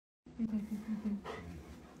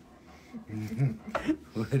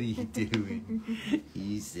What are you doing?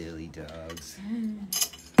 You silly dogs.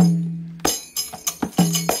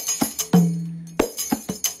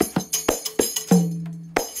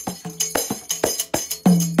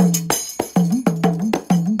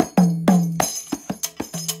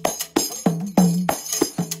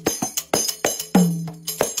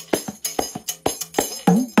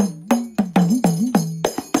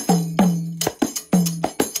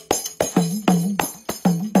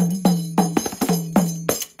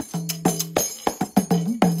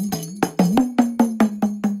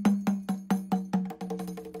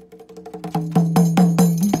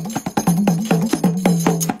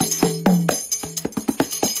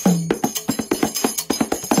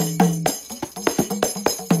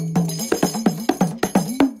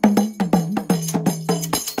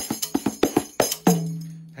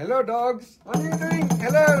 Hello dogs, what are you doing?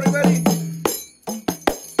 Hello everybody.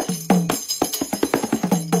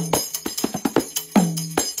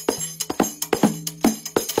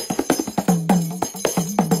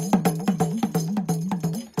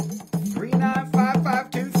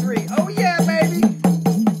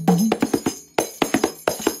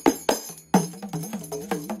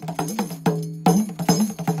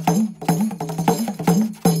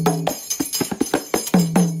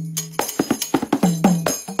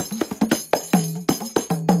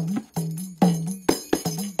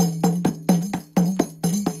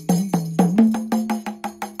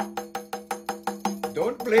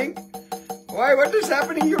 Blink. Why? What is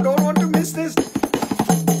happening? You don't want to miss this.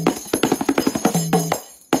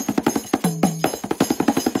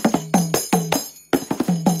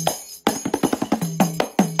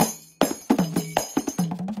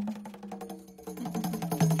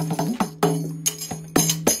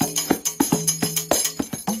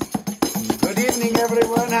 Good evening,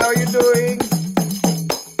 everyone. How are you doing?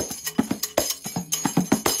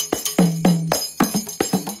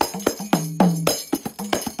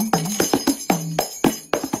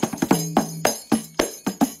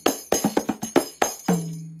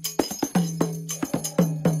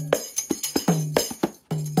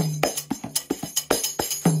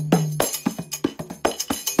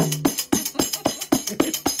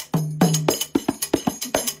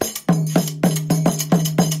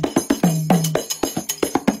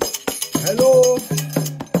 Hello.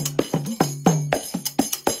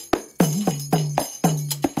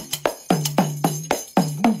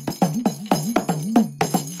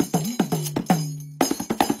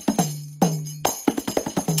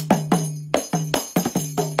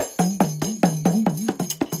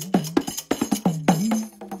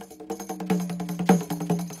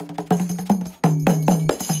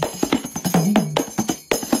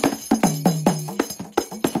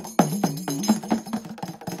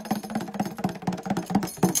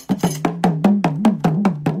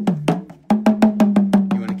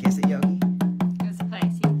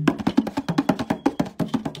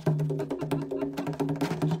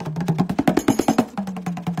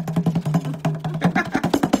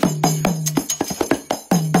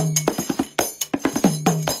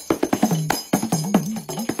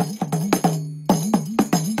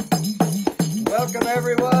 Welcome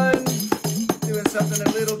everyone. Doing something a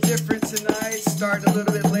little different tonight. Starting a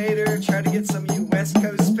little bit later. Try to get some of you West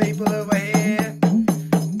Coast people over here.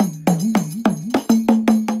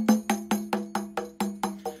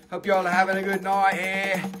 Hope you all are having a good night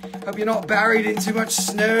here. Hope you're not buried in too much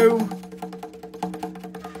snow.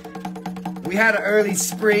 We had an early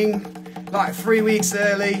spring, like 3 weeks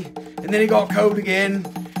early, and then it got cold again,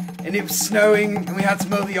 and it was snowing, and we had to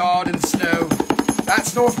mow the yard in the snow.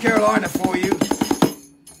 That's North Carolina for you.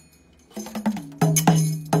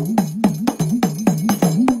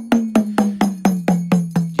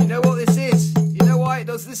 Do you know what this is? Do you know why it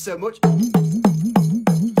does this so much?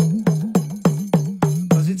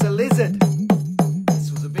 Because it's a lizard.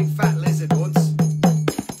 This was a big fat lizard once.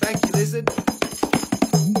 Thank you, lizard.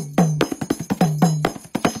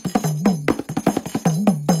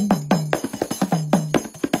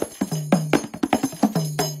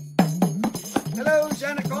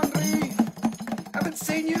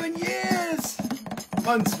 Seen you in years,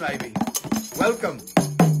 months maybe. Welcome.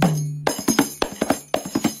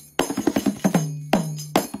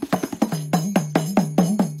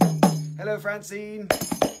 Hello, Francine.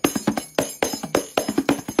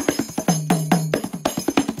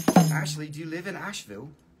 Ashley, do you live in Asheville?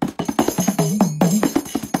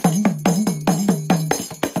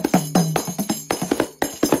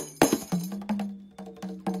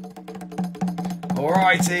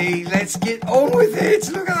 Alrighty, let's get on with it.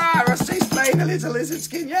 Look at that, Rusty's playing a little lizard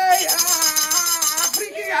skin. Yay! Ah,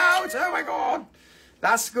 freaking out! Oh my god!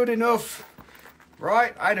 That's good enough.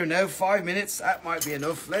 Right, I don't know, 5 minutes, that might be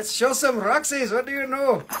enough. Let's show some Roxy's, what do you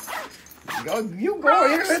know? You go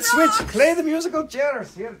here, let's switch. Play the musical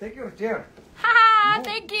chairs. Here, take your chair. Ha!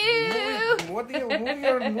 Thank you. Move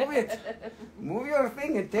it. Move your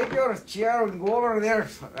thing and take your chair and go over there.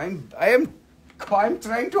 I'm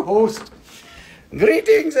trying to host.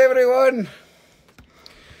 Greetings, everyone.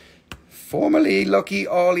 Formerly Lucky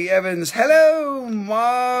Ollie Evans. Hello,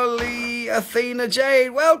 Molly Athena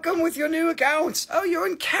Jade. Welcome with your new accounts. Oh, you're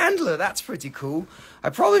in Candler. That's pretty cool. I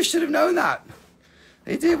probably should have known that.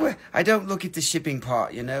 They do. I don't look at the shipping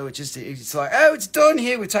part, you know. It's like, oh, it's done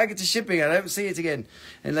here. We take it to shipping. I don't see it again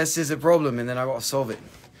unless there's a problem, and then I got to solve it.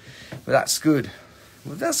 But that's good.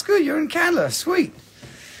 Well, that's good. You're in Candler. Sweet.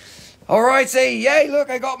 All right, say, yay! Look,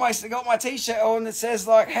 I got my T-shirt on that says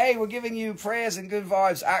like, "Hey, we're giving you prayers and good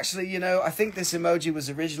vibes." Actually, you know, I think this emoji was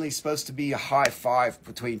originally supposed to be a high five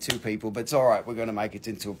between two people, but it's all right. We're going to make it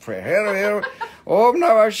into a prayer. Here. Om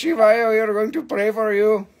Namah Shivaya. We are going to pray for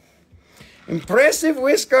you. Impressive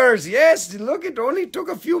whiskers. Yes, look, it only took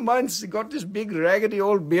a few months. He got this big raggedy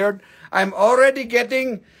old beard. I'm already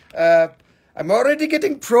getting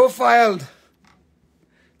profiled.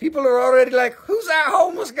 People are already like, who's that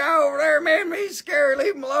homeless guy over there, man? He's scary,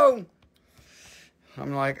 leave him alone.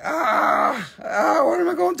 I'm like, what am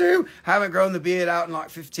I going to do? Haven't grown the beard out in like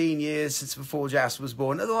 15 years since before Jasper was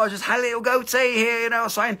born. Otherwise, just had a little goatee here, you know,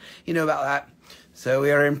 saying, you know about that. So we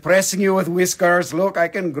are impressing you with whiskers. Look, I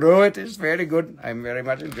can grow it. It's very good. I'm very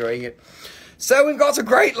much enjoying it. So we've got a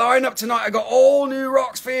great lineup tonight. I got all new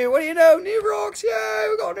rocks for you. What do you know? New rocks. Yeah,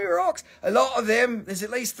 we've got new rocks. A lot of them. There's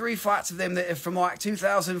at least 3 flats of them that are from like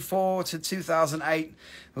 2004 to 2008.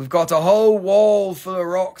 We've got a whole wall full of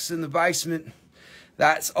rocks in the basement.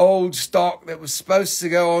 That's old stock that was supposed to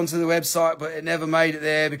go onto the website, but it never made it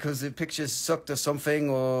there because the pictures sucked or something,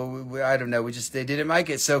 or I don't know. They didn't make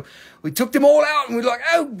it. So we took them all out and we're like,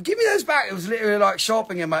 oh, give me those back. It was literally like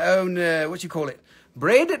shopping in my own,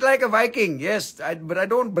 braid it like a Viking. Yes, but I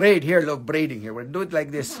don't braid. Here, look, braiding here. We'll do it like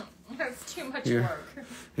this. That's too much here. work.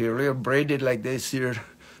 Here, we'll braid it like this here.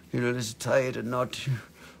 Just tie it a knot.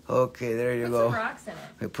 Okay, there you go. Put some rocks in it.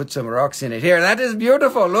 We put some rocks in it. Here, that is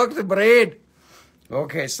beautiful. Look, the braid.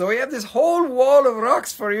 Okay, so we have this whole wall of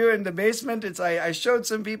rocks for you in the basement. I showed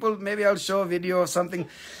some people. Maybe I'll show a video or something.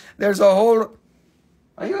 There's a whole...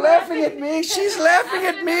 Are you laughing at me? She's laughing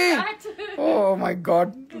at me. Oh, my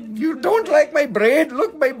God. You don't like my braid?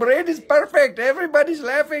 Look, my braid is perfect. Everybody's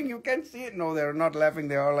laughing. You can't see it. No, they're not laughing.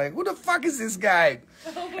 They are like, who the fuck is this guy?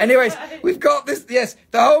 Anyways, we've got this, yes,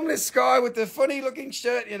 the homeless guy with the funny-looking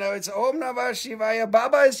shirt. You know, it's Om Namah Shivaya.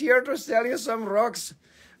 Baba is here to sell you some rocks.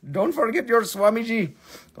 Don't forget your Swamiji.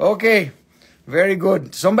 Okay, very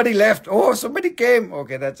good. Somebody left. Oh, somebody came.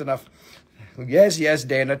 Okay, that's enough. Yes,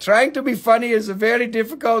 Dana. Trying to be funny is a very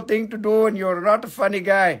difficult thing to do, and you're not a funny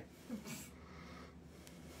guy.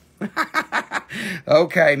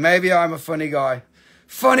 Okay, maybe I'm a funny guy.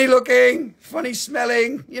 Funny looking, funny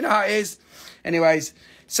smelling. You know how it is. Anyways,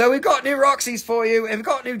 so we've got new Roxy's for you, and we've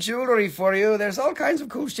got new jewelry for you. There's all kinds of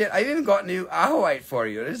cool shit. I've even got new Ajoite for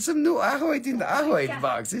you. There's some new Ajoite in the Ajoite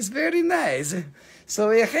box. It's very nice. So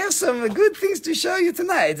we have some good things to show you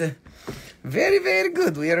tonight. Very, very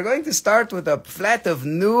good. We are going to start with a flat of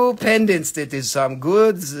new pendants. That is some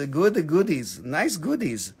good goodies. Nice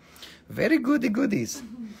goodies. Very goody goodies.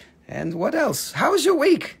 And what else? How was your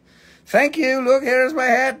week? Thank you. Look, here's my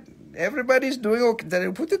hat. Everybody's doing okay. Did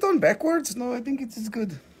I put it on backwards? No, I think it is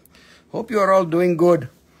good. Hope you are all doing good.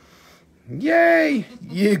 Yay,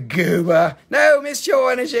 you goober. No, Miss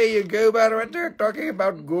Joanna, you goober. What are you talking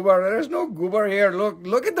about goober? There's no goober here.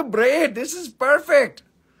 Look at the braid. This is perfect.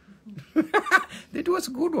 That was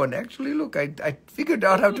a good one, actually. Look, I figured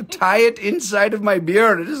out how to tie it inside of my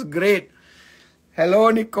beard. It is great. Hello,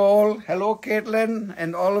 Nicole. Hello, Caitlin.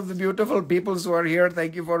 And all of the beautiful peoples who are here.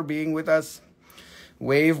 Thank you for being with us.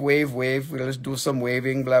 Wave, wave, wave. Let's do some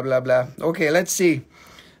waving, blah, blah, blah. Okay, let's see.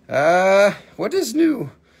 What is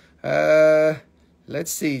new?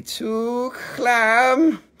 Let's see. To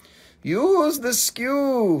clam. Use the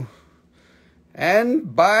skew.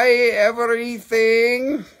 And buy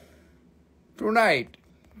everything tonight.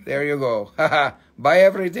 There you go. Buy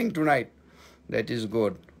everything tonight. That is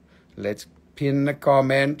good. Let's pin a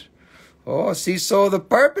comment. Oh, see, so the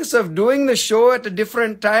purpose of doing the show at a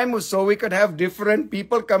different time was so we could have different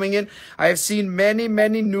people coming in. I have seen many,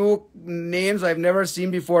 many new names I've never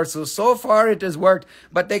seen before. So far it has worked.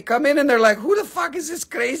 But they come in and they're like, who the fuck is this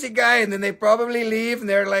crazy guy? And then they probably leave and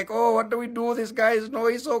they're like, oh, what do we do? This guy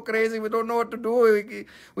he's so crazy. We don't know what to do.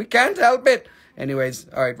 We can't help it. Anyways,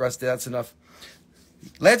 all right, Rusty, that's enough.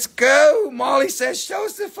 Let's go. Molly says, show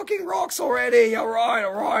us the fucking rocks already. All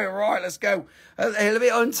right. Let's go. Let me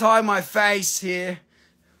untie my face here.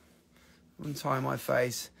 Untie my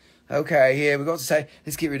face. Okay, here, we've got to say,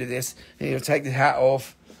 let's get rid of this. Here, take the hat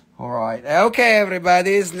off. All right. Okay,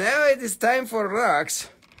 everybody. Now it is time for rocks.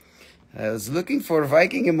 I was looking for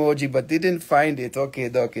Viking emoji, but didn't find it. Okay.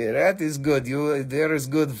 That is good. There is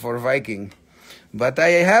good for Viking. But I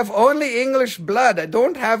have only English blood. I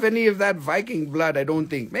don't have any of that Viking blood, I don't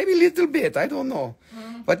think. Maybe a little bit. I don't know.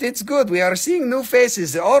 But it's good. We are seeing new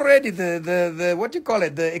faces. Already the what do you call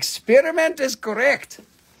it? The experiment is correct.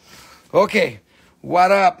 Okay.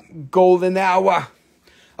 What up? Golden hour.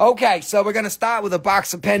 Okay, so we're going to start with a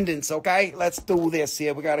box of pendants, okay? Let's do this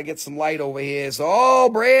here. We got to get some light over here. So, all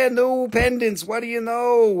brand new pendants. What do you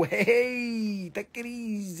know? Hey, take it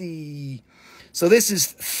easy. So this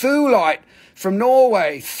is Sugilite from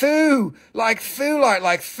Norway. Thulite, like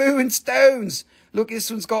Throwin Stones. Look,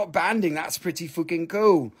 this one's got banding. That's pretty fucking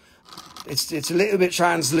cool. It's a little bit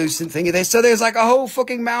translucent thingy. So there's like a whole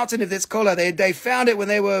fucking mountain of this color. They found it when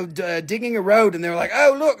they were digging a road, and they were like,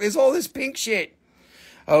 oh, look, there's all this pink shit.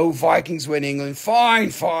 Oh, Vikings win England.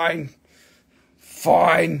 Fine.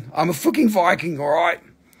 I'm a fucking Viking, all right?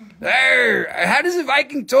 Oh, how does a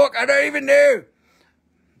Viking talk? I don't even know.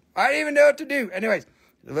 I don't even know what to do. Anyways,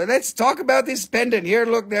 let's talk about this pendant. Here,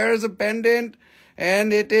 look, there is a pendant.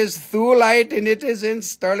 And it is Sugilite, and it is in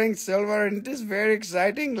sterling silver, and it is very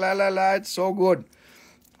exciting. It's so good.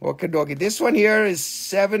 Okay, dokie. This one here is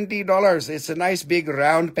 $70. It's a nice big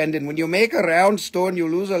round pendant. When you make a round stone, you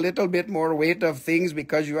lose a little bit more weight of things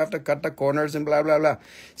because you have to cut the corners and blah, blah, blah.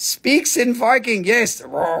 Speaks in Viking, yes.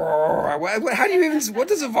 How do you even, what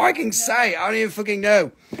does a Viking say? I don't even fucking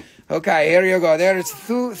know. Okay, here you go. There it's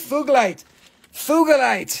Sugilite.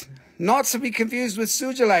 Sugilite. Not to be confused with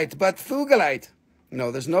Sugilite, but Sugilite. No,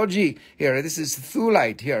 there's no G. Here, this is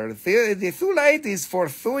Thulite here. The Thulite is for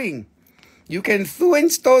thewing. You can Throwin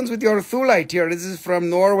Stones with your Thulite here. This is from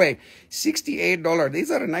Norway. $68. These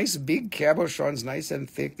are nice big cabochons, nice and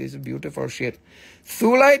thick. This is beautiful shit.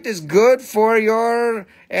 Thulite is good for your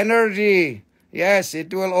energy. Yes,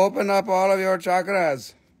 it will open up all of your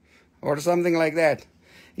chakras. Or something like that.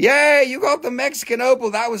 Yay, you got the Mexican opal.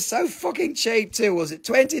 That was so fucking cheap too. Was it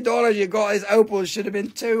 $20 you got his opal? It should have been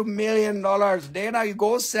 $2 million. Dana, you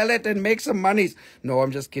go sell it and make some monies. No,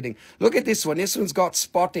 I'm just kidding. Look at this one. This one's got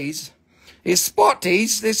spotties. It's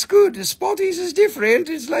spotties. It's good. The spotties is different.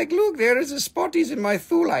 It's like, look, there is a spotties in my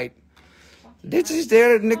Thulite. This is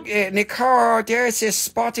there, Nicole. There it says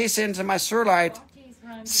spotties into my Sugilite.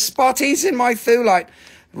 Spotties in my Thulite.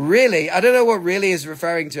 Really? I don't know what really is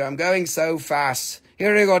referring to. I'm going so fast.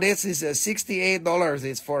 Here you go. This is $68.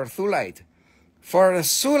 It's for Thulite. For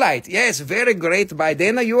Sugilite. Yes, very great buy.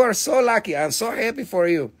 Dana, you are so lucky. I'm so happy for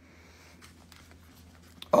you.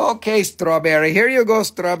 Okay, strawberry. Here you go,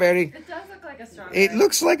 strawberry. It does look like a strawberry. It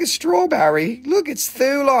looks like a strawberry. Look, it's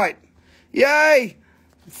Thulite. Yay!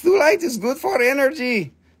 Thulite is good for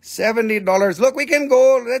energy. $70. Look, we can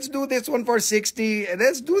go. Let's do this one for $60.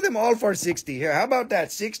 Let's do them all for $60. Here, how about that?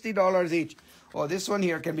 $60 each. Oh, this one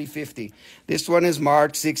here can be $50. This one is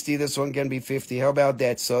marked $60. This one can be $50. How about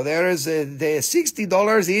that? So there is the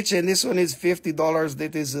 $60 each, and this one is $50.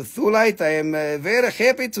 That is a Thulite. I am very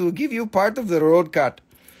happy to give you part of the road cut.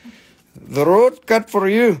 The road cut for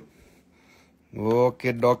you.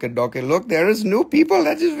 Okay. Look, there is new people.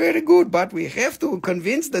 That is very good. But we have to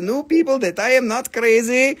convince the new people that I am not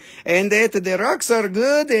crazy and that the rocks are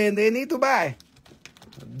good and they need to buy.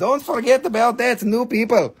 Don't forget about that, new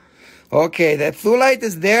people. Okay, that Thulite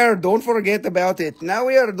is there. Don't forget about it. Now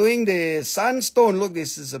we are doing the sunstone. Look,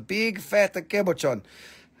 this is a big fat cabochon.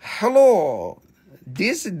 Hello.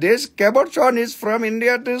 This cabochon is from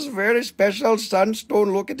India. This very special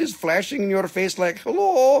sunstone. Look, it is flashing in your face like,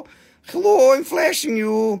 hello, I'm flashing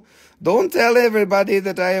you. Don't tell everybody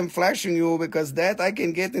that I am flashing you because that I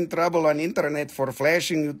can get in trouble on internet for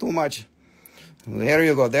flashing you too much. There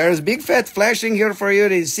you go. There's big fat flashing here for you.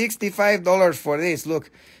 It is $65 for this.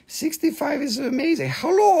 Look. 65 is amazing.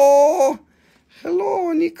 Hello,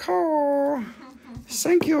 Nicole.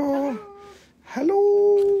 Thank you.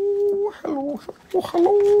 Hello.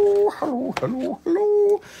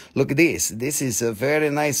 Look at this. This is a very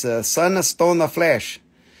nice sunstone flash.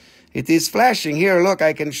 It is flashing here. Look,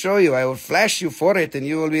 I can show you. I will flash you for it, and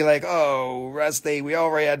you will be like, "Oh, Rusty, we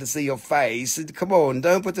already had to see your face. Come on,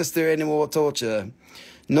 don't put us through any more torture.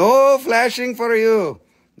 No flashing for you."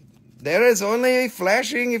 There is only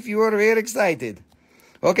flashing if you are very excited.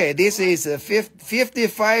 Okay, this is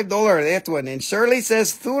 $55, that one. And Shirley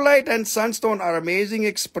says, Thulite and Sunstone are amazing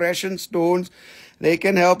expression stones. They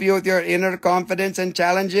can help you with your inner confidence and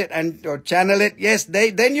challenge it or channel it. Yes,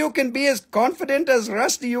 then you can be as confident as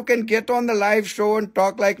Rusty. You can get on the live show and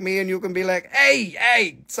talk like me, and you can be like,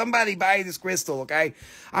 hey, somebody buy this crystal, okay?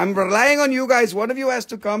 I'm relying on you guys. One of you has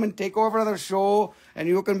to come and take over the show, and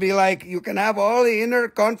you can be like, you can have all the inner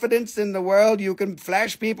confidence in the world. You can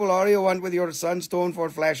flash people all you want with your sunstone for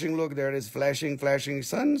flashing. Look, there it is, flashing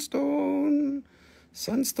sunstone.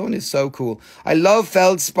 Sunstone is so cool. I love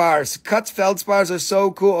feldspars. Cut feldspars are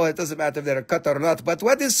so cool. Oh, it doesn't matter if they're cut or not. But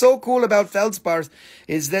what is so cool about feldspars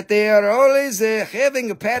is that they are always having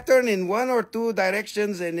a pattern in one or two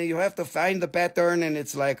directions, and you have to find the pattern, and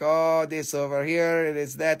it's like, oh, this over here, it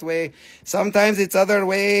is that way. Sometimes it's other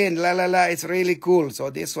way, and la la la. It's really cool. So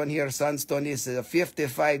this one here, Sunstone, is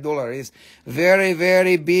 $55. It's very,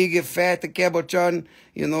 very big, fat cabochon.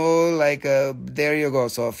 You know, like, there you go.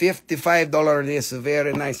 So $55 is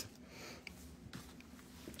very nice.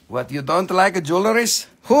 What, you don't like a jewelries?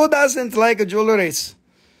 Who doesn't like a jewelries?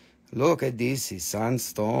 Look at this, is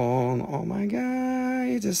sunstone. Oh my God,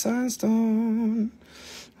 it's a sunstone.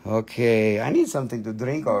 Okay, I need something to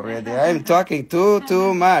drink already. I'm talking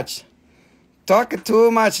too much. Talk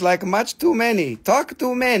too much, like much too many. Talk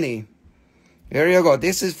too many. Here you go.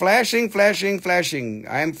 This is flashing.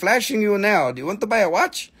 I'm flashing you now. Do you want to buy a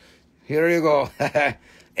watch? Here you go.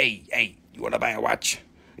 Hey, you want to buy a watch?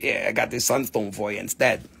 Yeah, I got this sunstone for you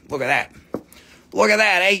instead. Look at that. Look at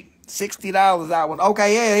that, eh? $60 that one.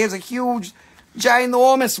 Okay, yeah, here's a huge,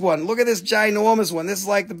 ginormous one. Look at this ginormous one. This is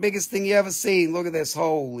like the biggest thing you ever seen. Look at this.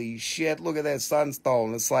 Holy shit. Look at that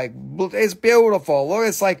sunstone. It's like, it's beautiful. Look,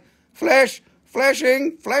 it's like flashing.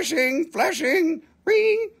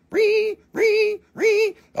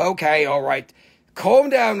 Okay, all right. Calm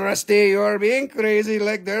down, Rusty. You're being crazy.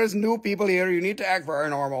 Like, there's new people here. You need to act very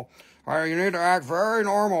normal. You need to act very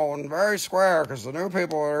normal and very square, because the new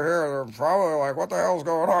people are here. They're probably like, what the hell's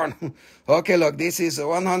going on? Okay, look, this is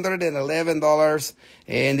 $111,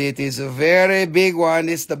 and it is a very big one.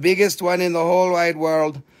 It's the biggest one in the whole wide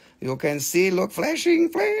world. You can see, look,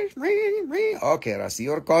 flashing. Okay, Rusty,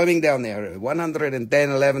 you're calming down there. $110,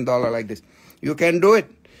 $11 like this. You can do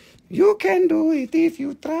it. You can do it if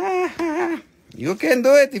you try. You can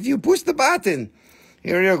do it if you push the button.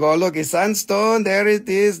 Here you go. Look, a sunstone. There it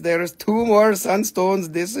is. There's two more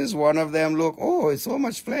sunstones. This is one of them. Look. Oh, it's so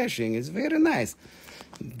much flashing. It's very nice.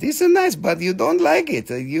 This is nice, but you don't like it.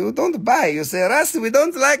 You don't buy. You say, Rusty, we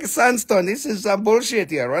don't like sunstone. This is some bullshit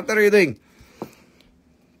here. What are you doing?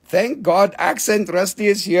 Thank God Accent Rusty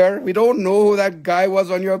is here. We don't know who that guy was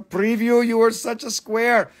on your preview. You were such a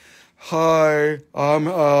square. Hi, I'm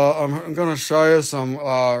gonna show you some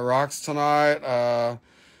rocks tonight.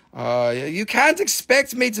 You can't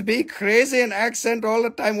expect me to be crazy and accent all the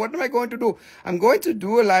time. What am I going to do? I'm going to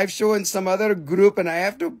do a live show in some other group, and I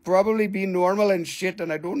have to probably be normal and shit,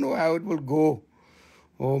 and I don't know how it will go.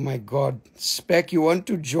 Oh my God. Spec, you want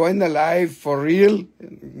to join the live for real?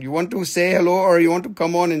 You want to say hello, or you want to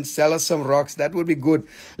come on and sell us some rocks? That would be good.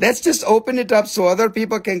 Let's just open it up so other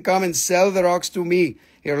people can come and sell the rocks to me.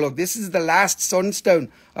 Here, look, this is the last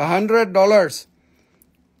sunstone. $100.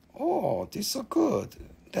 Oh, this is so good.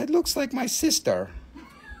 That looks like my sister.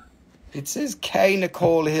 It says K.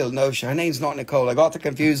 Nicole Hill. No, her name's not Nicole. I got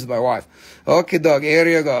confused with my wife. Okay, dog, here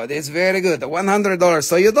you go. It's very good. $100.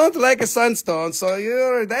 So you don't like a sunstone, so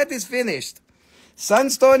that is finished.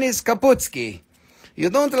 Sunstone is Kaputski.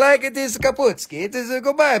 You don't like it, is Kaputski. It is a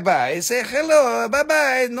go bye-bye. Say hello,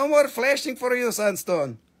 bye-bye. No more flashing for you,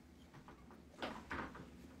 sunstone.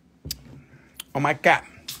 Oh, my God.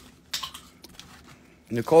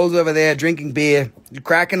 Nicole's over there drinking beer. You're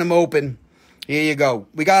cracking them open. Here you go.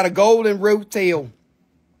 We got a golden root tail.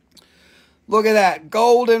 Look at that.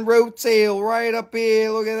 Golden root tail right up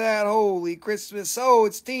here. Look at that. Holy Christmas. Oh,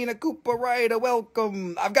 it's Tina Cooper Ryder.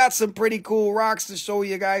 Welcome. I've got some pretty cool rocks to show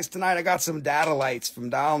you guys tonight. I got some Datalites from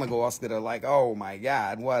Dalnegorsk that are like, oh, my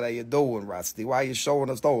God. What are you doing, Rusty? Why are you showing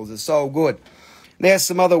us those? It's so good. There's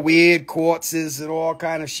some other weird quartzes and all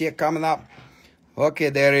kind of shit coming up. Okay,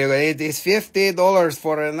 there you go. It is $50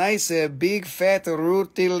 for a nice, big, fat,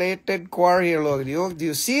 rutilated quartz here. Look, do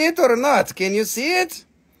you see it or not? Can you see it?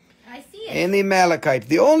 I see it. Any malachite.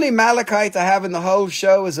 The only malachite I have in the whole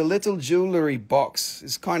show is a little jewelry box.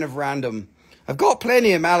 It's kind of random. I've got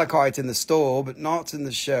plenty of malachite in the store, but not in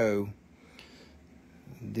the show.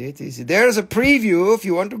 There's a preview. If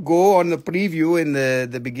you want to go on the preview in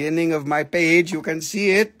the beginning of my page, you can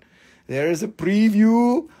see it. There is a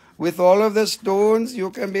preview with all of the stones.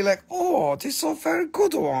 You can be like, oh, this is a very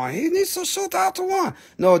good one. He needs to show that one.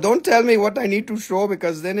 No, don't tell me what I need to show,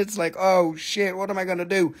 because then it's like, oh, shit, what am I going to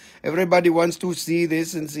do? Everybody wants to see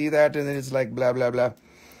this and see that, and then it's like blah, blah, blah.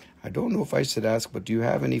 I don't know if I should ask, but do you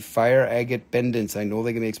have any fire agate pendants? I know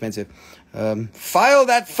they can be expensive. File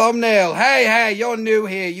that thumbnail. Hey, you're new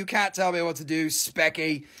here. You can't tell me what to do,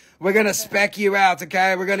 Specky. We're going to spec you out,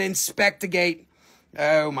 okay? We're going to inspectigate.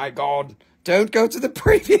 Oh, my God. Don't go to the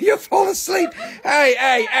preview. You'll fall asleep.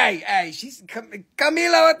 Hey. She's Camila,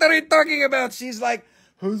 what are you talking about? She's like,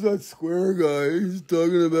 who's that square guy? He's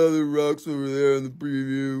talking about the rocks over there in the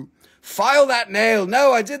preview. File that nail.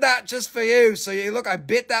 No, I did that just for you. So you look, I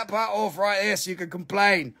bit that part off right there so you can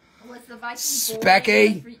complain. What's the Viking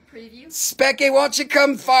Specky. preview? Specky, why don't you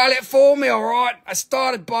come file it for me, all right? I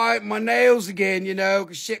started biting my nails again, you know,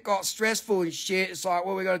 because shit got stressful and shit. It's like,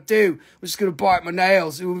 what are we going to do? We're just going to bite my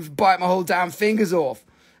nails. We'll bite my whole damn fingers off.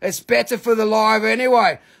 It's better for the live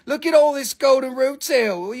anyway. Look at all this golden root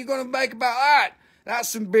tail. What are you going to make about that? That's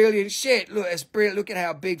some brilliant shit. Look, it's brilliant. Look at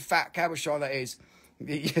how big, fat cabochon that is.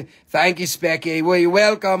 Thank you, Specky. Well, you're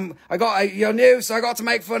welcome. You're new, so I got to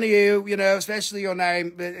make fun of you, you know, especially your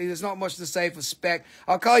name. There's not much to say for Speck.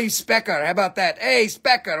 I'll call you Specker. How about that? Hey,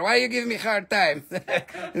 Specker, why are you giving me a hard time?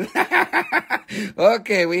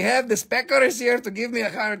 Okay, we have the Speckers here to give me a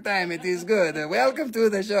hard time. It is good. Welcome to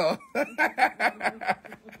the show.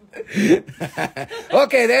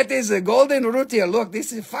 Okay, that is a golden rutiel. Look,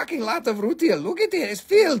 this is a fucking lot of rutiel. Look at it. It's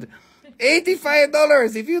filled.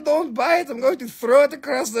 $85. If you don't buy it, I'm going to throw it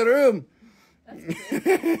across the room.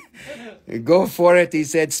 Go for it, he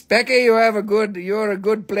said. Specky, you're a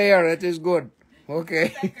good player. It is good. Okay.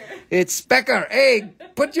 Specker. It's Specker. Hey,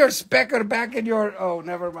 put your Specker back in your... Oh,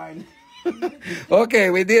 never mind.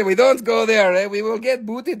 Okay, we don't go there. Eh? We will get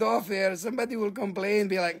booted off here. Somebody will complain,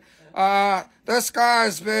 be like, this guy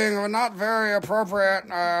is being not very appropriate.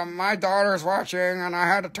 My daughter's watching and I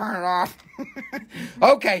had to turn it off.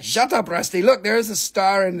 Okay, shut up, Rusty. Look, there's a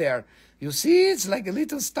star in there. You see, it's like a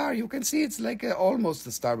little star. You can see it's like almost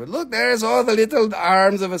a star. But look, there's all the little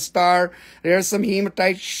arms of a star. There's some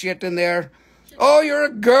hematite shit in there. Oh, you're a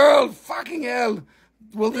girl. Fucking hell.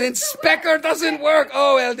 Well, then Specker doesn't work.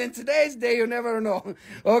 Oh, well, then today's day, you never know.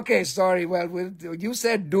 Okay, sorry. Well, you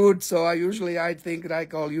said dude, so I think I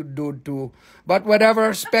call you dude too. But whatever,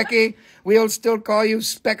 Specky, we'll still call you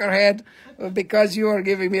Speckerhead because you are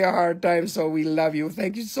giving me a hard time, so we love you.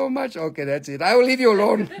 Thank you so much. Okay, that's it. I will leave you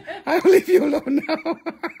alone. I will leave you alone now.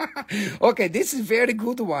 Okay, this is a very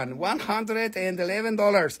good one.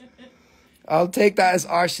 $111. I'll take that as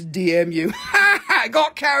I should DM you. I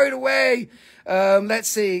got carried away. Let's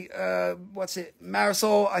see. What's it?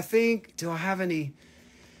 Marisol, I think. Do I have any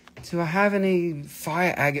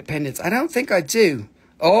fire agate pendants? I don't think I do.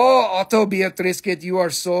 Oh, Otto Beatrisket, you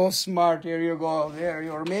are so smart. Here you go. There,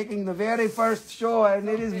 you're making the very first show, and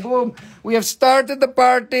it is boom. We have started the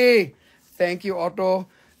party. Thank you, Otto.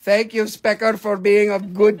 Thank you, Specker, for being a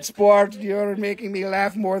good sport. You're making me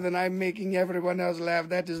laugh more than I'm making everyone else laugh.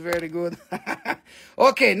 That is very good.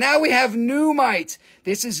 Okay, now we have Numite.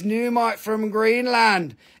 This is Numite from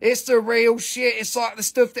Greenland. It's the real shit. It's like the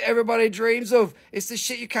stuff that everybody dreams of. It's the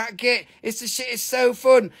shit you can't get. It's the shit. It's so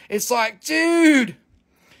fun. It's like, dude.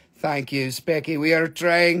 Thank you, Specky. We are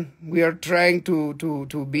trying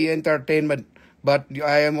to be entertainment, but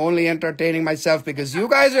I am only entertaining myself because you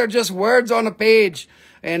guys are just words on a page.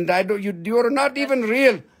 And you are not even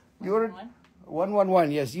real. You're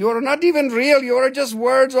 111, yes. You are not even real. You are just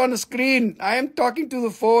words on the screen. I am talking to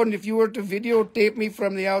the phone. If you were to videotape me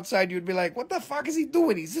from the outside, you'd be like, what the fuck is he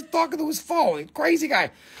doing? He's just talking to his phone. Crazy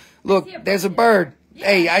guy. Look, there's a bird. Yeah,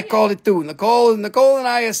 hey, I called it too. Nicole and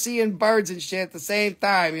I are seeing birds and shit at the same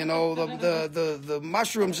time. You know, the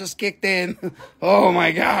mushrooms just kicked in. Oh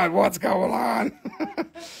my God, what's going on?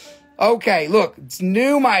 Okay, look, it's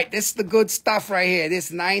Numite. This is the good stuff right here. This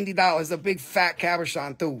is $90. A big fat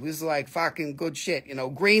cabochon too. This is like fucking good shit. You know,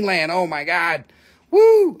 Greenland. Oh my God.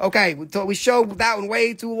 Woo. Okay, we showed that one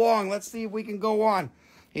way too long. Let's see if we can go on.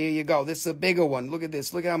 Here you go. This is a bigger one. Look at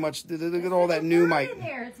this. Look how much. Look at all that Numite.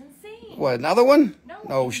 It's insane. What, another one?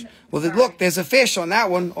 No. Well, look, there's a fish on that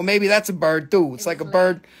one. Or maybe that's a bird too. It's like a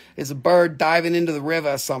bird. It's a bird diving into the river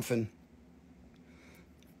or something.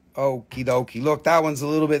 Okie dokie. Look, that one's a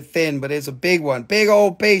little bit thin, but it's a big one. Big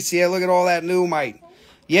old piece. Yeah, look at all that Numite.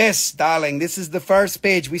 Yes, darling, this is the first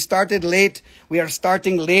page. We started late. We are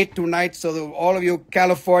starting late tonight so that all of you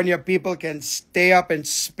California people can stay up and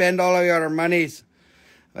spend all of your monies.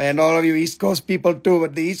 And all of you East Coast people too.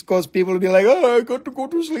 But the East Coast people will be like, oh, I got to go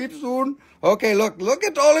to sleep soon. Okay, look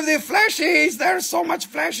at all of the flashes. There's so much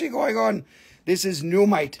flashing going on. This is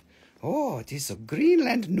Numite. Oh, this is a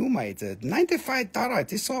Greenland Numite, 95 tarot.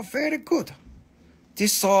 This is all very good.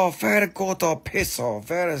 This is all very good, piece,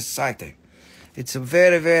 very exciting. It's a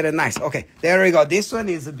very, very nice. Okay, there we go. This one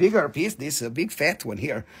is a bigger piece. This is a big fat one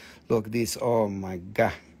here. Look, this, oh my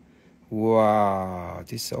God. Wow,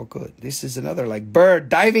 this is so good. This is another like bird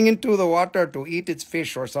diving into the water to eat its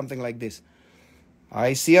fish or something like this.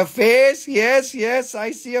 I see a face. Yes, yes,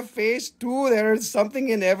 I see a face too. There is something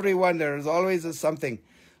in everyone. There is always a something.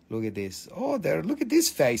 Look at this. Oh, there. Look at this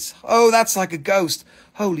face. Oh, that's like a ghost.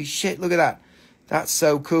 Holy shit, look at that. That's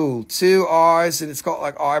so cool. 2 eyes, and it's got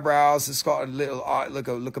like eyebrows. It's got a little eye. Look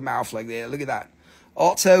a mouth like that. Look at that.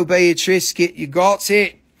 Otto Beatrice, you got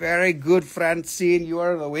it. Very good, Francine. You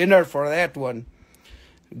are the winner for that one.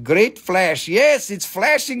 Great flash. Yes, it's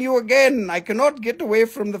flashing you again. I cannot get away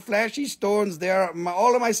from the flashy stones.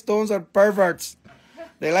 All of my stones are perverts.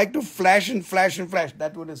 They like to flash and flash and flash.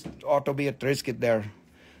 That one ought to be a trisket there.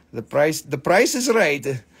 The price is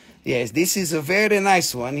right. Yes, this is a very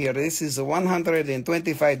nice one here. This is a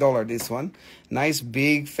 $125, this one. Nice,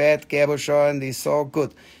 big, fat cabochon. This is so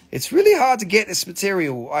good. It's really hard to get this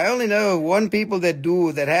material. I only know one people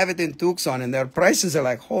that have it in Tucson, and their prices are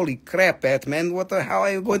like, holy crap, Batman, how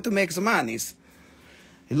are you going to make some money? It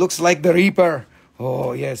looks like the Reaper.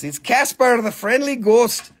 Oh, yes, it's Casper, the friendly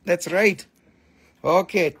ghost. That's right.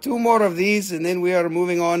 Okay, 2 more of these, and then we are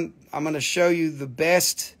moving on. I'm going to show you the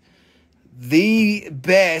best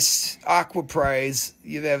aqua prize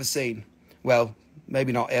you've ever seen. Well,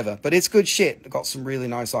 maybe not ever, but it's good shit. Got some really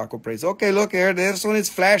nice aqua prize. Okay, look here. This one is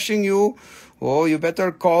flashing you. Oh, you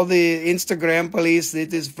better call the Instagram police.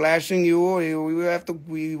 It is flashing you.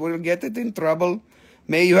 We will get it in trouble.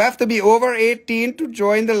 You have to be over 18 to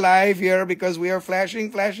join the live here because we are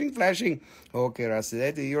flashing. Okay,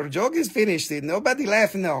 Rusty, your joke is finished. Nobody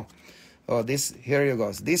laughing now. Oh, here you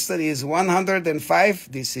go. This is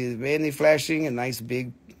 105. This is very flashing, a nice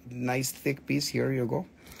big, nice thick piece. Here you go.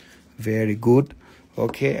 Very good.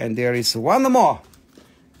 Okay, and there is one more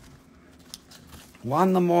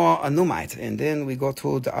Anumite, and then we go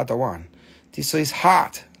to the other one. This is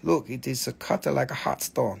hot. Look, it is a cutter like a hot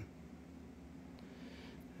stone.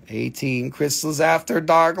 18 crystals after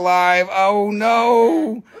dark live. Oh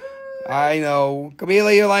no. I know.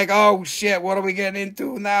 Camila, you're like, oh shit, what are we getting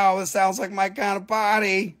into now? This sounds like my kind of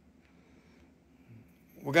party.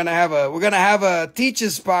 We're gonna have a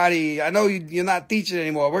teachers party. I know you're not teaching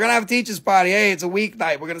anymore. We're gonna have a teachers party. Hey, it's a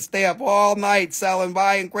weeknight. We're gonna stay up all night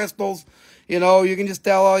buying crystals. You know, you can just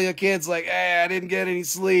tell all your kids like, hey, I didn't get any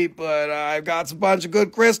sleep, but I've got a bunch of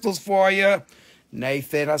good crystals for you.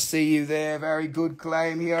 Nathan, I see you there. Very good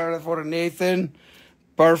claim here for Nathan.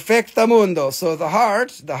 Perfectamundo. So the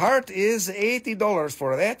heart is $80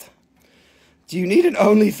 for that. Do you need an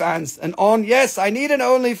OnlyFans? Yes, I need an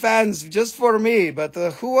OnlyFans just for me, but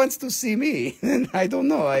who wants to see me? I don't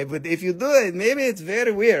know. But if you do it, maybe it's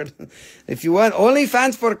very weird. If you want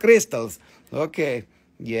OnlyFans for crystals. Okay.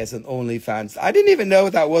 Yes, an OnlyFans. I didn't even know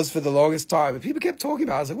what that was for the longest time. But people kept talking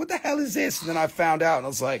about it. I was like, what the hell is this? And then I found out, and I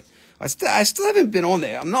was like, I still haven't been on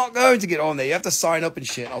there. I'm not going to get on there. You have to sign up and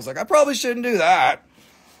shit. And I was like, I probably shouldn't do that.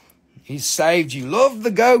 He saved you. Love the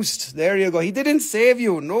ghost. There you go. He didn't save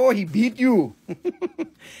you. No, he beat you.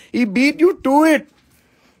 He beat you to it.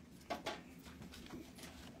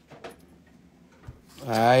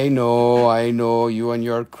 I know. You and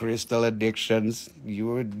your crystal addictions. You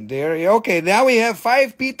were there. Okay, now we have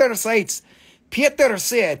 5 Pietersites.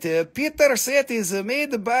 Pietersite is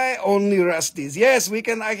made by only Rusties. Yes, I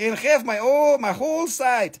can have my whole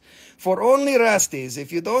site for only Rusties.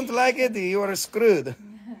 If you don't like it, you are screwed.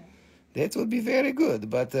 That would be very good,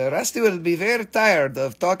 but Rusty will be very tired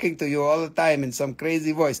of talking to you all the time in some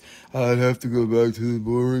crazy voice. I'd have to go back to the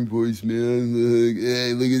boring voice, man.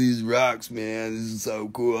 Hey, look at these rocks, man. This is so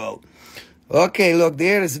cool. Okay, look,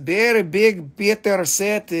 there is very big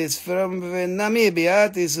Pietersite. It's from Namibia.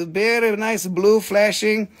 It is very nice blue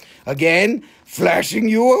flashing. Again, flashing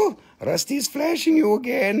you. Rusty's flashing you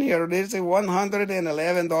again. Here, this is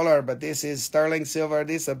 $111, but this is sterling silver.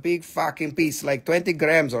 This is a big fucking piece, like 20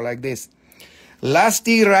 grams or like this.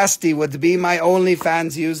 Lusty Rusty would be my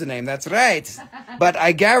OnlyFans username. That's right. But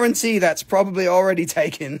I guarantee that's probably already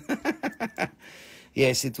taken.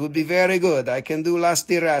 Yes, it would be very good. I can do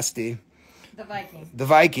Lusty Rusty. The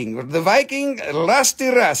Viking, Lusty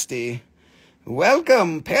Rusty.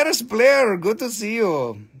 Welcome, Paris Blair. Good to see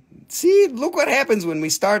you. See, look what happens when we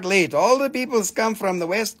start late. All the people come from the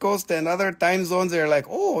West Coast and other time zones. They're like,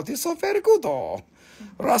 oh, this is so very good. Oh.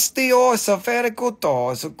 Rusty, oh, it's so very good.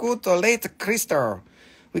 Oh, it's a good late crystal.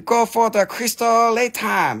 We call for the crystal late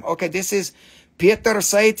time. Okay, this is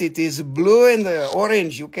Pietersite. It is blue and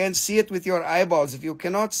orange. You can't see it with your eyeballs. If you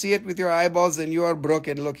cannot see it with your eyeballs, then you are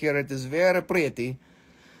broken. Look here, it is very pretty.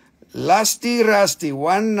 Lusty Rusty,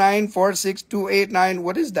 1946289.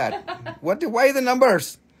 What is that? Why the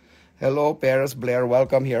numbers? Hello, Paris Blair.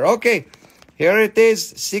 Welcome here. Okay, Here it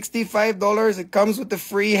is, $65. It comes with the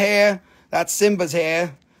free hair. That's Simba's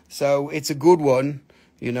hair. So it's a good one.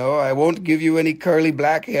 You know, I won't give you any curly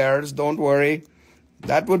black hairs. Don't worry.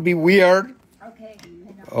 That would be weird. Okay.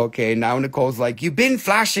 Okay, now Nicole's like, you've been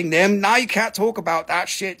flashing them. Now you can't talk about that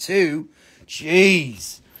shit too.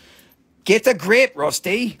 Jeez. Get a grip,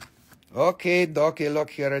 Rusty. Okay, Docky,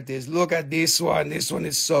 look, here it is. Look at this one. This one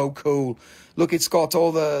is so cool. Look, it's got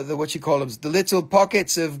all the what you call them, the little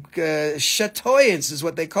pockets of chatoyance is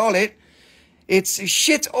what they call it. It's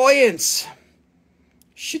shitoyance.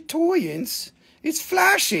 Shitoyance? It's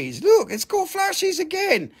flashies. Look, it's called flashies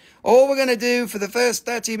again. All we're going to do for the first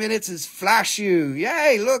 30 minutes is flash you.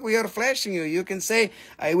 Yay, look, we are flashing you. You can say,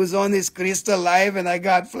 I was on this crystal live and I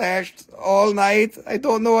got flashed all night. I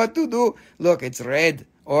don't know what to do. Look, it's red.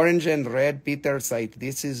 Orange and red Pietersite.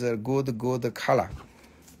 This is a good color.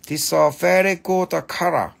 This is a very good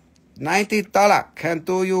color. $90 can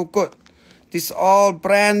do you good. This all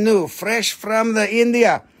brand new, fresh from the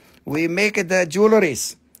India. We make the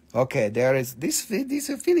jewelries. Okay, there is this is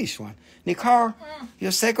a finished one. Nicole,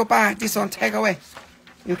 you say goodbye. This one, take away.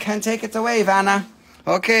 You can take it away, Vanna.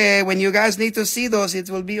 Okay, when you guys need to see those, it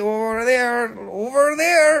will be over there. Over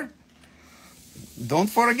there. Don't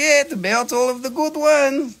forget about all of the good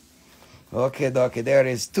ones. Okay, there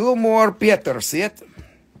is two more Pietersite.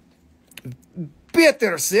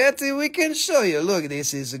 Pietersite, we can show you. Look,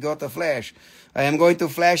 this is got a flash. I am going to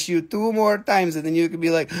flash you 2 more times, and then you can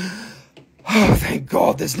be like, oh, thank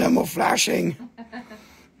God, there's no more flashing.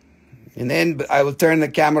 And then I will turn the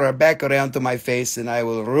camera back around to my face, and I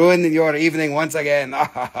will ruin your evening once again.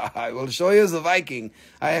 I will show you the Viking.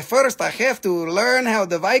 First, I have to learn how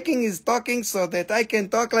the Viking is talking so that I can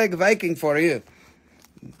talk like Viking for you.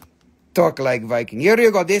 Talk like Viking. Here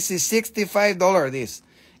you go. This is $65, this.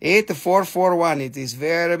 8441. It is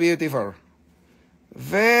very beautiful.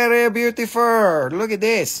 Very beautiful. Look at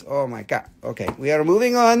this. Oh, my God. Okay, we are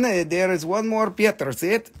moving on. There is one more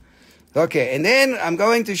Pietersite. Okay, and then I'm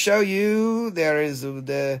going to show you, there is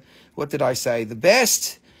the, what did I say? The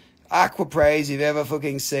best aquapraise you've ever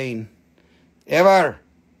fucking seen. Ever.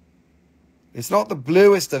 It's not the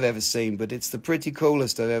bluest I've ever seen, but it's the pretty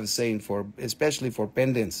coolest I've ever seen, especially for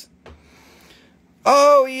pendants.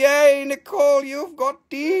 Oh, yay, Nicole, you've got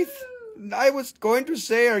teeth. I was going to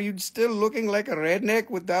say, are you still looking like a redneck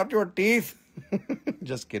without your teeth?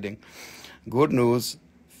 Just kidding. Good news.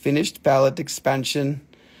 Finished palette expansion.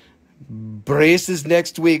 Braces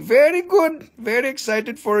next week. Very good. Very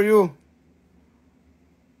excited for you.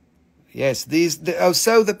 Yes,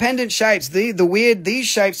 so the pendant shapes, these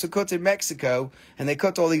shapes were cut in Mexico, and they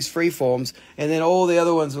cut all these free forms, and then all the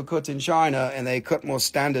other ones were cut in China, and they cut more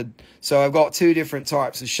standard. So I've got 2 different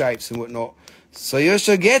types of shapes and whatnot. So you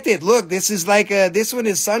should get it. Look, this is like, this one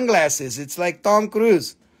is sunglasses. It's like Tom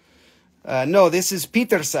Cruise. No, this is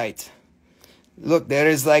Pietersite. Look, there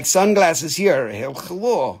is like sunglasses here.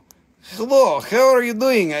 Hello. Hello, how are you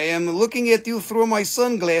doing? I am looking at you through my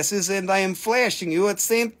sunglasses and I am flashing you at the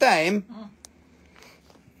same time.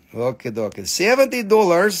 Okay,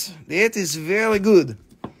 $70. That is very good.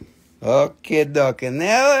 Okay,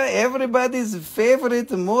 now everybody's favorite,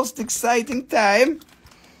 most exciting time.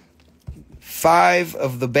 5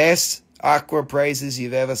 of the best aqua praises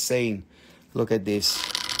you've ever seen. Look at this.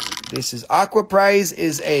 This is Aquapraise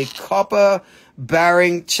is a copper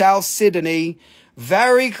bearing chalcedony,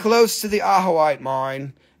 very close to the Ajoite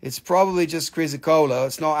mine. It's probably just chrysocolla.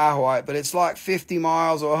 It's not Ajoite, but it's like 50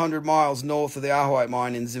 miles or 100 miles north of the Ajoite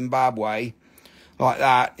mine in Zimbabwe. Like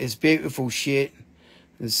that. It's beautiful shit.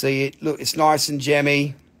 You see it? Look, it's nice and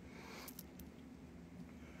gemmy.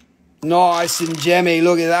 Nice and gemmy.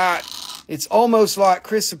 Look at that. It's almost like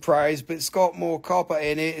chrysoprase, but it's got more copper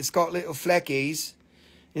in it. It's got little fleckies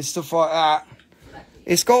and stuff like that.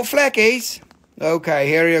 It's got fleckies. Okay,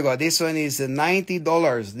 here you go. This one is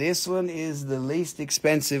 $90. This one is the least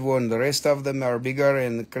expensive one. The rest of them are bigger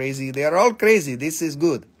and crazy. They are all crazy. This is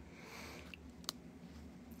good.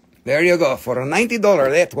 There you go. For a $90,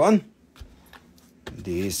 that one.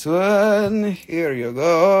 This one. Here you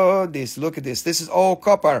go. This. Look at this. This is all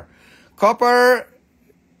copper. Copper.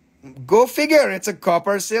 Go figure. It's a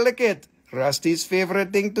copper silicate. Rusty's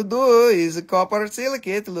favorite thing to do is a copper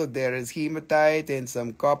silicate. Look, there is hematite and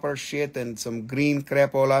some copper shit and some green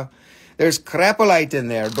crapola. There's crapolite in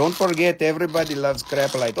there. Don't forget, everybody loves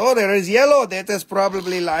crapolite. Oh, there is yellow. That is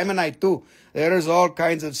probably limonite too. There is all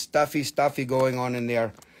kinds of stuffy going on in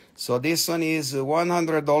there. So this one is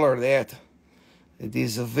 $100. That. It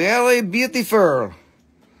is very beautiful.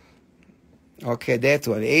 Okay, that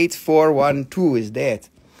one. 8412 is that.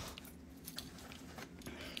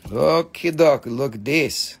 Okay, doc, look at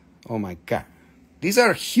this. Oh my God. These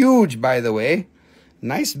are huge, by the way.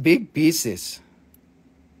 Nice big pieces.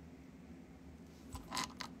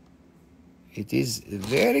 It is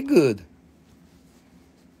very good.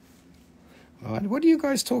 What are you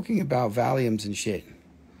guys talking about? Valiums and shit.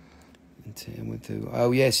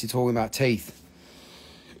 Oh, yes, you're talking about teeth.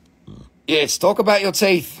 Yes, talk about your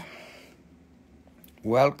teeth.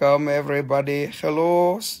 Welcome, everybody.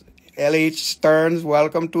 Hello, LH Stearns.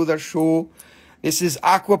 Welcome to the show. This is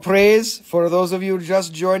Aquapraise. For those of you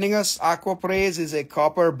just joining us, Aquapraise is a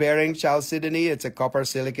copper-bearing chalcedony. It's a copper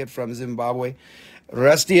silicate from Zimbabwe.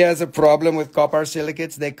 Rusty has a problem with copper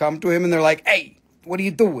silicates. They come to him and they're like, hey, what are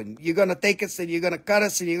you doing? You're going to take us and you're going to cut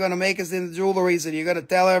us and you're going to make us into jewelries and you're going to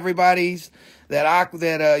tell everybody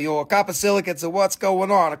that your copper silicates are what's going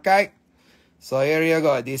on, okay? So here you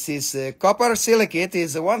go. This is copper silicate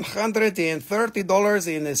is $130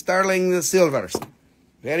 in sterling silvers.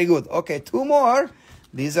 Very good. Okay, 2 more.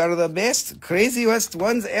 These are the best, craziest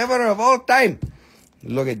ones ever of all time.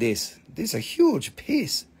 Look at this. This is a huge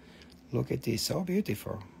piece. Look at this, so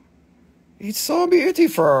beautiful. It's so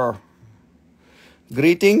beautiful.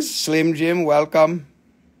 Greetings, Slim Jim, welcome.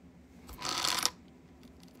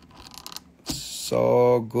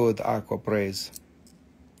 So good, Aquapraise.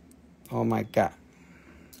 Oh my God.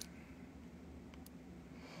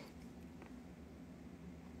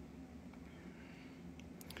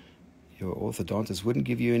 Your orthodontist wouldn't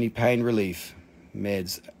give you any pain relief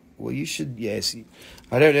meds. Well, you should, yes.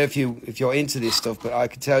 I don't know if you're into this stuff, but I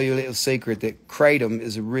can tell you a little secret that kratom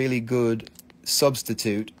is a really good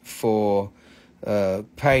substitute for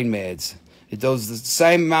pain meds. It does the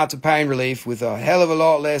same amount of pain relief with a hell of a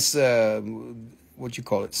lot less,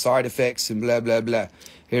 side effects and blah, blah, blah.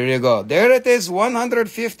 Here you go. There it is,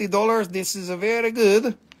 $150. This is a very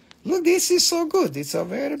good. Look, this is so good. It's a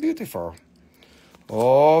very beautiful.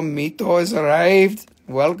 Oh, Mito has arrived.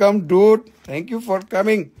 Welcome, dude. Thank you for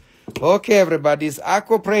coming. Okay, everybody, it's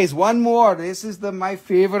Aquapraise. One more. This is my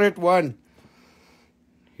favorite one.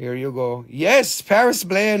 Here you go. Yes, Paris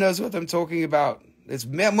Blair knows what I'm talking about. It's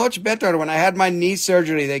much better. When I had my knee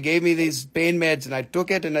surgery, they gave me these pain meds, and I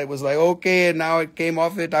took it, and it was like, okay, and now it came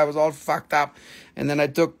off it. I was all fucked up. And then I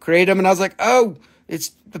took kratom, and I was like, oh,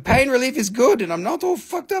 the pain relief is good, and I'm not all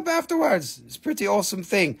fucked up afterwards. It's a pretty awesome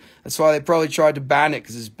thing. That's why they probably tried to ban it,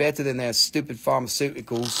 because it's better than their stupid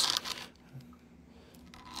pharmaceuticals.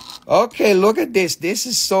 Okay, look at this. This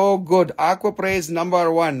is so good. Aquapraise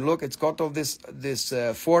 #1. Look, it's got all this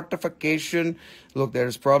fortification. Look,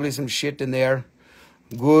 there's probably some shit in there.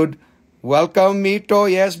 Good. Welcome, Mito.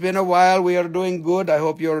 Yes, been a while. We are doing good. I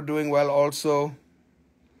hope you're doing well also.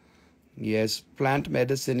 Yes, plant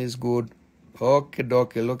medicine is good. Okay,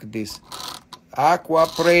 dokie, look at this.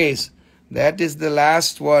 Aquapraise. That is the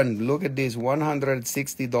last one. Look at this,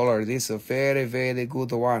 $160. This is a very, very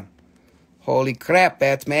good one. Holy crap,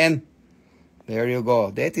 Batman. There you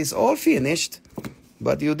go. That is all finished.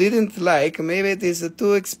 But you didn't like, maybe it is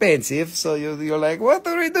too expensive. So you're like, what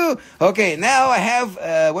do we do? Okay, now I have,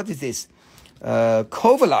 what is this?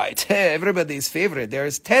 Covalite. Everybody's favorite.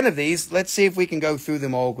 There's 10 of these. Let's see if we can go through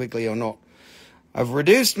them all quickly or not. I've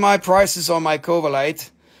reduced my prices on my Covalite.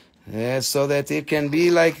 So that it can be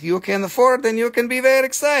like you can afford and you can be very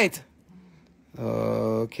excited.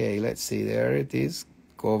 Okay, let's see. There it is.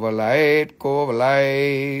 Covalite,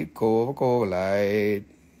 Covalite, Covalite.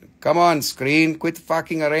 Come on, screen. Quit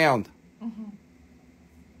fucking around. Mm-hmm.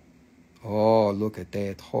 Oh, look at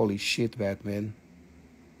that. Holy shit, Batman.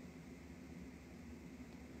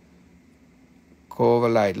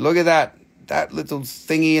 Covalite. Look at that. That little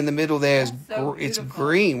thingy in the middle there is it's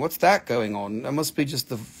green. What's that going on? That must be just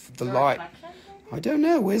the light. I don't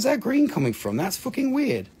know. Where's that green coming from? That's fucking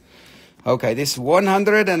weird. Okay, this is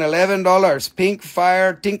 $111. Pink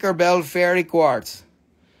Fire Tinkerbell Fairy Quartz.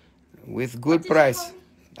 With good price.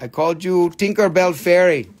 I called you Tinkerbell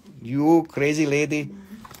Fairy. You crazy lady.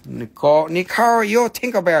 Nicole, you're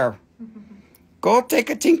Tinkerbell. Go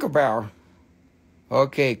take a Tinkerbell.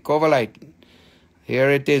 Okay, Covalite.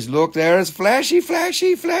 Here it is. Look, there's flashy,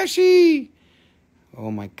 flashy, flashy.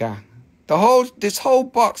 Oh my God. This whole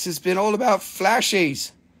box has been all about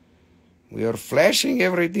flashies. We are flashing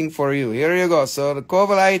everything for you. Here you go. So the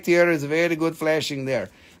Covalite here is very good flashing there.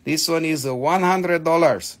 This one is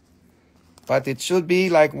 $100. But it should be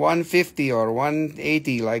like $150 or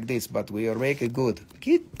 $180 like this. But we are making good.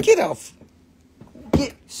 Get off.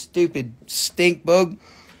 Get stupid stink bug.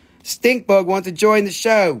 Stink bug want to join the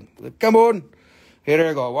show. Come on. Here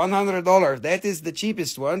you go. $100. That is the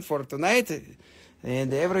cheapest one for tonight.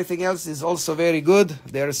 And everything else is also very good.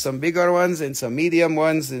 There are some bigger ones and some medium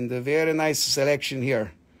ones and a very nice selection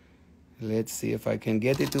here. Let's see if I can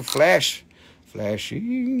get it to flash.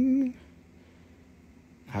 Flashing.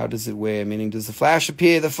 How does it wear? Meaning, does the flash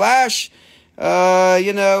appear? The flash,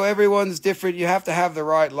 you know, everyone's different. You have to have the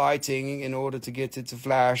right lighting in order to get it to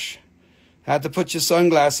flash. Had to put your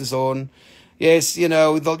sunglasses on. Yes, you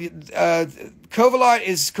know, the Covalite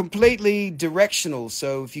is completely directional.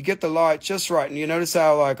 So if you get the light just right, and you notice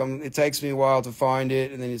how like it takes me a while to find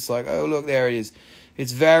it, and then it's like, oh look, there it is.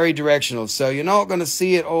 It's very directional. So you're not going to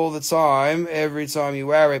see it all the time, every time you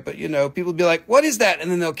wear it. But you know, people be like, "What is that?" And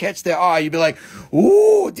then they'll catch their eye. You'll be like,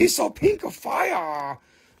 "Ooh, this so pink of fire.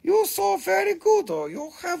 You're so very good. Oh,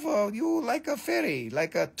 you like a fairy,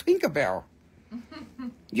 like a twinkle bell.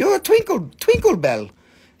 You're a twinkle bell."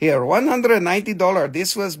 Here, $190.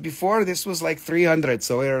 This was before, this was like $300.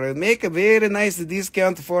 So we'll make a very nice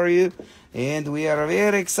discount for you. And we are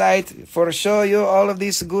very excited for show you all of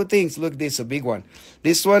these good things. Look, this is a big one.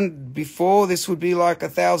 This one, before, this would be like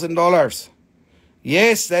 $1,000.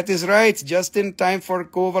 Yes, that is right. Just in time for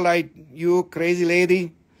Covalite, you crazy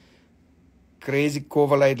lady. Crazy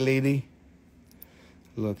Covalite lady.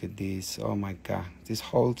 Look at this. Oh my God. This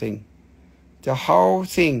whole thing. The whole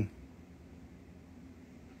thing.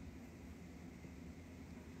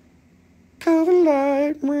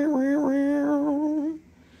 Covalite.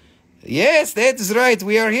 Yes, that is right.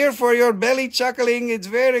 We are here for your belly chuckling. It's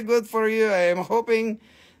very good for you. I am hoping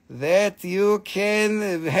that you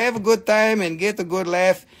can have a good time and get a good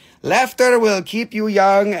laugh. Laughter will keep you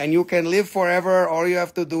young and you can live forever. All you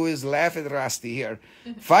have to do is laugh at Rusty here.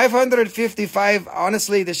 555.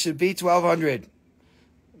 Honestly, this should be 1,200.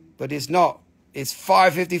 But it's not. It's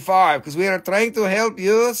 555 because we are trying to help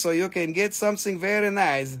you so you can get something very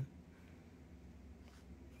nice.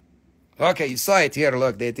 Okay, you saw it here.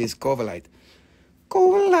 Look, that is Covalite.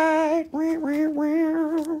 Covalite.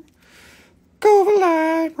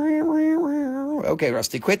 Covalite. Okay,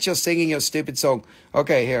 Rusty, quit just singing your stupid song.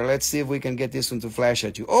 Okay, here, let's see if we can get this one to flash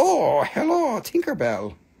at you. Oh, hello,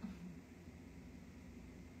 Tinkerbell.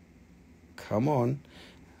 Come on.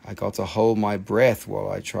 I got to hold my breath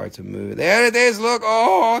while I try to move it. There it is, look.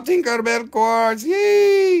 Oh, Tinkerbell Quartz.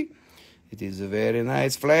 Yay! It is a very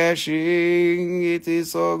nice flashing. It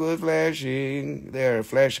is so good flashing. There,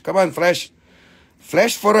 flash. Come on, flash.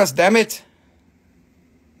 Flash for us, damn it.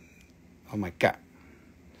 Oh, my God.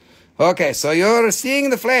 Okay, so you're seeing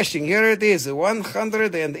the flashing. Here it is,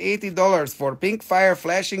 $180 for pink fire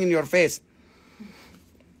flashing in your face.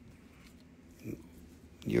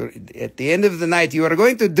 You're at the end of the night, you are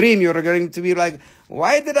going to dream. You are going to be like,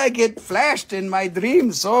 why did I get flashed in my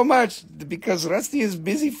dream so much? Because Rusty is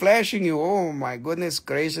busy flashing you. Oh my goodness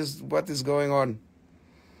gracious, what is going on?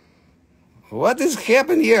 What has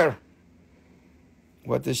happened here?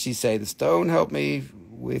 What does she say? The stone helped me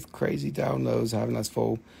with crazy downloads, having us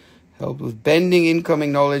fall. Helped with bending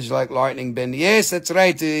incoming knowledge like lightning bending. Yes, that's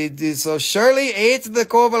right. So Shirley ate the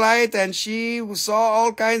Covalite and she saw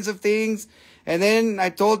all kinds of things. And then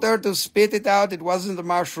I told her to spit it out. It wasn't a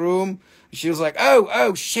mushroom. She was like,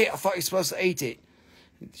 oh, shit, I thought you were supposed to eat it.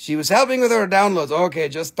 She was helping with her downloads. Okay,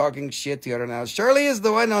 just talking shit here now. Shirley is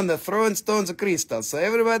the one on the Throwin Stones of Crystal. So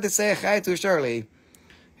everybody say hi to Shirley.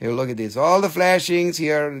 Here, look at this. All the flashings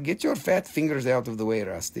here. Get your fat fingers out of the way,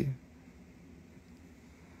 Rusty.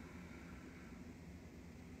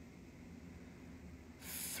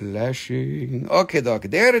 Flashing. Okay, Doc.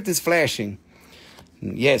 There it is flashing.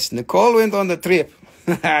 Yes, Nicole went on the trip.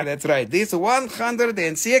 That's right. This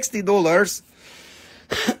 $160.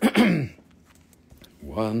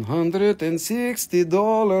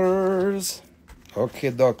 $160. Okay,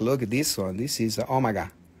 Doc, look at this one. This is, oh my God.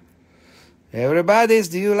 Everybody,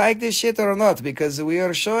 do you like this shit or not? Because we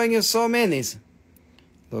are showing you so many.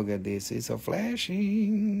 Look at this. It's a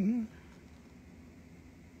flashing.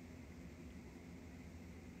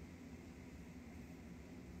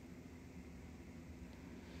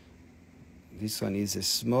 This one is a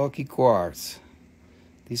smoky quartz.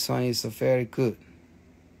 This one is a very good.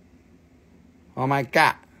 Oh my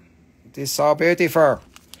God. This is so beautiful.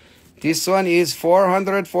 This one is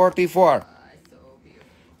 444.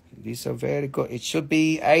 These are very good. It should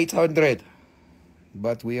be 800.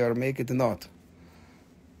 But we are making it not.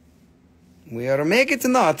 We are making it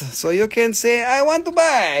not. So you can say, I want to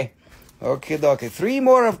buy. Okay, okay. 3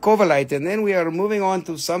 more of Covalite. And then we are moving on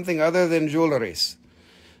to something other than jewelries.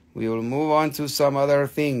 We will move on to some other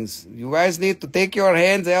things. You guys need to take your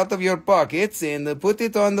hands out of your pockets and put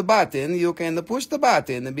it on the button. You can push the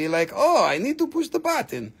button and be like, oh, I need to push the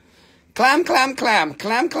button. Clam, clam, clam,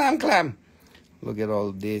 clam, clam, clam. Look at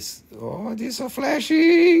all this. Oh, these are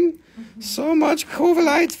flashing. So much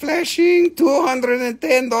Covalite flashing.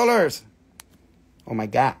 $210. Oh, my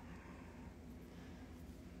God.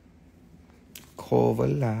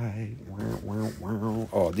 Covalite.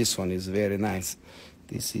 Oh, this one is very nice.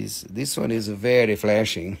 This one is very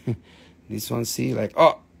flashing. This one, see, like,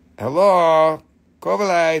 oh, hello,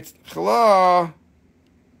 Covalite, hello.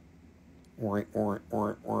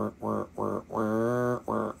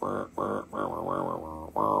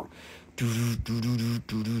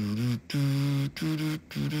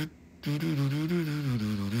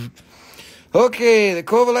 Okay, the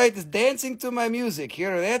Covalite is dancing to my music.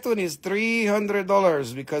 Here, that one is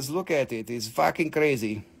 $300 because look at it. It's fucking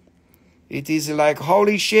crazy. It is like,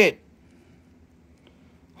 holy shit.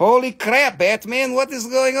 Holy crap, Batman, what is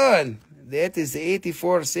going on? That is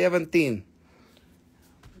 84.17.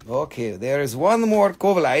 Okay, there is one more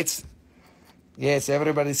Covalite. Yes,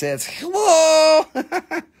 everybody says, hello.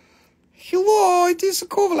 Hello, it is a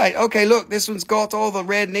Covalite. Okay, look, this one's got all the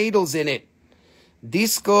red needles in it.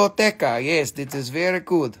 Discoteca, yes, this is very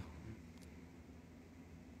good.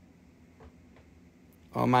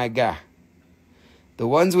 Oh my God. The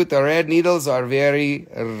ones with the red needles are very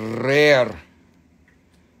rare.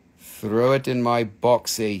 Throw it in my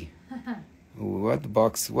box, eh? What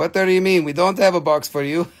box? What do you mean? We don't have a box for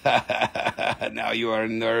you. Now you are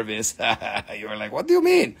nervous. You are like, what do you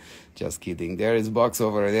mean? Just kidding. There is a box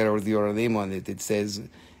over there with your name on it. It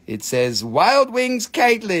says Wild Wings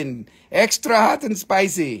Caitlin, extra hot and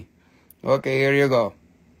spicy. Okay, here you go.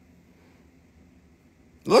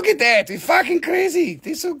 Look at that. It's fucking crazy.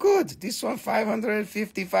 This is so good. This one,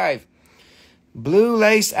 555. Blue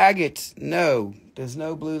lace agate. No, there's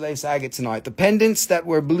no blue lace agate tonight. The pendants that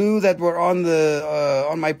were blue that were on the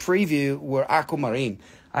on my preview were aquamarine.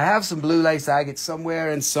 I have some blue lace agate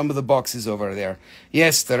somewhere in some of the boxes over there.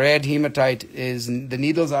 Yes, the red hematite is, the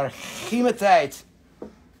needles are hematite.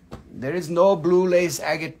 There is no blue lace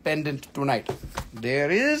agate pendant tonight. There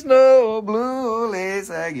is no blue lace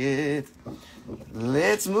agate.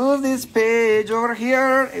 Let's move this page over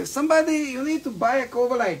here. If somebody, you need to buy a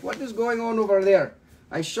Covalite. What is going on over there?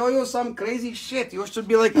 I show you some crazy shit. You should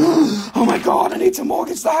be like, oh my God, I need to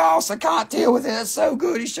mortgage the house. I can't deal with it. It's so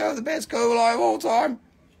good. You show the best Covalite of all time.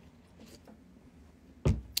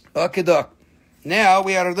 Okay, doc. Now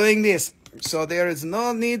we are doing this. So there is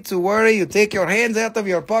no need to worry. You take your hands out of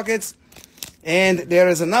your pockets and there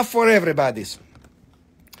is enough for everybody's.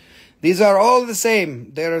 These are all the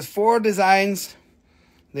same. There are 4 designs.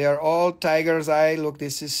 They are all tiger's eye. Look,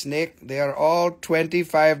 this is snake. They are all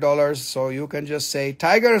 $25. So you can just say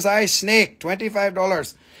tiger's eye snake,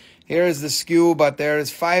 $25. Here is the SKU, but there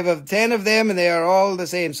is 10 of them and they are all the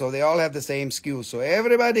same. So they all have the same SKU. So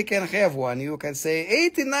everybody can have one. You can say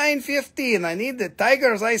 $89.15. I need the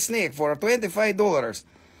tiger's eye snake for $25.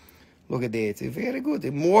 Look at that. It's very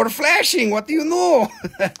good. More flashing. What do you know?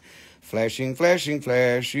 Flashing, flashing,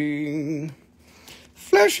 flashing.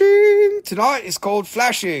 Flashing. Tonight is called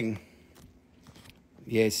flashing.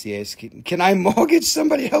 Yes, yes. Can I mortgage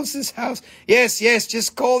somebody else's house? Yes, yes.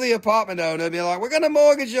 Just call the apartment owner and be like, we're going to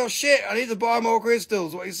mortgage your shit. I need to buy more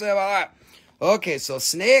crystals. What do you say about that? Okay, so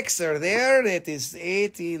snakes are there. That is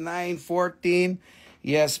 $89.14.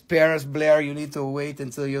 Yes, Paris Blair, you need to wait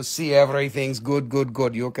until you see everything's good, good,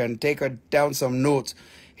 good. You can take down some notes.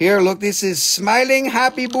 Here, look, this is Smiling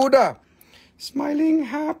Happy Buddha. Smiling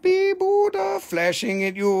Happy Buddha, flashing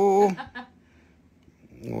at you.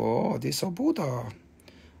 Oh, this is a Buddha.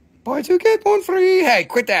 Buy 2, get 1 free. Hey,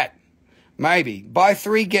 quit that. Maybe. Buy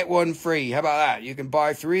 3, get 1 free. How about that? You can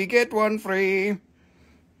buy 3, get 1 free.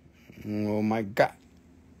 Oh, my God.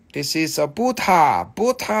 This is a Buddha.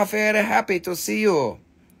 Buddha very happy to see you.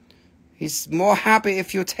 He's more happy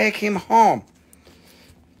if you take him home.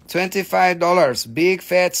 $25. Big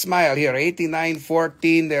fat smile here.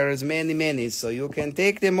 $89.14. There is many. So you can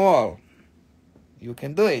take them all. You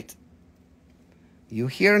can do it. You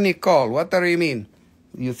hear Nicole. What do you mean?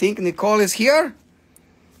 You think Nicole is here?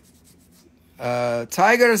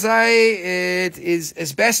 Tiger's eye, it is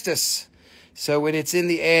asbestos. So when it's in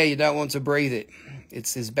the air, you don't want to breathe it.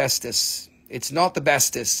 It's asbestos. It's not the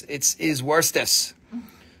bestest. It's worstus.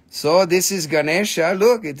 So this is Ganesha.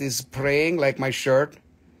 Look, it is praying like my shirt.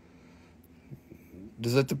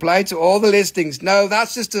 Does it apply to all the listings? No,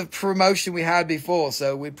 that's just a promotion we had before,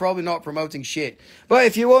 so we're probably not promoting shit. But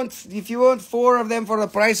if you want 4 of them for the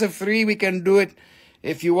price of 3, we can do it.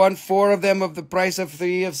 If you want 4 of them of the price of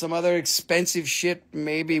 3 of some other expensive shit,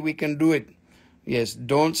 maybe we can do it. Yes,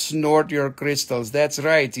 don't snort your crystals. That's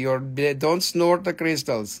right. Don't snort the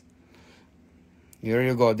crystals. Here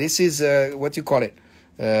you go. This is what you call it.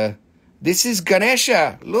 This is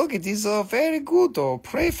Ganesha. Look, it is very good. Oh,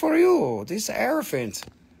 pray for you. This elephant.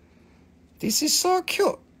 This is so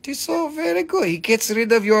cute. This is so very good. He gets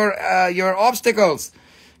rid of your obstacles.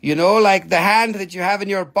 You know, like the hand that you have in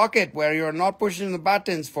your pocket where you're not pushing the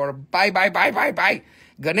buttons for buy.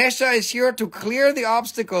 Ganesha is here to clear the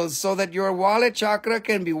obstacles so that your wallet chakra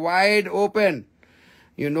can be wide open.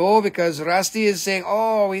 You know, because Rusty is saying,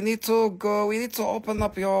 oh, we need to open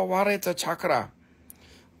up your wallet chakra.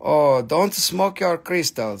 Oh, don't smoke your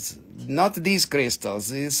crystals. Not these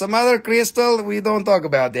crystals. Some other crystal, we don't talk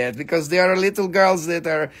about that because there are little girls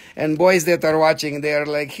and boys that are watching. They are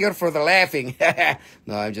like here for the laughing.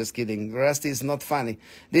 No, I'm just kidding. Rusty is not funny.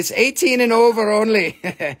 This 18 and over only.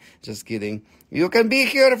 Just kidding. You can be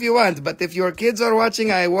here if you want, but if your kids are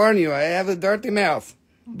watching, I warn you, I have a dirty mouth.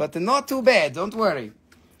 But not too bad, don't worry.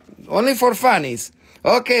 Only for funnies.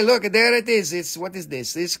 Okay, look, there it is. What is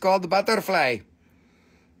this? It's called butterfly.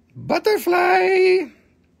 Butterfly.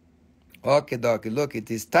 Okay, dokie, look,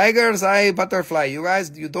 it is tiger's eye butterfly. You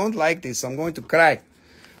guys, you don't like this. I'm going to cry.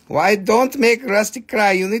 Why don't make Rusty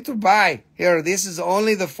cry? You need to buy. Here, this is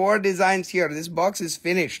only the 4 designs here. This box is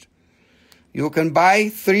finished. You can buy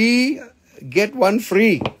 3, get 1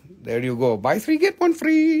 free. There you go. Buy 3, get 1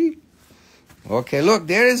 free. Okay, look,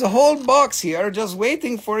 there is a whole box here just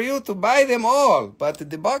waiting for you to buy them all. But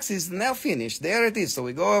the box is now finished. There it is. So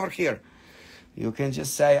we go over here. You can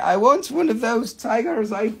just say, I want one of those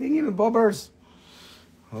tigers, I think even bobbers.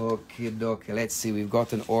 Okay, dokie. Let's see. We've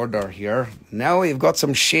got an order here. Now we've got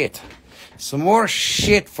some shit. Some more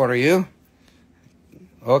shit for you.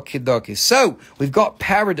 Okay, dokie. So we've got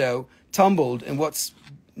peridot tumbled. And what's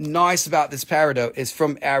nice about this peridot is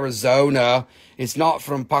from Arizona. It's not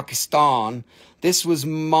from Pakistan. This was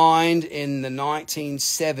mined in the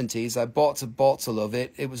 1970s. I bought a bottle of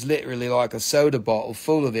it. It was literally like a soda bottle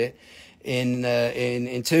full of it.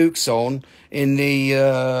 In Tucson, in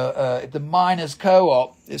the miners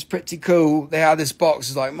co-op. It's pretty cool. They have this box.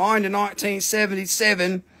 It's like mined in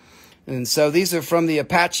 1977, and so these are from the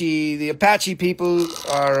Apache. The Apache people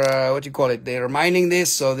are what do you call it? They are mining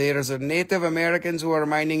this. So there's a Native Americans who are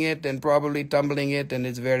mining it and probably tumbling it, and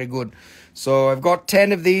it's very good. So I've got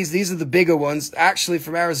 10 of these. These are the bigger ones. Actually,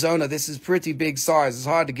 from Arizona, this is pretty big size. It's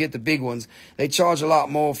hard to get the big ones. They charge a lot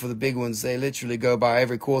more for the big ones. They literally go by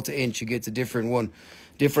every quarter inch. You get a different one.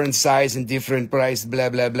 Different size and different price, blah,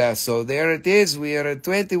 blah, blah. So there it is. We are at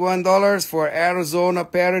 $21 for Arizona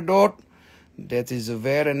peridot. That is a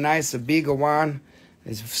very nice, a bigger one.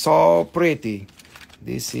 It's so pretty.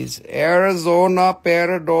 This is Arizona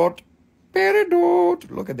peridot. Peridot.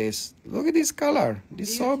 Look at this. Look at this color.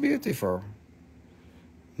 This is so beautiful.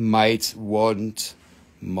 Might want.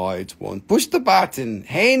 Push the button.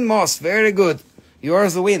 Hein Moss. Very good. You're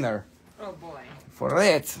the winner. Oh boy. For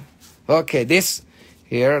that. Okay, this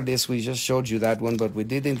here. This we just showed you that one, but we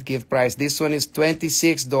didn't give price. This one is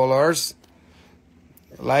 $26.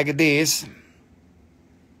 Like this.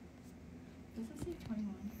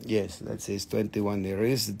 Yes, that says 21. There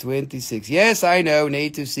is 26. Yes, I know.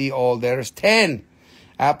 Need to see all. There's 10.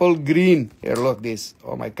 Apple green. Here, look this.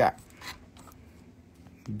 Oh, my God.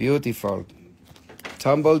 Beautiful.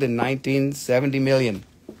 Tumbled in 1970 million.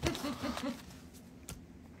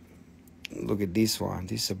 Look at this one.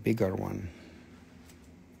 This is a bigger one.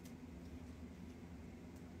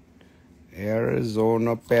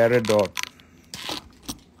 Arizona peridot.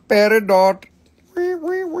 Peridot.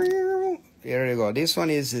 Here you go. This one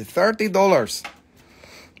is $30.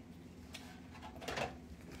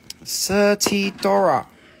 30 Torah.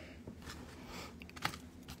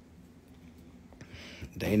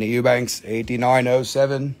 Dana Eubanks,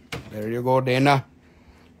 8907. There you go, Dana.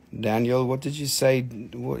 Daniel, what did you say?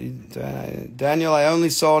 Daniel, I only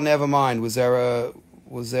saw never mind. Was there a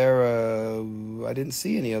I didn't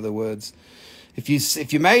see any other words.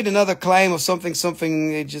 If you made another claim of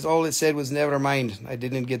something, it just all it said was never mind. I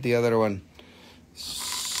didn't get the other one.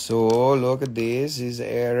 So look at this. Is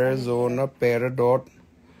Arizona peridot.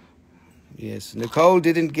 Yes, Nicole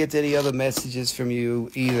didn't get any other messages from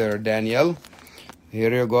you either, Daniel.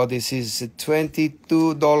 Here you go. This is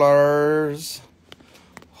 $22.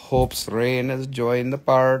 Hopes Rain has joined the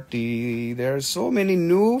party. There are so many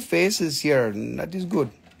new faces here. That is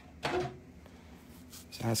good.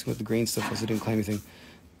 Asking what the green stuff was. I didn't claim anything.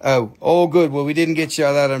 Oh, good. Well, we didn't get you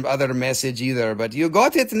that other message either, but you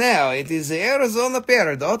got it now. It is Arizona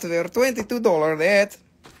peridot. They're $22. That.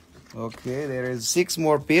 Okay, there is 6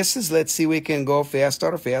 more pieces. Let's see. We can go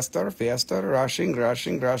faster. Rushing.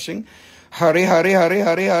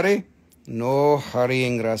 Hurry. No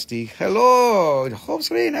hurrying, Rusty. Hello,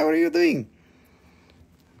 Hopes Rain. How are you doing?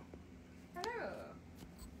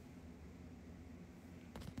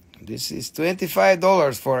 This is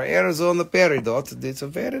 $25 for Arizona peridot. It's a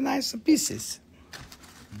very nice pieces.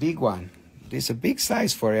 Big one. This is a big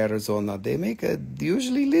size for Arizona. They make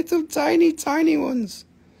usually little tiny ones.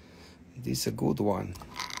 This is a good one.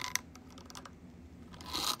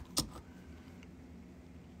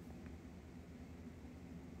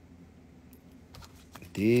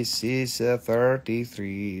 This is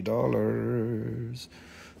 $33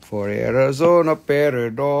 for Arizona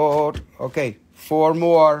peridot. Okay, 4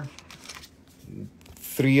 more.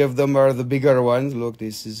 3 of them are the bigger ones. Look,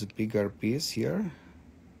 this is a bigger piece here.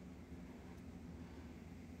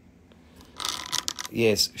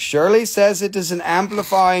 Yes, Shirley says it is an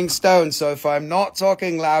amplifying stone. So if I'm not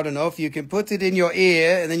talking loud enough, you can put it in your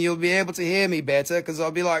ear and then you'll be able to hear me better, because I'll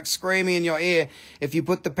be like screaming in your ear. If you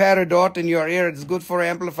put the peridot in your ear, it's good for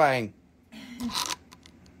amplifying.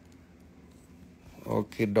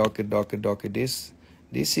 Okay, dokie.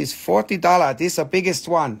 This is $40. This is the biggest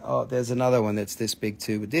one. Oh, there's another one that's this big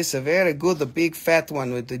too. But this is a very good, the big fat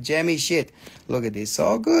one with the jammy shit. Look at this.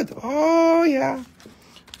 So good. Oh, yeah.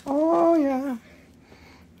 Oh, yeah.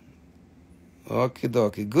 Okay,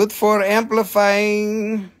 dokie. Good for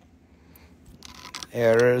amplifying.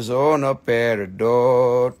 Arizona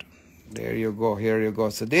peridot. There you go. Here you go.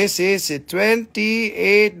 So this is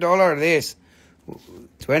 $28. This.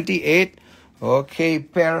 28. Okay,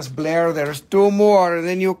 Paris Blair. There's 2 more. And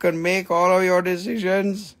then you can make all of your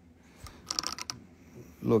decisions.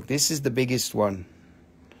 Look, this is the biggest one.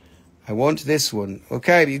 I want this one.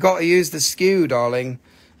 Okay, you got to use the skew, darling.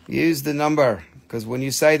 Use the number. Because when you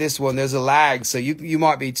say this one, there's a lag. So you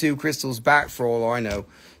might be 2 crystals back for all I know.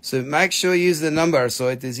 So make sure you use the number so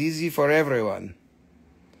it is easy for everyone.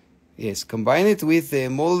 Yes, combine it with the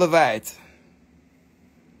Moldavite.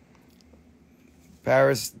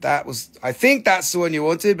 Paris, I think that's the one you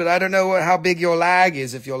wanted, but I don't know how big your lag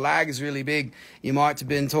is. If your lag is really big, you might have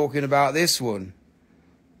been talking about this one.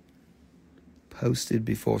 Posted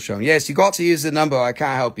before shown. Yes, you got to use the number. I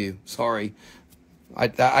can't help you. Sorry.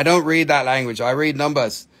 I don't read that language. I read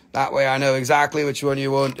numbers. That way I know exactly which one you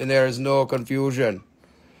want and there is no confusion.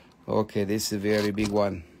 Okay, this is a very big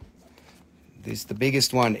one. This is the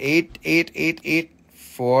biggest one. 8888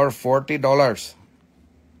 for $40.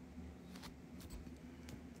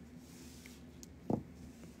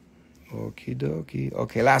 Okie dokie.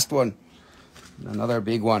 Okay, last one. Another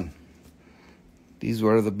big one. These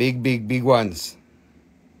were the big ones.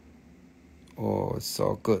 Oh, it's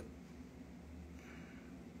so good.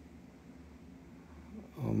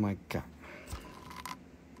 Oh my God.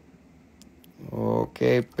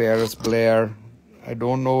 Okay, Paris Blair. I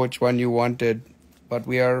don't know which one you wanted, but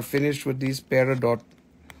we are finished with these peridot.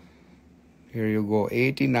 Here you go,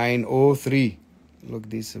 8903.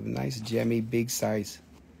 Look, this is a nice jammy, big size.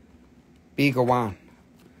 Big one.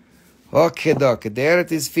 Okay, doc, there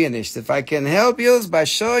it is finished. If I can help you by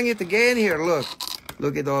showing it again here, look.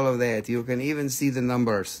 Look at all of that. You can even see the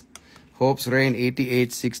numbers. Hope's Rain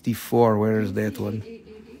 8864. Where is that one?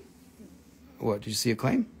 What, did you see a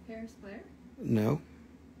claim? Paris Blair? No.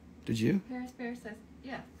 Did you? Paris Blair says,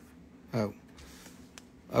 yeah. Oh.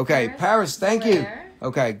 Okay, Paris, thank you.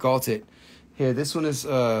 Okay, got it. Here, this one is,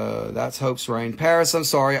 that's Hope's Rain. Paris, I'm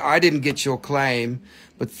sorry, I didn't get your claim,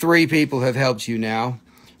 but 3 people have helped you now.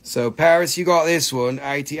 So, Paris, you got this one,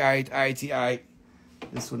 88.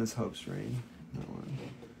 This one is Hope's Rain. That one.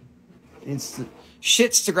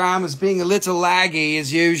 Shitstagram is being a little laggy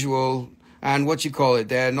as usual. And what you call it,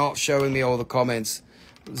 they're not showing me all the comments.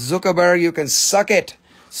 Zuckerberg, you can suck it.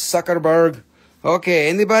 Zuckerberg. Okay,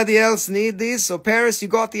 anybody else need this? So Paris, you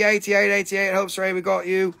got the 88. Hopes Ray, we got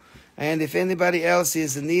you. And if anybody else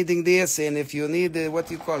is needing this, and if you need the, what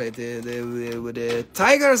do you call it, the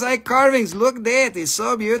tiger's eye carvings, look that, it's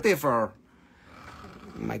so beautiful. Oh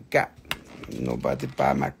my God, nobody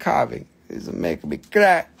buy my carving. It's making me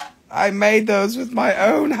cry. I made those with my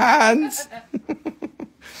own hands.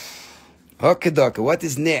 Okay, doc, what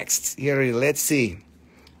is next? Here, let's see.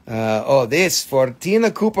 This for Tina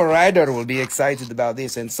Cooper Ryder will be excited about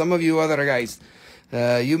this, and some of you other guys.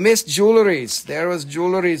 You missed jewelries. There was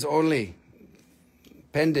jewelries only.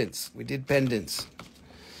 Pendants. We did pendants.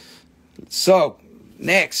 So,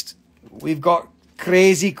 next, we've got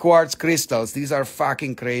crazy quartz crystals. These are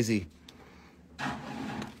fucking crazy.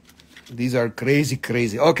 These are crazy.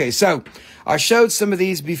 Okay, so I showed some of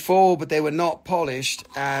these before, but they were not polished.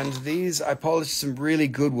 And these, I polished some really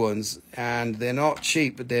good ones. And they're not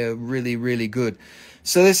cheap, but they're really good.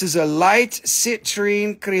 So this is a light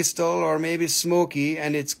citrine crystal, or maybe smoky.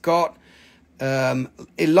 And it's got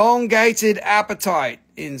elongated apatite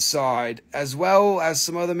inside, as well as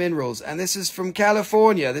some other minerals. And this is from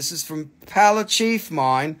California. This is from Pala Chief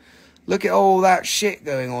Mine. Look at all that shit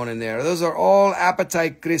going on in there. Those are all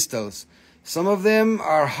apatite crystals. Some of them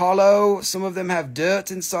are hollow, some of them have dirt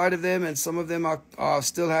inside of them, and some of them are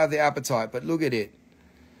still have the apatite. But look at it.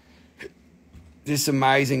 This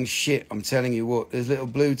amazing shit, I'm telling you what. There's little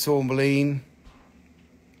blue tourmaline.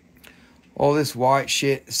 All this white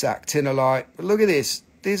shit, actinolite. But look at this.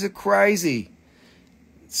 These are crazy.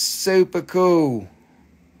 Super cool.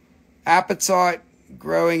 Apatite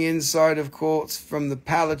growing inside of quartz from the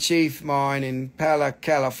Pala Chief mine in Pala,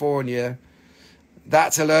 California.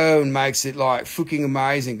 That alone makes it like fucking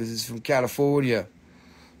amazing because it's from California.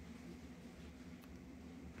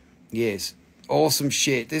 Yes, awesome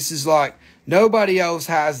shit. This is like, nobody else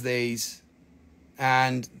has these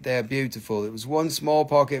and they're beautiful. It was one small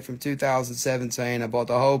pocket from 2017. I bought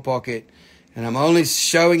the whole pocket and I'm only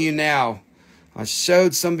showing you now. I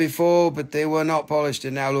showed some before, but they were not polished,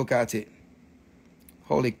 and now look at it.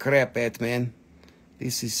 Holy crap, man.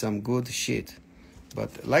 This is some good shit.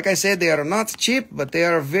 But like I said, they are not cheap, but they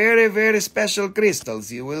are very, very special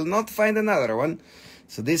crystals. You will not find another one.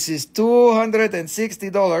 So this is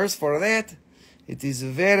 $260 for that. It is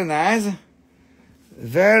very nice.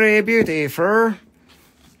 Very beautiful.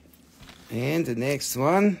 And the next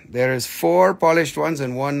one, there is 4 polished ones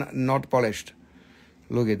and 1 not polished.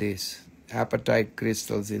 Look at this. Apatite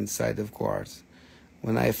crystals inside of quartz.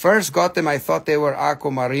 When I first got them, I thought they were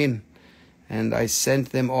Aquamarine. And I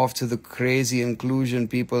sent them off to the crazy inclusion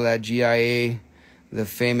people at GIA, the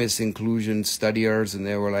famous inclusion studiers, and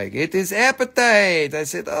they were like, it is apatite. I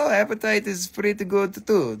said, oh, apatite is pretty good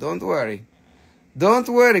too. Don't worry. Don't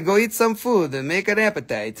worry. Go eat some food and make an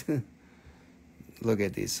appetite. Look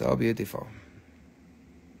at this. So beautiful.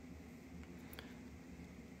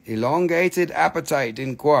 Elongated apatite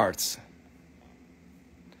in quartz.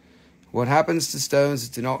 What happens to stones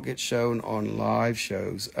that do not get shown on live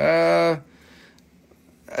shows?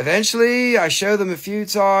 Eventually, I show them a few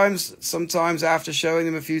times. Sometimes after showing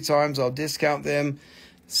them a few times, I'll discount them.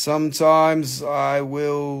 Sometimes I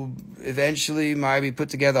will eventually maybe put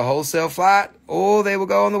together a wholesale flat, or they will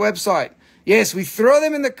go on the website. Yes, we throw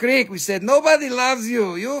them in the creek. We said, nobody loves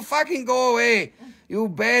you. You fucking go away. You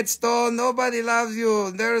bad stone. Nobody loves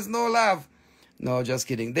you. There is no love. No, just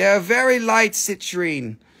kidding. They are very light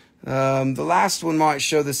citrine. The last one might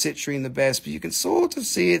show the citrine the best, but you can sort of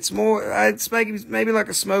see it's more, it's maybe like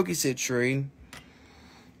a smoky citrine.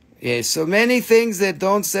 Yeah, so many things that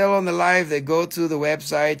don't sell on the live, they go to the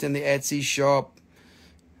website and the Etsy shop.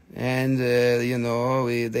 And, you know,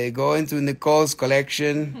 they go into Nicole's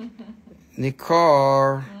collection.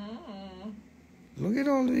 Nicole. Look at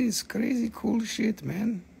all this crazy cool shit,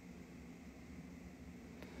 man.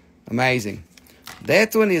 Amazing.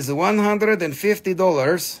 That one is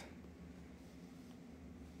 $150.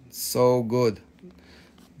 So good.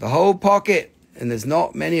 The whole pocket, and there's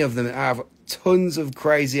not many of them that have tons of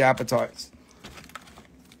crazy apatites.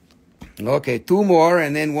 Okay, 2 more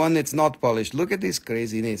and then 1 that's not polished. Look at this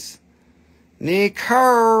craziness.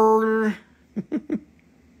 Nicole.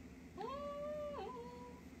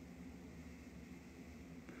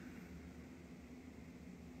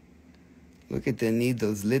 Look at the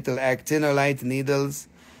needles, little actinolite needles.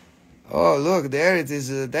 Oh, look, there it is.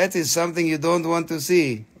 That is something you don't want to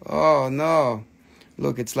see. Oh, no.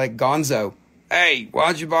 Look, it's like Gonzo. Hey,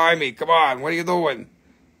 why'd you buy me? Come on, what are you doing?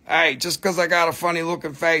 Hey, just because I got a funny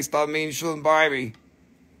looking face doesn't mean you shouldn't buy me.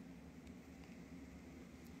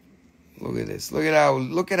 Look at this. Look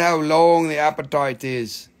at how long the apatite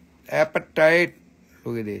is. Apatite.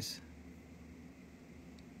 Look at this.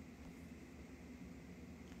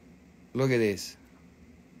 Look at this.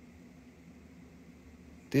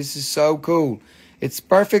 This is so cool. It's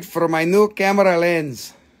perfect for my new camera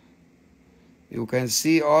lens. You can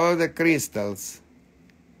see all the crystals.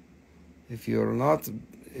 If you're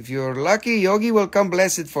lucky, Yogi will come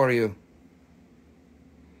bless it for you.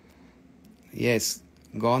 Yes,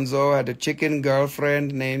 Gonzo had a chicken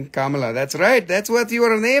girlfriend named Kamala. That's right. That's what you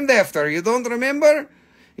were named after. You don't remember?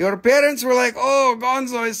 Your parents were like, oh,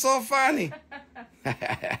 Gonzo is so funny.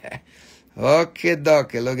 Okay,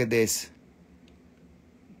 dokie, look at this.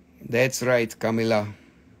 That's right, Camila.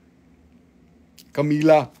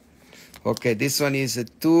 Okay, this one is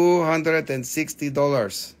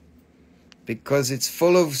 $260 because it's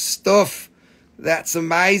full of stuff. That's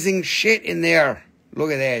amazing shit in there.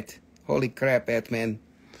 Look at that. Holy crap, man.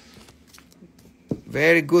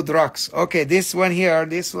 Very good rocks. Okay, this one here,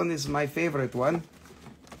 this one is my favorite one.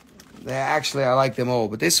 Actually, I like them all,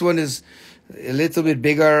 but this one is a little bit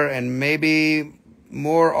bigger and maybe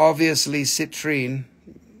more obviously citrine.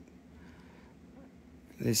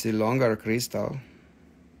 This is a longer crystal.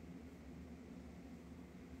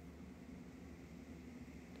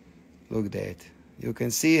 Look at that. You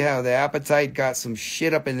can see how the apatite got some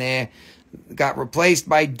shit up in there. Got replaced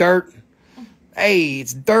by dirt. Hey,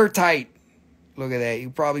 it's dirtite. Look at that. You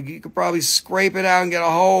could probably scrape it out and get a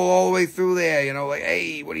hole all the way through there. You know, like,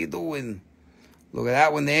 hey, what are you doing? Look at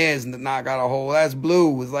that one there. It's not got a hole. That's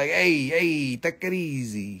blue. It's like, hey, take it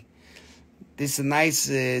easy. This is a nice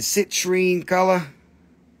citrine color.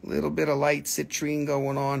 Little bit of light citrine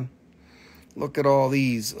going on. Look at all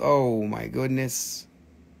these. Oh my goodness.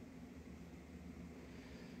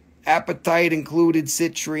 Apatite included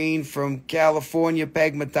citrine from California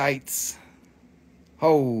pegmatites.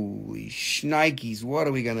 Holy shnikes, what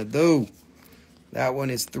are we going to do? That one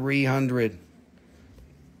is 300.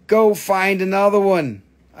 Go find another one.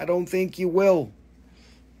 I don't think you will.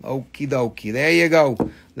 Okie dokie. There you go.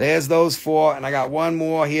 There's those 4. And I got one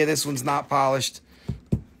more here. This one's not polished.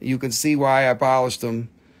 You can see why I polished them.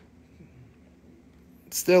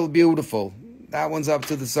 Still beautiful. That one's up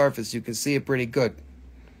to the surface. You can see it pretty good.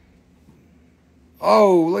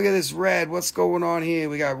 Oh, look at this red. What's going on here?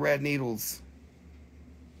 We got red needles.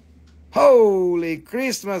 Holy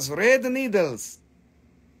Christmas, red needles.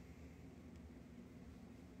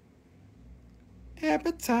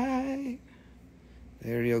 Appetite.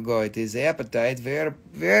 There you go. It is apatite. Very,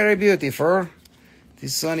 very beautiful.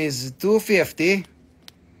 This one is 250.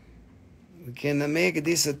 We can make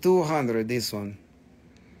this a 200, this one.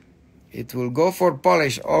 It will go for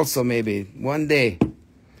polish also maybe one day.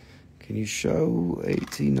 Can you show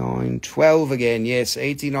 8912 again? Yes,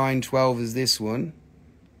 8912 is this one.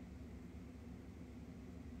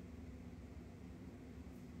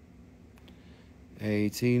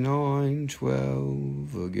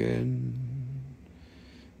 $89.12 again.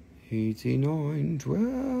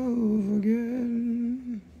 $89.12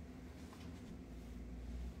 again.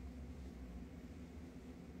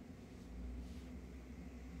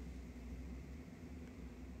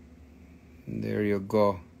 There you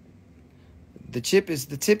go. The tip is,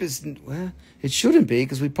 well, it shouldn't be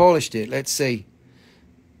because we polished it. Let's see.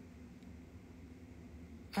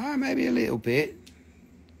 Maybe a little bit.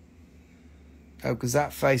 Oh, because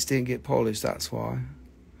that face didn't get polished, that's why.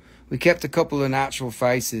 We kept a couple of natural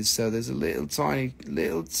faces, so there's a little tiny,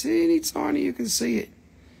 you can see it.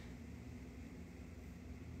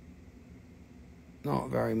 Not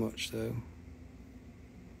very much, though.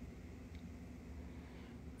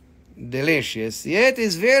 Delicious. Yeah, it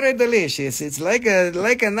is very delicious. It's like a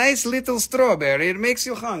nice little strawberry. It makes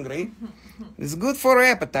you hungry. It's good for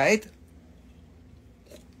appetite.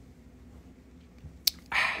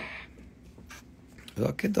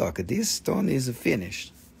 Okay, this stone is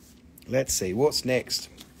finished. Let's see, what's next?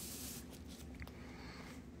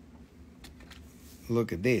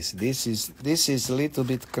 Look at this. This is a little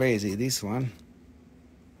bit crazy, this one.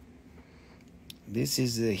 This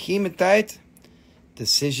is the hematite.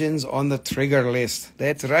 Decisions on the trigger list.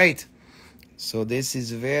 That's right. So this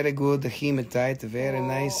is very good hematite, very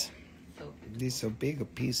nice. This is a bigger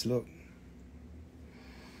piece, look.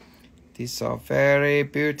 These are very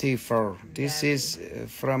beautiful. This is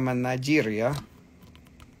from Nigeria.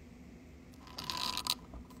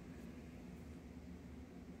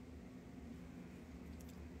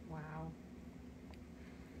 Wow.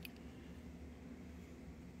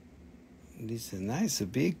 This is nice, a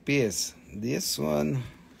big piece. This one,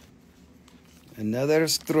 another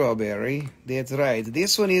strawberry. That's right.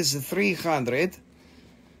 This one is 300.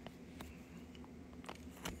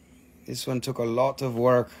 This one took a lot of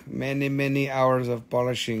work, many hours of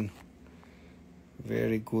polishing.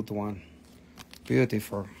 Very good one,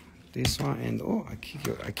 beautiful. This one, and oh, I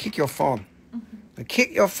kick your phone. I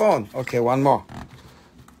kick your phone. Okay, one more.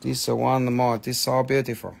 This one more. This is all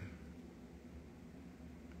beautiful.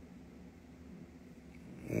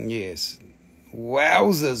 Yes.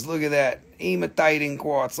 Wowzers, look at that. Hematite in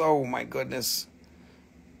quartz. Oh my goodness.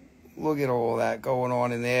 Look at all that going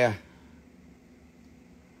on in there.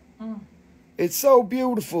 It's so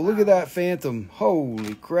beautiful. Look at that phantom.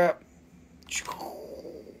 Holy crap.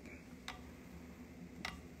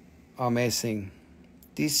 Amazing.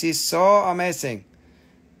 This is so amazing.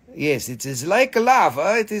 Yes, it is like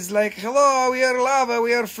lava. It is like, hello, we are lava.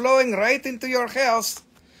 We are flowing right into your house.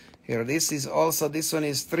 Here, this one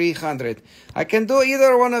is 300. I can do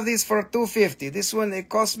either one of these for 250. This one, it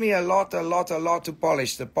cost me a lot to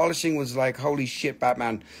polish. The polishing was like, holy shit,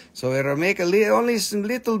 Batman. So it'll make only some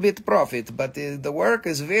little bit profit, but the work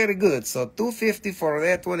is very good. So 250 for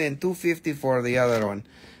that one and 250 for the other one.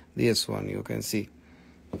 This one, you can see.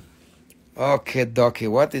 Okay, dokie,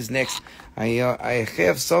 what is next? I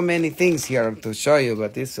have so many things here to show you,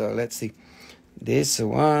 but this, let's see. This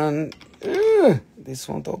one, this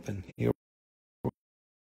won't open. Here.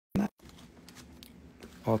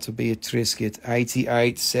 Ought to be a Triscuit,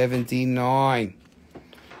 8879.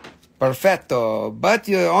 Perfetto. But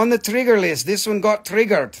you're on the trigger list. This one got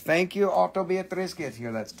triggered. Thank you, ought to be a Triscuit.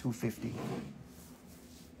 Here, that's 250.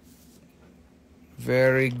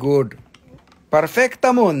 Very good.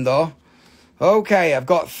 Perfectamundo. Okay, I've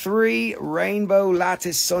got 3 rainbow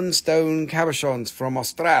lattice sunstone cabochons from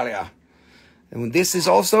Australia. And this is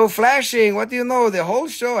also flashing. What do you know? The whole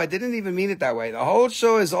show, I didn't even mean it that way. The whole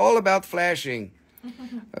show is all about flashing.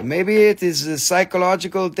 Maybe it is a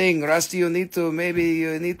psychological thing. Rusty, you need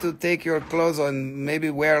to take your clothes on, maybe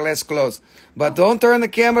wear less clothes. But don't turn the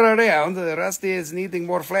camera around. Rusty is needing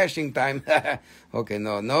more flashing time. Okay,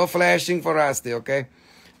 no flashing for Rusty, okay?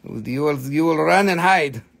 You will run and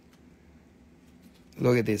hide.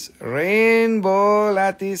 Look at this. Rainbow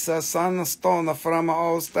lattice sunstone from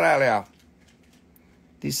Australia.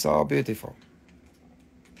 These are so beautiful.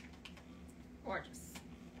 Gorgeous.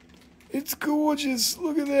 It's gorgeous.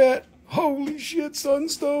 Look at that. Holy shit,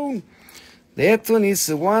 sunstone. That one is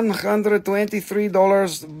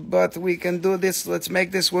 $123, but we can do this. Let's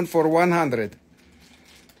make this one for $100.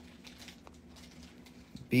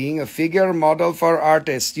 Being a figure model for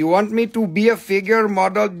artists. You want me to be a figure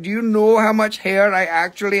model? Do you know how much hair I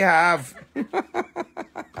actually have?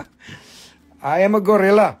 I am a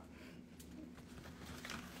gorilla.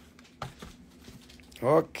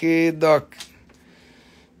 Okay, Doc.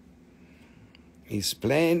 He's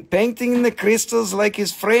painting the crystals like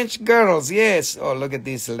his French girls. Yes. Oh, look at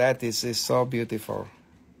this lattice. It's so beautiful.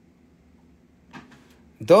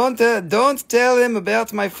 Don't tell him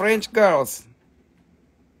about my French girls.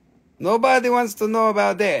 Nobody wants to know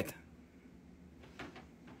about that.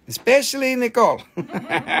 Especially Nicole.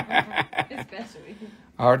 Especially.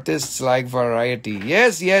 Artists like variety.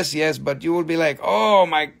 Yes, but you will be like, oh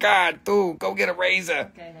my God, dude, go get a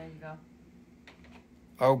razor. Okay, there you go.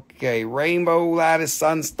 Okay, rainbow lattice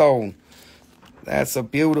sunstone. That's a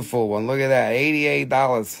beautiful one. Look at that,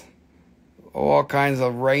 $88. All kinds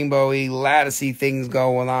of rainbowy, latticey things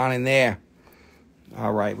going on in there.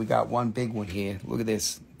 All right, we got one big one here. Look at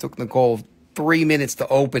this. Took Nicole 3 minutes to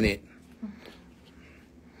open it.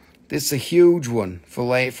 This is a huge one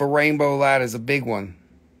for rainbow lattice, a big one.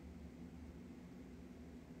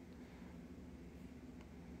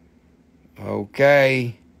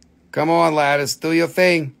 Okay. Come on, lattice, do your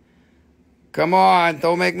thing. Come on,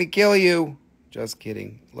 don't make me kill you. Just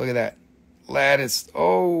kidding. Look at that. Lattice.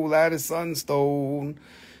 Oh, lattice sunstone.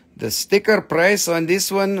 The sticker price on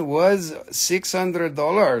this one was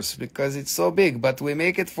 $600 because it's so big, but we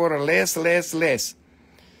make it for less.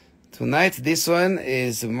 Tonight, this one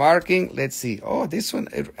is marking, let's see. Oh, this one,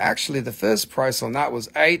 actually, the first price on that was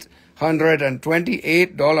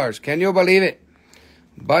 $828. Can you believe it?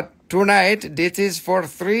 But tonight, this is for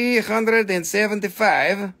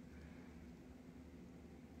 $375.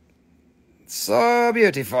 So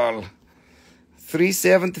beautiful.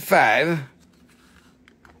 $375.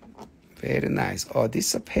 Very nice. Oh,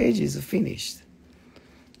 this page is finished.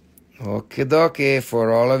 Okay, dokie.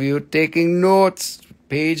 For all of you taking notes,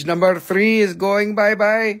 page number 3 is going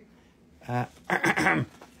bye-bye.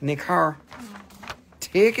 Nicole,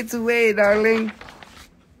 take it away, darling.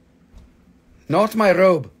 Not my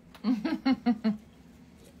robe.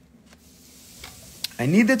 I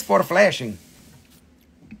need it for flashing.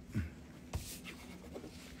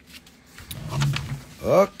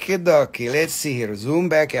 Okay, dokie. Let's see here. Zoom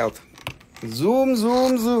back out.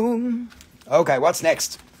 Zoom. Okay, what's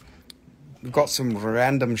next? We've got some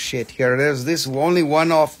random shit here. There's this only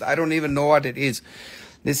one off. I don't even know what it is.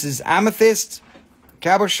 This is amethyst,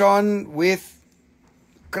 cabochon with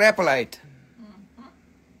crapulite.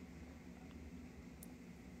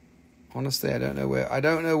 Honestly, I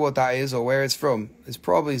don't know what that is or where it's from. It's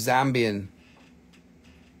probably Zambian.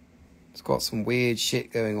 It's got some weird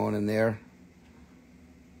shit going on in there.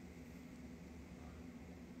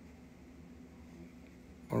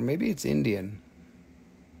 Or maybe it's Indian.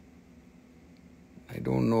 I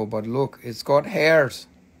don't know, but look, it's got hairs.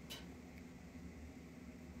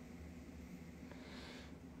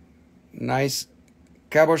 Nice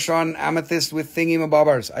cabochon amethyst with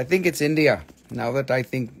thingy-mabobbers. I think it's India, now that I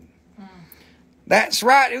think. That's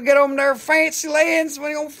right, you get them there fancy lands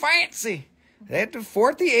when you go fancy. That's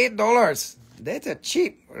 $48. That's a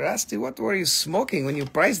cheap. Rusty, what were you smoking when you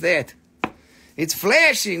priced that? It's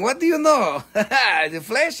flashing. What do you know? They're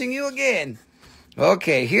flashing you again.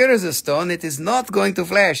 Okay, here is a stone. It is not going to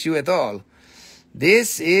flash you at all.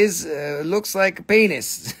 This is, looks like a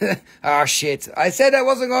penis. Ah, shit. I said I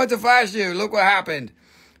wasn't going to flash you. Look what happened.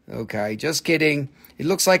 Okay, just kidding. It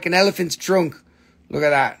looks like an elephant's trunk. Look at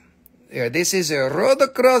that. Here, this is a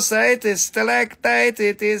rhodochrosite, a stalactite.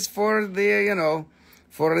 It is for the,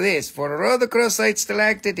 for rhodochrosite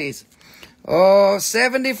stalactites. Oh,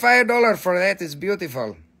 $75 for that is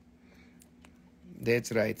beautiful.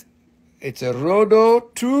 That's right. It's a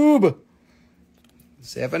rhodo tube.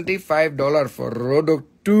 $75 for rhodo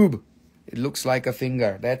tube. It looks like a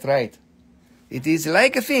finger. That's right. It is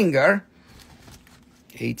like a finger.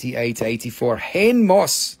 88, 84. Hen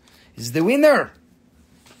moss. is the winner.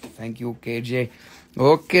 Thank you, KJ.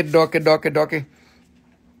 Okay, dokie.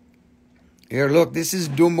 Here, look, this is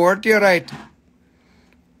dumortierite.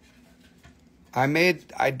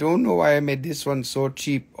 I don't know why I made this one so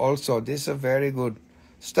cheap. Also, this is very good.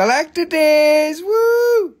 Stalactites,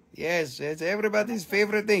 woo! Yes, it's everybody's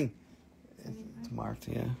favorite thing. It's marked,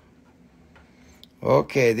 yeah.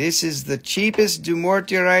 Okay, this is the cheapest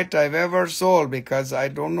dumortierite I've ever sold because I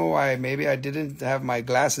don't know why. Maybe I didn't have my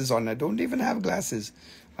glasses on. I don't even have glasses.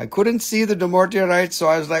 I couldn't see the dumortierite, so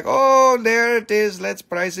I was like, oh, there it is. Let's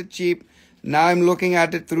price it cheap. Now I'm looking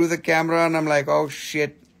at it through the camera and I'm like, oh,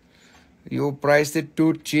 shit. You priced it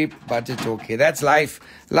too cheap, but it's okay. That's life.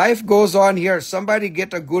 Life goes on here. Somebody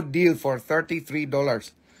get a good deal for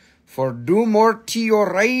 $33 for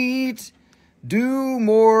dumortierite. Do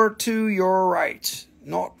more to your right,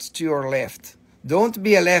 not to your left. Don't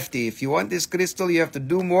be a lefty. If you want this crystal, you have to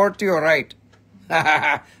do more to your right.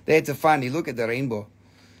 That's funny. Look at the rainbow.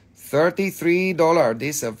 $33.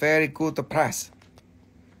 This is a very good price.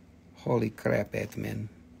 Holy crap, man.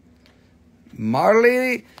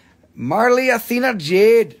 Marley Athena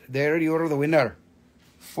Jade. There you're the winner.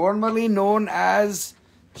 Formerly known as...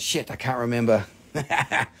 Shit, I can't remember.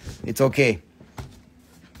 It's okay.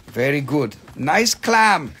 Very good. Nice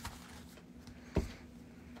clam.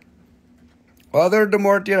 Other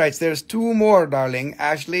dumortierites. There's two more, darling.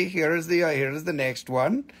 Ashley, here's the next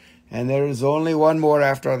one. And there is only one more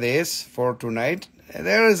after this for tonight.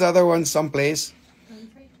 There is other one someplace.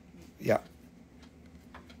 Yeah.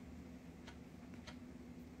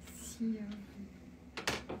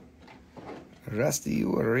 Rusty,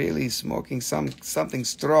 you were really smoking something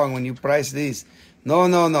strong when you priced these. No.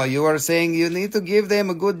 You are saying you need to give them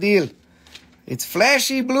a good deal. It's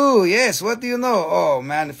flashy blue. Yes, what do you know? Oh,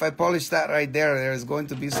 man, if I polish that right there, there's going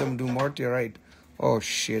to be some dumortierite. Oh,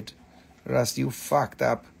 shit. Rust, you fucked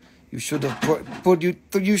up. You should have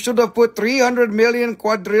you should have put $300 million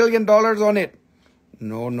quadrillion on it.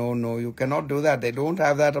 No. You cannot do that. They don't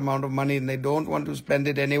have that amount of money and they don't want to spend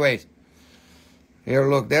it anyways. Here,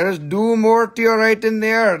 look. There's dumortierite in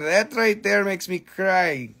there. That right there makes me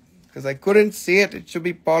cry. Because I couldn't see it. It should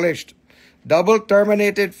be polished. Double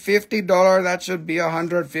terminated, $50. That should be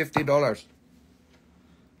 $150.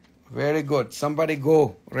 Very good. Somebody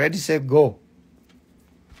go. Ready, set, go.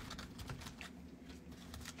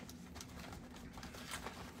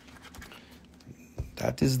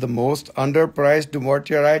 That is the most underpriced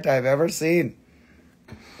dumortierite I've ever seen.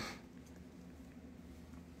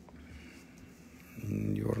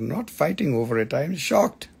 You're not fighting over it. I'm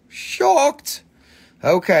shocked. Shocked!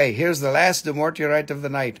 Okay, here's the last dumortierite of the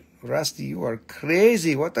night. Rusty, you are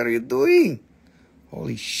crazy. What are you doing?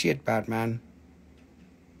 Holy shit, Batman.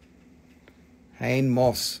 Hein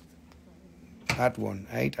Moss. That one.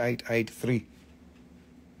 8883.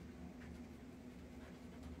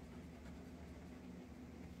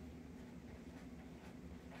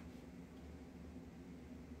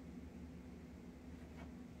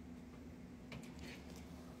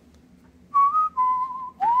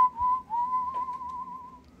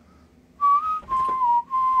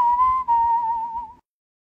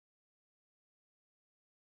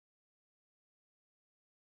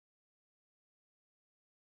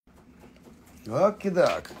 Okay,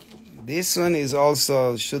 doc. This one is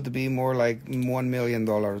also should be more like $1 million.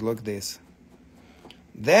 Look at this.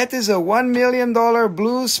 That is a $1 million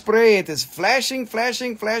blue spray. It is flashing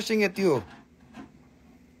at you.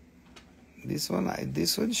 This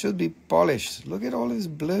one should be polished. Look at all this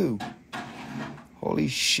blue. Holy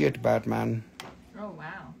shit, Batman. Oh,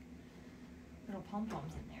 wow. Little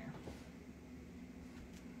pom-poms in there.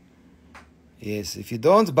 Yes, if you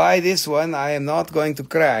don't buy this one, I am not going to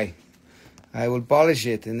cry. I will polish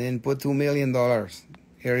it and then put $2 million.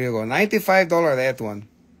 Here you go. $95, that one.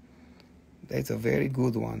 That's a very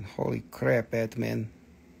good one. Holy crap, Batman.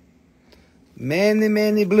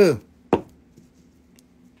 Many blue.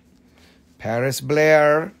 Paris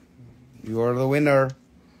Blair, you're the winner.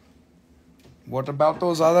 What about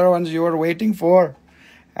those other ones you were waiting for?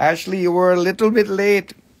 Ashley, you were a little bit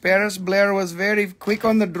late. Paris Blair was very quick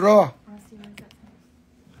on the draw.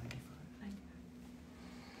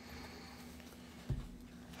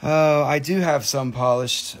 Oh, I do have some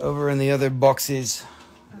polished over in the other boxes.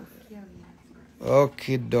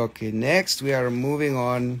 Okie dokie. Next, we are moving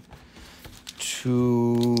on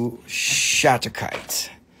to Shatterkite.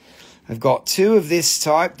 I've got two of this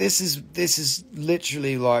type. This is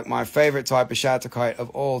literally like my favorite type of Shatterkite of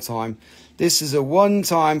all time. This is a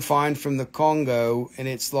one-time find from the Congo, and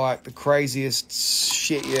it's like the craziest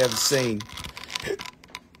shit you ever seen.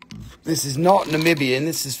 This is not Namibian.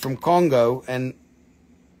 This is from Congo, and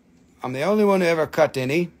I'm the only one who ever cut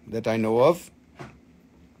any that I know of.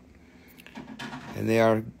 And they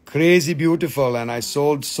are crazy beautiful, and I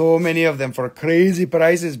sold so many of them for crazy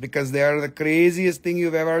prices because they are the craziest thing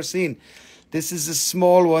you've ever seen. This is a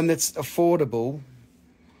small one that's affordable,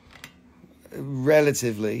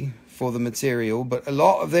 relatively, for the material. But a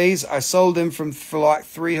lot of these, I sold them for like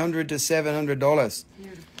 $300 to $700.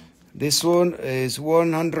 Beautiful. This one is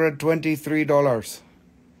 $123.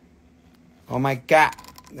 Oh my God,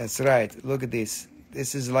 that's right. Look at this.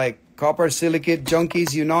 This is like copper silicate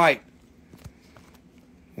junkies unite.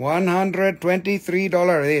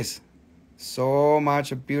 $123 this. So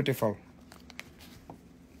much beautiful.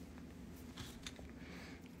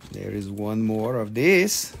 There is one more of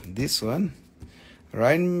this one.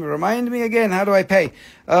 Remind me again, how do I pay?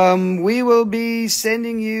 We will be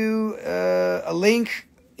sending you a link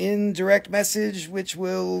in direct message, which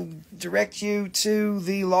will direct you to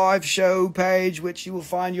the live show page, which you will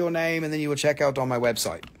find your name, and then you will check out on my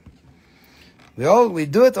website. We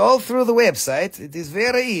do it all through the website. It is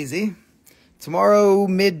very easy. Tomorrow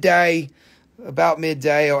midday, about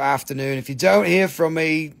midday or afternoon. If you don't hear from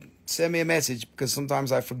me, send me a message, because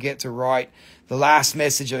sometimes I forget to write the last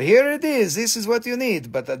message. Or here it is. This is what you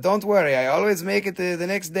need. But don't worry, I always make it the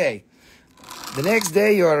next day. The next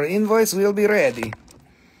day, your invoice will be ready.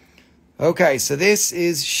 Okay, so this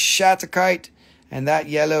is Shatterkite, and that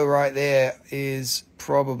yellow right there is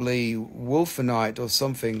probably Wolfenite or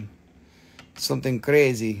something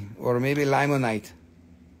crazy, or maybe Limonite.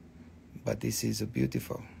 But this is a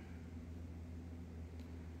beautiful.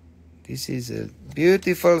 This is a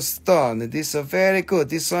beautiful stone. This is very good.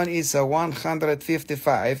 This one is a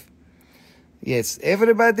 155. Yes,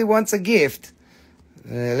 everybody wants a gift.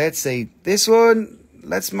 Let's say this one.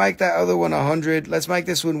 Let's make that other one 100. Let's make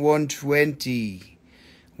this one 120.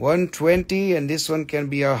 120, and this one can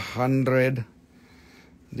be 100.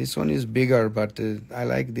 This one is bigger, but I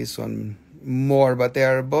like this one more. But they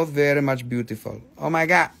are both very much beautiful. Oh my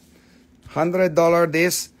God. $100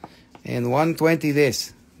 this and 120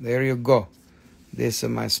 this. There you go. This is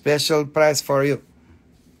my special price for you.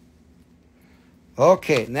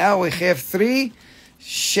 Okay, now we have 3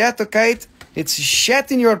 Shatterkite. It's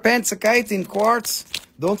shat in your pantsakite in quartz.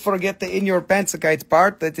 Don't forget the in your pantsakite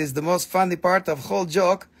part. That is the most funny part of whole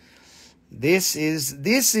joke. This is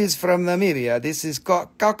from Namibia. This is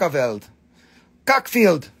Cockaveld.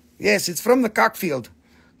 Cockfield. Yes, it's from the Cockfield.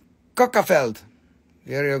 Cockaveld.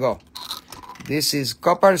 There you go. This is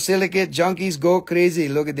copper silicate. Junkies go crazy.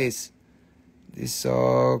 Look at this. This is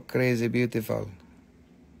so crazy beautiful.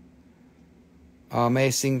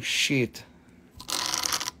 Amazing shit.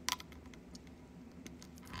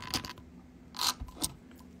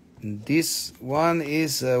 This one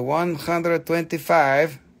is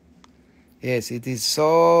 125. Yes, it is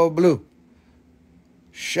so blue.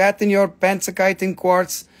 Shat in your pantsakite in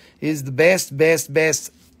quartz is the best.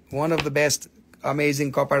 One of the best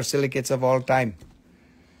amazing copper silicates of all time.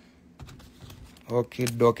 Okay,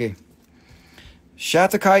 dokie.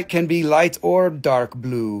 Shatterkite can be light or dark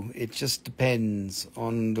blue. It just depends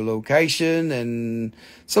on the location, and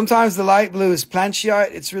sometimes the light blue is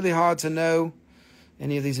Planchite. It's really hard to know.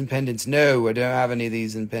 Any of these in pendants? No, I don't have any of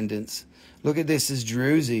these in pendants. Look at this is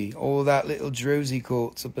druzy. All that little druzy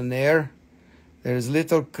quartz up in there. There's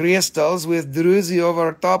little crystals with druzy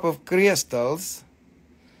over top of crystals.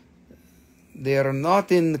 They are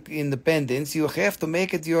not in the pendants. You have to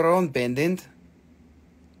make it your own pendant.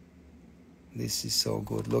 This is so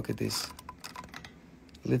good. Look at this.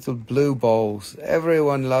 Little blue balls.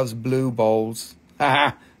 Everyone loves blue balls.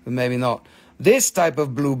 Haha, but maybe not. This type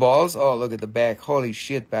of blue balls. Oh, look at the back. Holy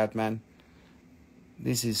shit, Batman.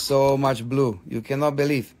 This is so much blue. You cannot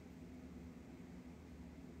believe.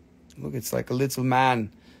 Look, it's like a little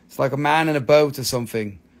man. It's like a man in a boat or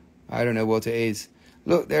something. I don't know what it is.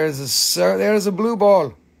 Look, there's a blue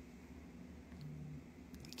ball.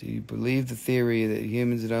 Do you believe the theory that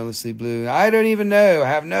humans are only see blue? I don't even know. I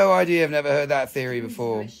have no idea. I've never heard that theory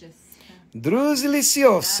before.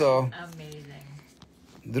 Drusilicioso. Amazing.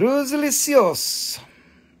 Drusilicios.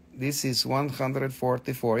 This is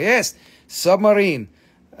 144. Yes, submarine.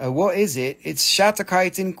 What is it? It's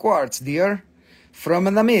Shatterkite in quartz, dear. From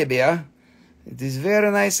Namibia. It is very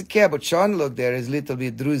nice cabochon. Look, there is little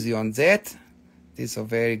bit druzy on that. This is a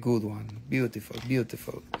very good one. Beautiful,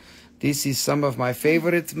 beautiful. This is some of my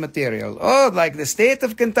favorite material. Oh, like the state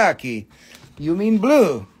of Kentucky. You mean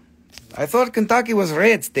blue? I thought Kentucky was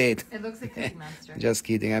red state. It looks like Cookie Monster. Just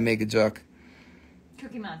kidding. I make a joke.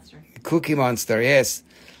 Cookie Monster. Cookie Monster, yes.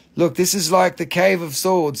 Look, this is like the Cave of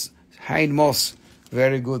Swords. Hain moss.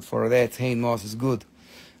 Very good for that. Hain moss is good.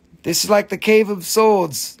 This is like the Cave of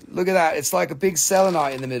Swords. Look at that. It's like a big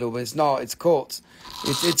selenite in the middle, but it's not. It's quartz.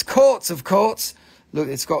 It's quartz of quartz. Look,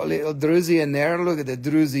 it's got a little druzy in there. Look at the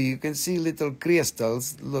druzy. You can see little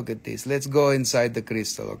crystals. Look at this. Let's go inside the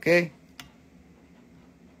crystal, okay?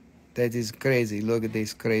 That is crazy. Look at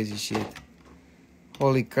this crazy shit.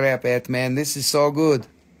 Holy crap, Ed, man. This is so good.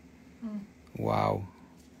 Wow.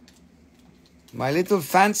 My little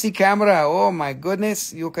fancy camera. Oh, my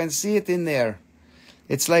goodness. You can see it in there.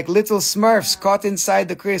 It's like little Smurfs caught inside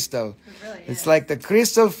the crystal. It really is. It's like the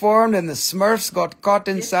crystal formed and the Smurfs got caught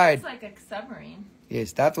inside. It's like a submarine.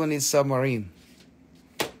 Yes, that one is submarine.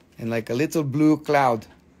 And like a little blue cloud.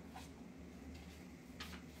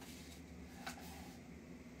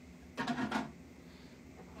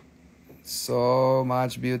 So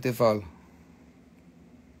much beautiful.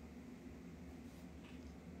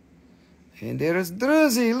 And there's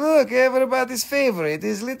Druzy. Look, everybody's favorite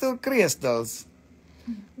is little crystals.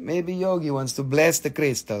 Maybe Yogi wants to bless the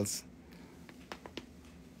crystals.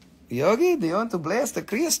 Yogi, do you want to bless the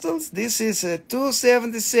crystals? This is a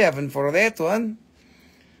 277 for that one.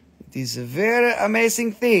 It is a very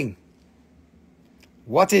amazing thing.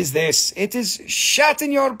 What is this? It is shot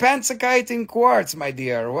in your Papagoite in quartz, my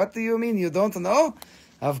dear. What do you mean? You don't know?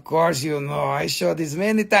 Of course you know. I showed this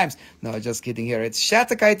many times. No, just kidding here. It's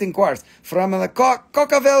Papagoite in quartz from the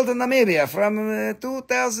Cockaveld in Namibia from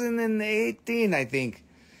 2018, I think.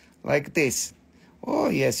 Like this. Oh,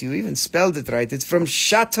 yes, you even spelled it right. It's from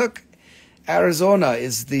Shattuck, Arizona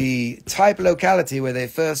is the type locality where they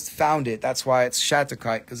first found it. That's why it's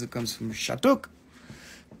Shattuckite, because it comes from Shattuck.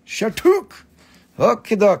 Shattuck!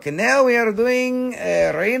 Okie dokie. Now we are doing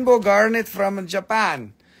a rainbow garnet from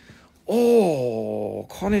Japan. Oh,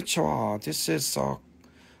 konnichiwa. This is a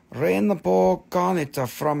rainbow garnet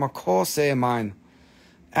from a Wholesale mine.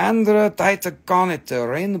 Androtite garnet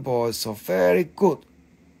rainbow is so very good.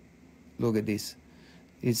 Look at this.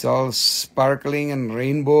 It's all sparkling and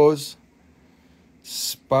rainbows.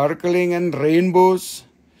 Sparkling and rainbows.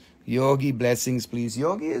 Yogi, blessings, please.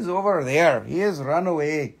 Yogi is over there. He has run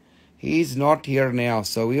away. He's not here now.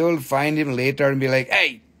 So we will find him later and be like,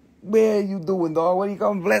 hey, where are you doing, dog? When you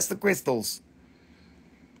come bless the crystals?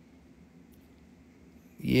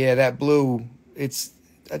 Yeah, that blue. It's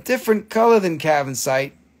a different color than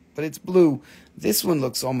Pietersite, but it's blue. This one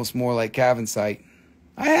looks almost more like Pietersite.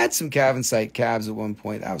 I had some Pietersite calves at one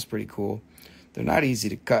point. That was pretty cool. They're not easy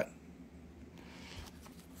to cut.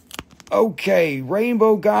 Okay,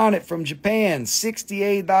 rainbow garnet from Japan,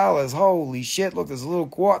 $68. Holy shit, look, there's a little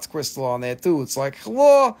quartz crystal on there too. It's like,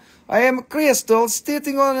 hello, I am a crystal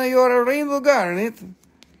sitting on your rainbow garnet.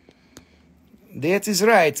 That is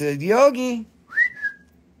right. Yogi.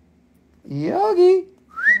 Yogi. I don't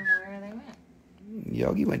know where they went.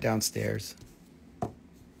 Yogi went downstairs.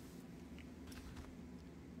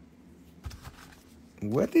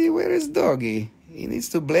 Where is Doggy? He needs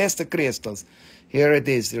to bless the crystals. Here it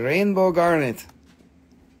is, the rainbow garnet.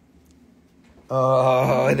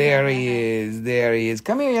 Oh, there he is. There he is.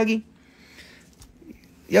 Come here, Yogi.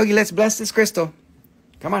 Yogi, let's bless this crystal.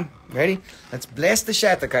 Come on, ready? Let's bless the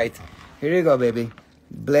Shattuckite. Here you go, baby.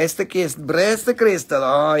 Bless the crystal.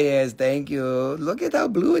 Oh, yes, thank you. Look at how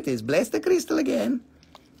blue it is. Bless the crystal again.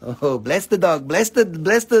 Oh, bless the dog. Bless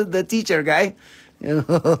the teacher guy.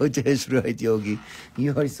 Oh, just right, Yogi.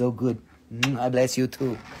 You are so good. I bless you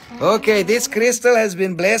too. Okay, this crystal has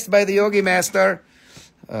been blessed by the Yogi Master.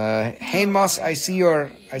 Hainmos, I see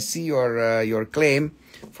your claim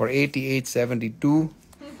for 88.72.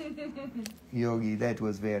 Yogi, that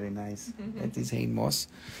was very nice. That is Hainmos.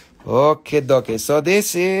 Okay. So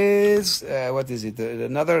this is what is it?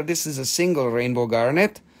 This is a single rainbow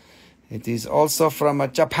garnet. It is also from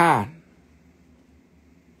Japan.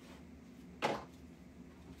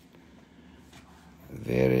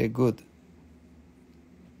 Very good.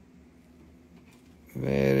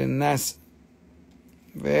 Very nice.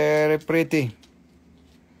 Very pretty.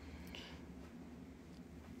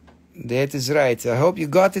 That is right. I hope you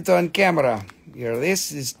got it on camera. Here,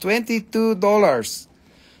 this is $22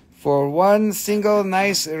 for one single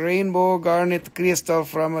nice rainbow garnet crystal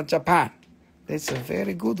from Japan. That's a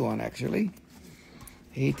very good one, actually.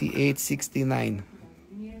 88.69.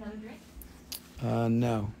 You need another drink?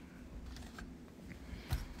 No.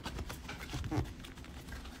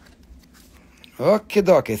 Okay,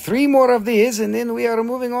 3 more of these, and then we are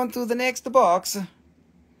moving on to the next box.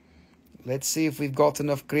 Let's see if we've got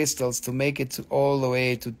enough crystals to make it all the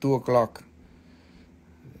way to 2 o'clock.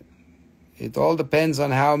 It all depends on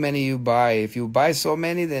how many you buy. If you buy so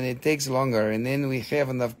many, then it takes longer, and then we have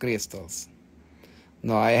enough crystals.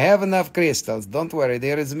 No, I have enough crystals. Don't worry,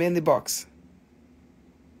 there is many box.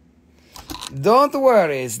 Don't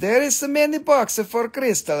worry. There is so many boxes for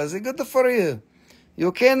crystals. It's good for you.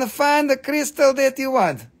 You can find the crystal that you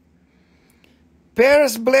want.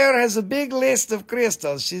 Paris Blair has a big list of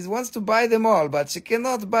crystals. She wants to buy them all, but she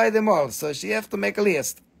cannot buy them all, so she has to make a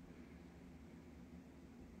list.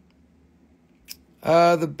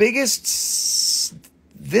 The biggest,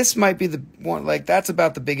 this might be the one, like that's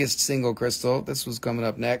about the biggest single crystal. This was coming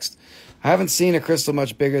up next. I haven't seen a crystal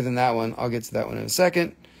much bigger than that one. I'll get to that one in a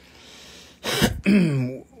second.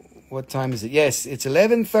 What time is it? Yes, it's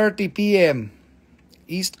 11:30 p.m.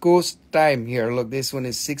 East Coast time here. Look, this one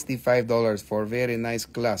is $65 for a very nice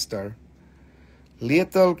cluster.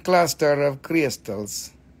 Little cluster of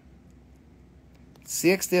crystals.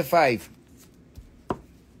 65.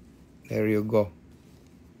 There you go.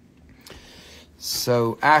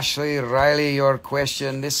 So, Ashley, Riley, your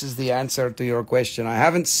question. This is the answer to your question. I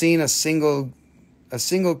haven't seen a single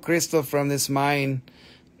crystal from this mine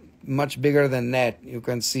much bigger than that. You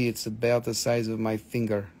can see it's about the size of my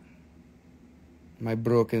finger. My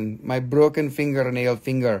broken fingernail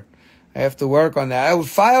finger. I have to work on that. I will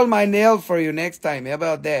file my nail for you next time. How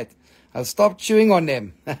about that? I'll stop chewing on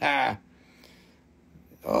them.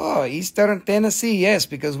 Oh, Eastern Tennessee. Yes,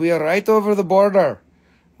 because we are right over the border.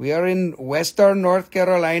 We are in Western North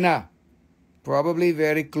Carolina. Probably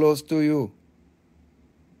very close to you.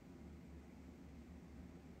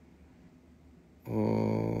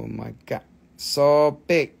 Oh my God. So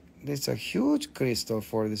big. This is a huge crystal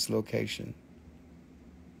for this location.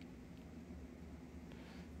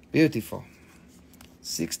 Beautiful.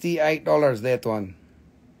 $68 that one.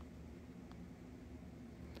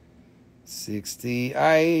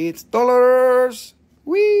 $68.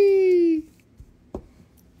 Whee!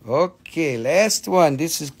 Okay, last one.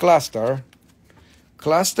 This is cluster.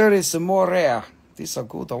 Cluster is more rare. This is a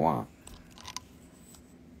good one.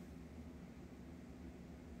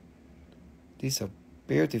 This is a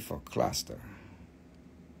beautiful cluster.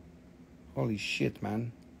 Holy shit,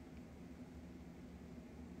 man.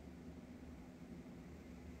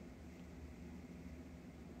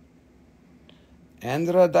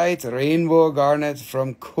 Andradite rainbow garnet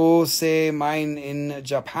from Kosei mine in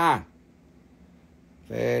Japan.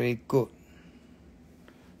 Very good.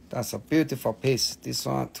 That's a beautiful piece. This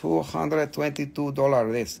one,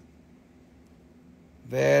 $222. This.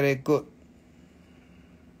 Very good.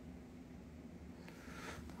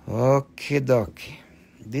 Okay, dokie.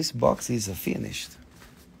 This box is finished.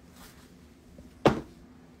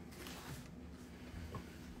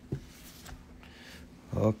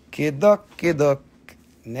 Okay, dokie, dokie.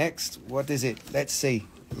 Next, what is it? Let's see.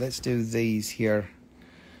 Let's do these here.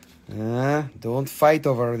 Don't fight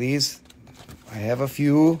over these. I have a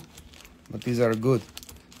few, but these are good.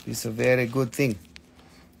 This is a very good thing.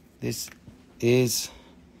 This is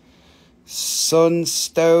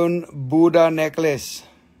Sunstone Buddha necklace.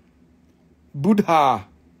 Buddha.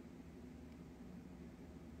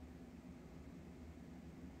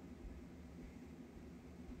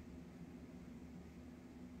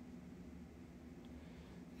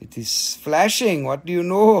 It is flashing. What do you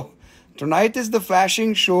know? Tonight is the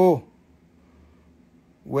flashing show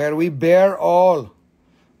where we bear all.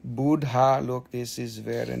 Buddha. Look, this is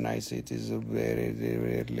very nice. It is a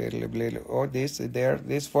very little. Oh, this there.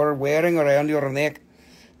 This for wearing around your neck.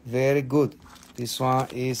 Very good. This one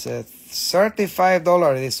is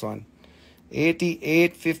 $35. This one,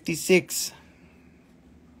 $88.56.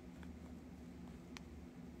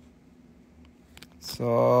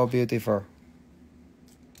 So beautiful.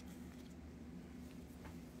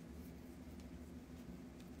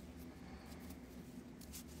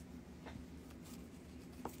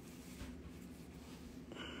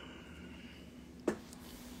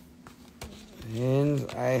 And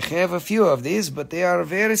I have a few of these, but they are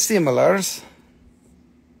very similar.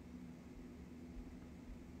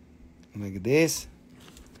 Like this.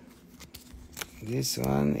 This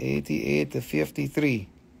one, $88.53.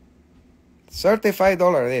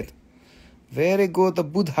 $35 it. Very good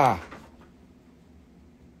Buddha.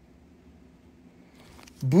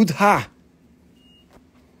 Buddha.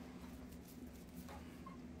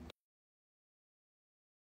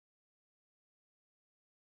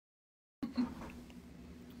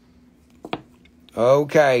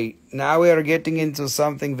 Okay, now we are getting into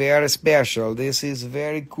something very special. This is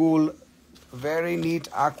very cool, very neat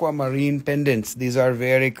aquamarine pendants. These are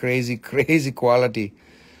very crazy quality.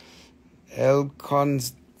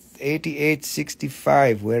 Elcon's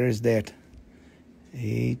 88.65. Where is that?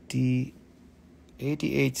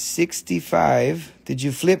 88.65. Did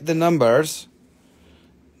you flip the numbers?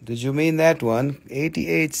 Did you mean that one?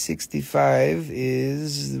 88.65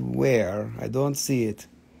 is where? I don't see it.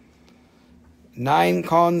 9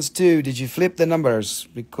 cons 2. Did you flip the numbers?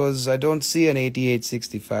 Because I don't see an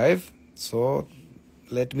 8865. So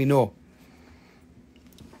let me know.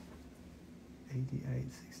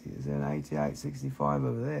 8860. Is there an 8865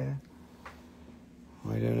 over there?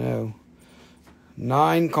 I don't know.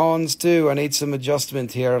 9 cons 2. I need some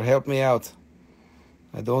adjustment here. Help me out.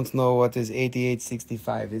 I don't know what is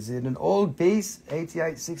 8865. Is it an old piece?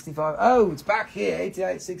 8865. Oh, it's back here.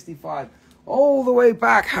 8865. All the way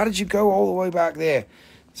back. How did you go all the way back there?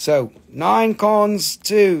 So, 9 cons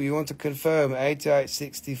 2. You want to confirm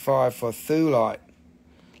 8865 for Thulite.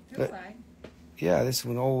 Yeah, this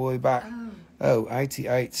one all the way back. Oh,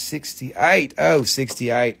 8868. Oh,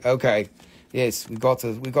 68. Okay. Yes, we got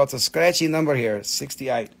a scratchy number here.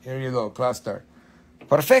 68. Here you go, cluster.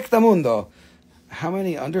 Perfectamundo. How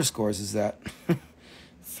many underscores is that?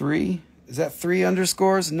 3? Is that 3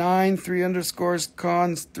 underscores? 9, 3 underscores,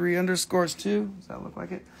 cons, 3 underscores, 2? Does that look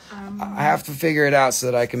like it? I have to figure it out so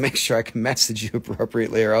that I can make sure I can message you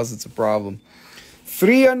appropriately, or else it's a problem.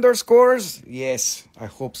 3 underscores? Yes, I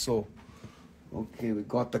hope so. Okay, we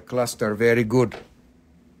got the cluster. Very good.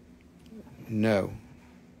 No.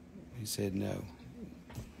 He said no.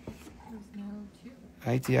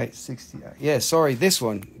 8860. Yeah, sorry, this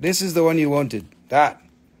one. This is the one you wanted. That.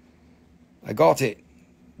 I got it.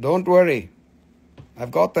 Don't worry.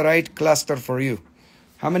 I've got the right cluster for you.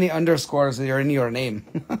 How many underscores are in your name?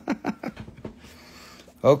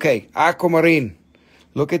 Okay, Aquamarine.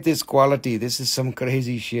 Look at this quality. This is some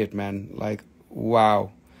crazy shit, man. Like,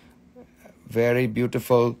 wow. Very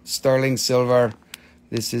beautiful sterling silver.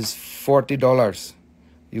 This is $40.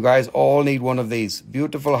 You guys all need one of these.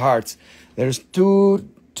 Beautiful hearts. There's two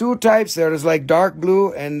types. There is like dark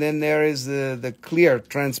blue, and then there is the clear,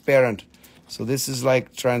 transparent. So this is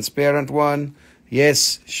like transparent one.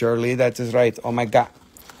 Yes, Shirley, that is right. Oh my God.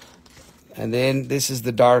 And then this is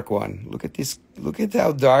the dark one. Look at this. Look at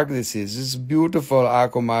how dark this is. This is beautiful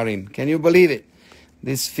Aquamarine. Can you believe it?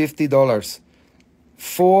 This $50.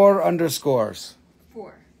 4 underscores.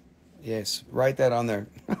 4. Yes, write that on there.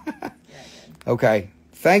 Yeah, I did. Okay.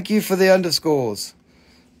 Thank you for the underscores.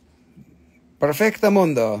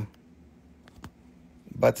 Perfectamundo.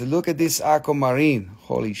 But look at this Aquamarine.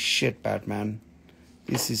 Holy shit, Batman.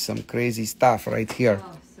 This is some crazy stuff right here.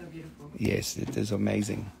 Oh, so beautiful. Yes, it is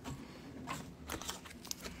amazing.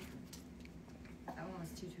 That one was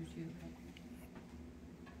 222,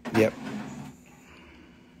 right? Yep.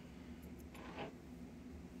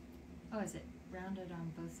 Oh, is it rounded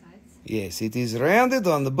on both sides? Yes, it is rounded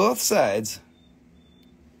on the both sides.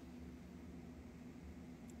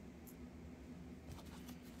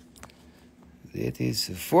 It is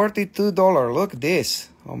 $42. Look at this.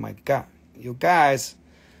 Oh my God. You guys,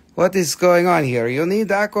 what is going on here? You need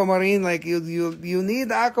Aquamarine like you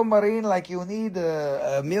need Aquamarine like you need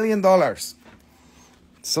 $1 million.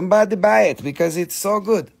 Somebody buy it because it's so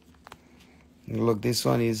good. Look, this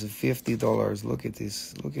one is $50. Look at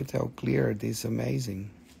this. Look at how clear it is. Amazing.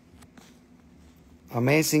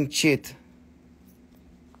 Amazing shit.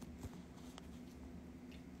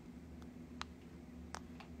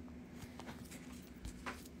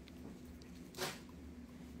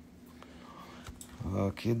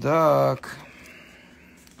 Okie doke.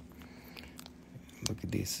 Look at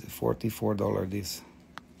this. $44 this.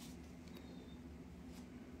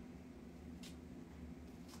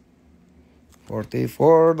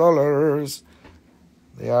 $44.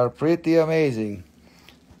 They are pretty amazing.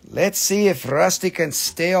 Let's see if Rusty can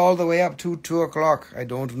stay all the way up to 2 o'clock. I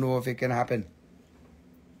don't know if it can happen.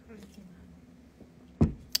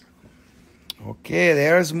 Okay,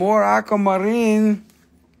 there's more Aquamarine.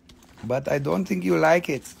 But I don't think you like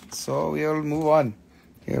it. So we'll move on.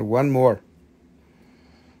 Here, one more.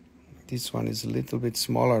 This one is a little bit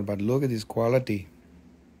smaller, but look at this quality.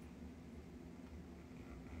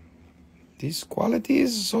 This quality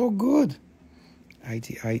is so good.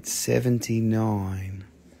 8879.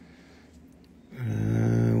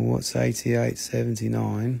 What's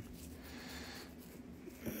 8879?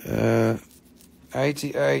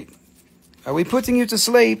 88. Are we putting you to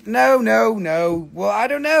sleep? No. Well, I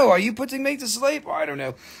don't know. Are you putting me to sleep? I don't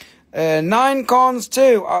know. 9 cons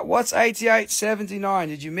 2. What's 8879?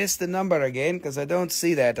 Did you miss the number again? Because I don't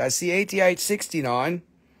see that. I see 8869.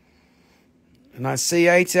 And I see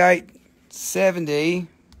 8870.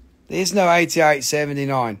 There's no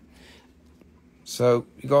 8879. So,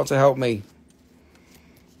 you got to help me.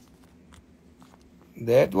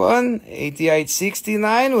 That one,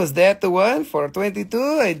 8869, was that the one for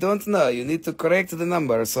 22? I don't know. You need to correct the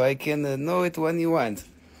number so I can know it when you want.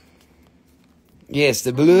 Yes,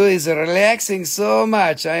 the blue is relaxing so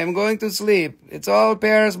much. I am going to sleep. It's all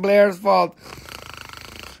Paris Blair's fault.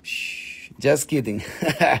 Shh. Just kidding.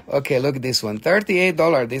 Okay, look at this one.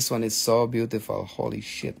 $38. This one is so beautiful. Holy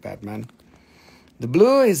shit, Batman. The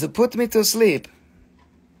blue is Put Me to Sleep.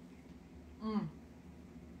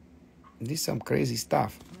 This is some crazy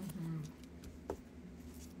stuff.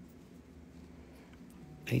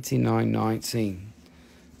 $89.19.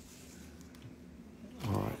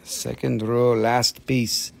 All right, second row, last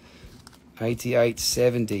piece.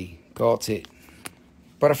 $88.70. Got it.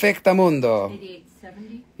 Perfectamundo.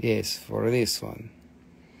 $88.70? Yes, for this one.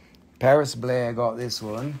 Paris Blair got this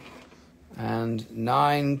one. And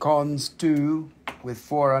 9 cons 2 with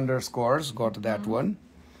 4 underscores. Got that one.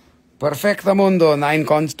 Perfectamundo. 9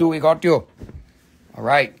 cons 2. We got you. All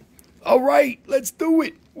right. All right. Let's do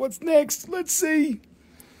it. What's next? Let's see.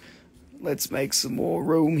 Let's make some more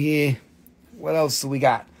room here. What else do we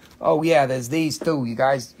got? Oh, yeah, there's these too, you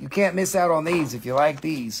guys. You can't miss out on these if you like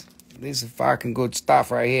these. This is fucking good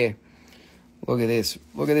stuff right here. Look at this.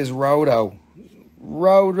 Look at this Rhodo.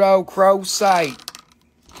 Rhodo Crowsite.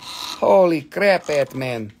 Holy crap, that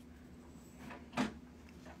man.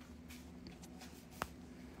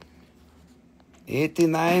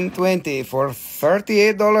 $89.20 for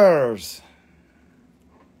 $38.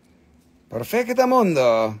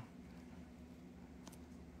 Perfectamundo.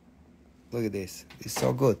 Look at this. It's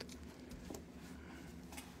so good.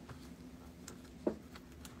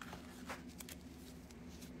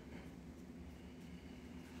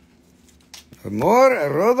 More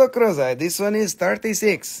Rhodochrosite. This one is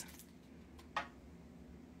 36.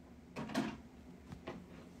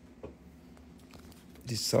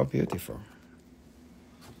 This is so beautiful.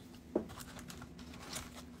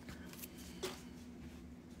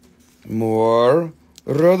 More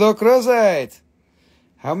Rhodochrosite.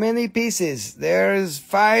 How many pieces? There's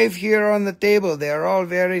 5 here on the table. They're all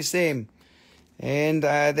very same. And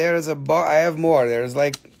there's I have more. There's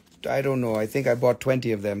like, I don't know. I think I bought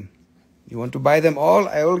 20 of them. You want to buy them all?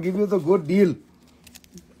 I will give you the good deal.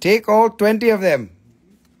 Take all 20 of them.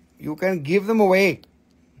 You can give them away.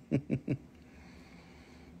 Look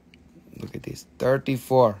at this.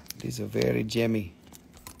 34. These are very gemmy.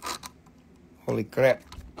 Holy crap.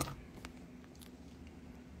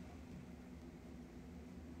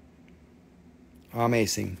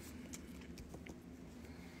 Amazing.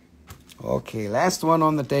 Okay, last one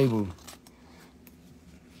on the table.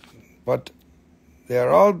 But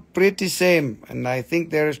they're all pretty same, and I think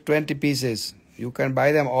there's 20 pieces. You can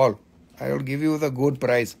buy them all. I will give you the good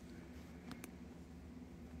price.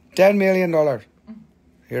 $10 million.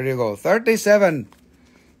 Here you go. 37.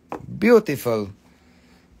 Beautiful.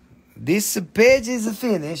 This page is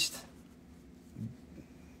finished.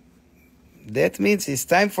 That means it's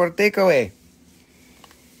time for takeaway.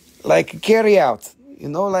 Like carry out, you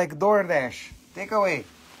know, like DoorDash. Take away.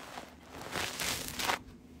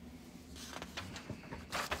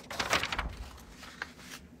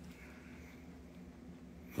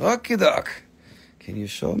 Okie doke. Can you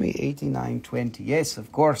show me 89.20? Yes,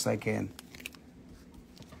 of course I can.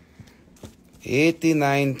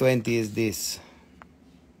 89.20 is this.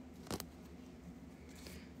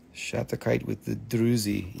 Shatterkite with the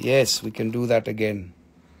druzy. Yes, we can do that again.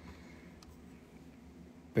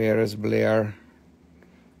 Paris Blair.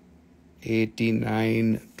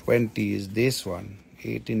 89.20 is this one.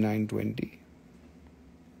 89.20.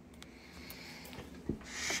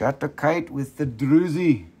 Shatterkite with the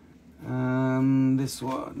druzy. This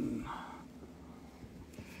one.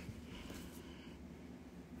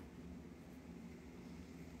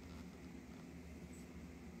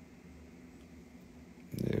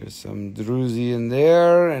 There's some druzy in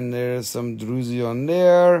there, and there's some druzy on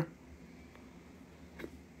there.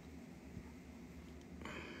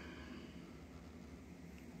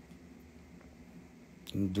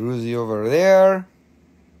 Druzy over there.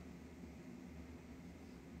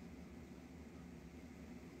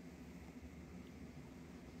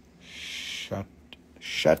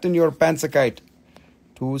 Shut in your Pansakite.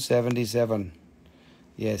 277.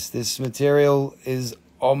 Yes, this material is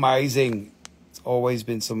amazing. It's always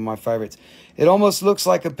been some of my favorites. It almost looks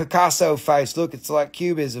like a Picasso face. Look, it's like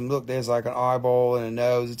cubism. Look, there's like an eyeball and a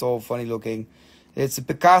nose. It's all funny looking. It's a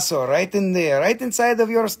Picasso right in there, right inside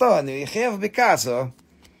of your stone. You have Picasso.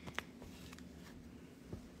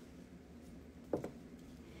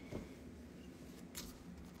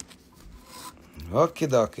 Okie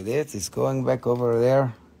dokie, that is going back over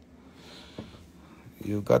there.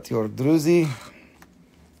 You got your druzy.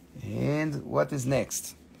 And what is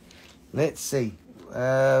next? Let's see.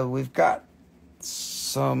 We've got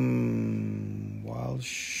some while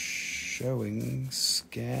showing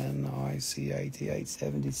scan IC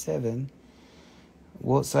 8877.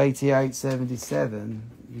 What's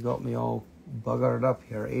 8877? You got me all buggered up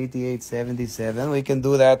here. 8877. We can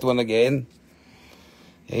do that one again.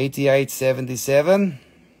 8877.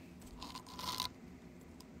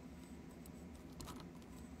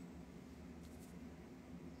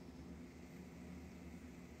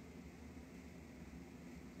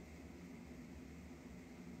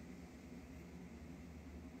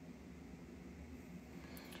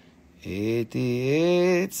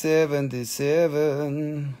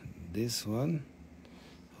 $88.77. This one.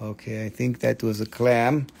 Okay, I think that was a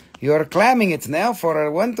clam. You are clamming it now for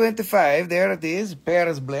a 125. There it is.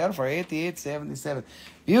 Paris Blair for 88.77.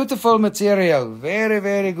 Beautiful material. Very,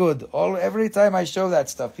 very good. Every time I show that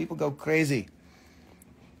stuff, people go crazy.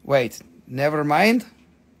 Wait, never mind.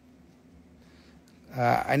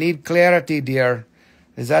 I need clarity, dear.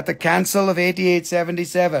 Is that the cancel of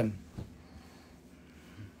 88.77?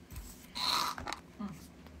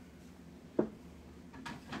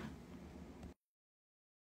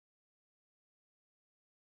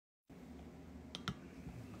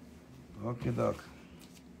 Okay, doc.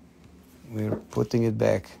 We're putting it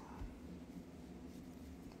back.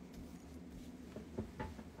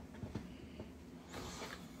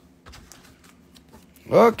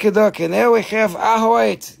 Okay, doc. Now we have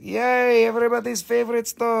Ajoite. Yay, everybody's favorite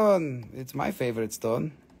stone. It's my favorite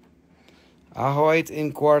stone. Ajoite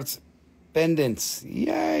in quartz pendants.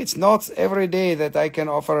 Yeah, it's not every day that I can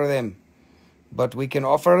offer them. But we can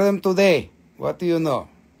offer them today. What do you know?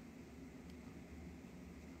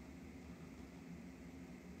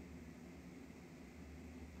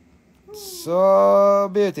 So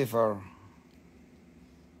beautiful.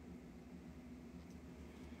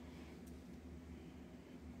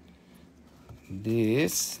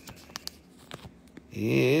 This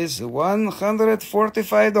is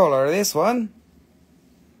 $145. This one.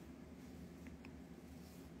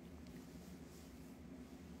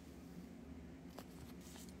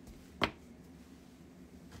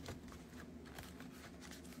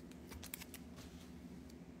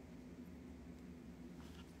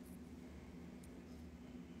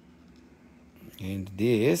 And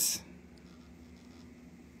this,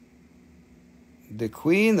 the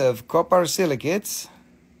queen of copper silicates.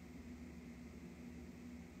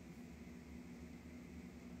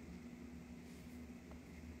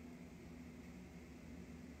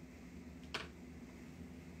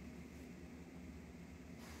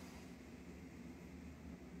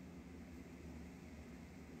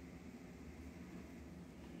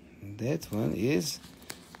 That one is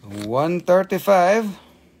 $135.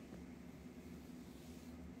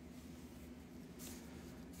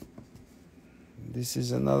 This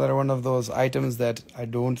is another one of those items that I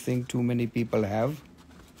don't think too many people have.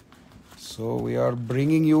 So we are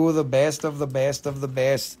bringing you the best of the best of the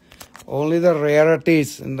best. Only the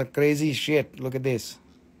rarities and the crazy shit. Look at this.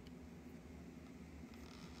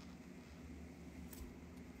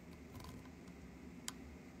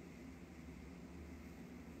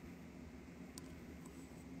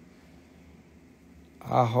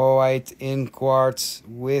 Ajoite in quartz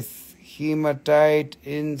with hematite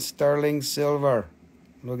in sterling silver.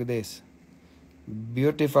 Look at this.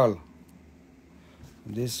 Beautiful.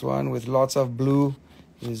 This one with lots of blue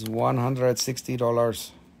is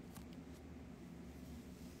 $160.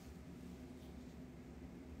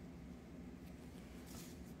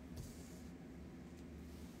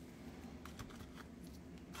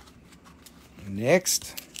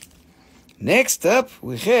 Next up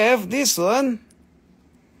we have this one.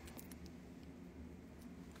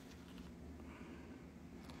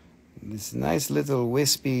 This nice little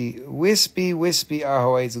wispy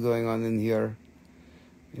Ajoites going on in here.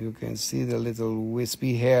 You can see the little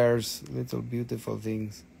wispy hairs, little beautiful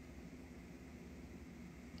things.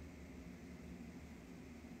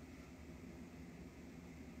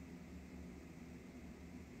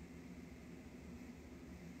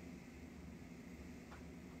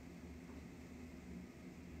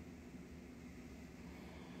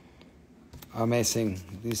 Amazing.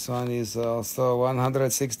 This one is also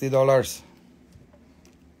 $160.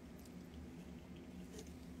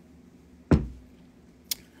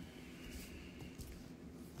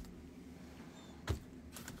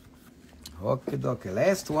 Okay, dokie.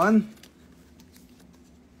 Last one.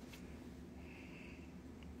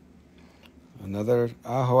 Another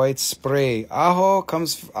Ajoite spray.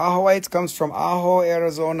 Ajoite comes from Ajo,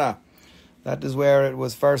 Arizona. That is where it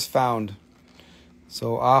was first found.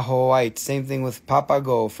 So Ajoite, same thing with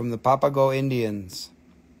Papago from the Papago Indians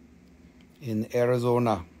in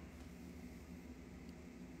Arizona.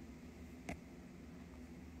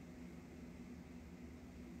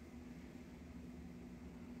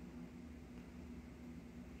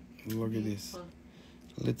 Look at this.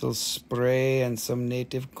 Little spray and some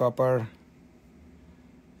native copper.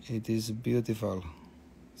 It is beautiful.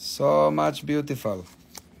 So much beautiful.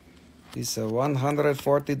 It's a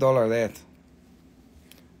 $140 that.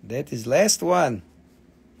 That is last one.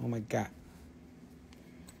 Oh my God.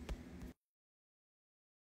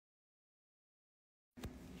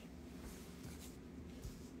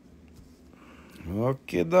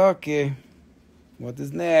 Okay, dokie. What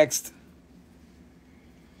is next?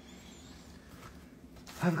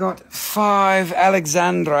 I've got 5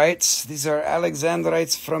 Alexandrites. These are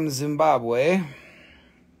Alexandrites from Zimbabwe.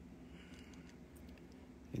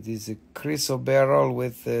 It is a chrysoberyl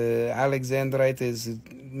with Alexandrite is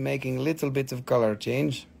making a little bit of color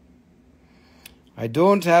change. I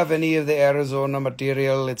don't have any of the Arizona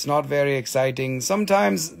material. It's not very exciting.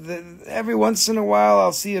 Sometimes, every once in a while,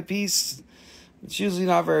 I'll see a piece. It's usually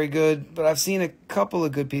not very good, but I've seen a couple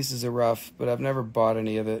of good pieces of rough, but I've never bought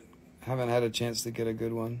any of it. Haven't had a chance to get a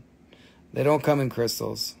good one. They don't come in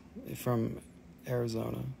crystals from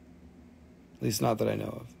Arizona. At least not that I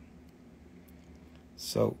know of.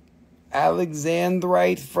 So,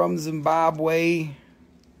 Alexandrite from Zimbabwe.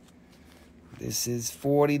 This is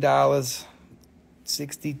 $40.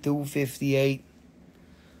 $62.58.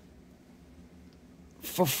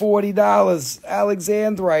 For $40,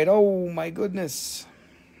 Alexandrite. Oh my goodness.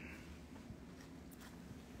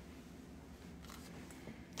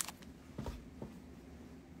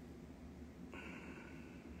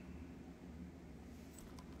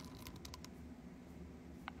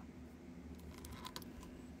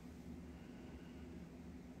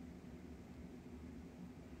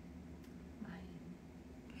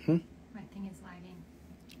 My thing is lagging.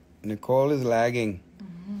 Nicole is lagging.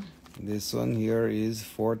 This one here is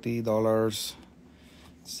 $40.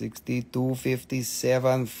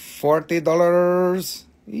 $62.57. $40.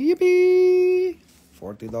 Yippee!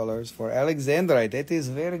 $40 for Alexandrite. That is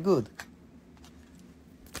very good.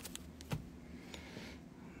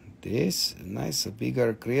 This nice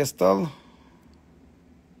bigger crystal.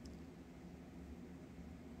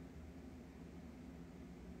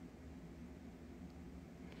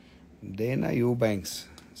 Dana Eubanks,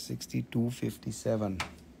 $62.57.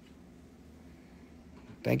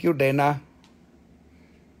 Thank you, Dana.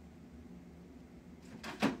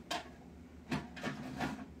 You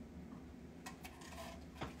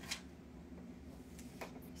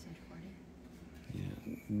said 40? Yeah.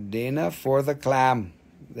 Dana for the clam.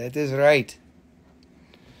 That is right.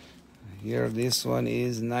 Here, this one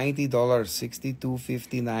is $90,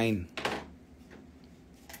 $62.59.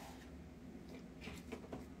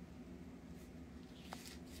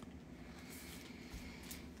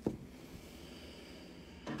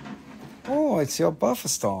 Oh, it's your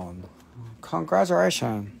birthstone.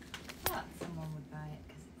 Congratulations. I thought someone would buy it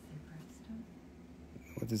because it's their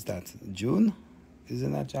birthstone. What is that? June?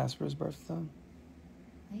 Isn't that Jasper's birthstone?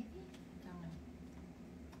 Maybe? Don't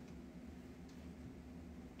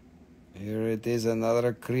know. Here it is,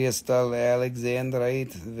 another crystal,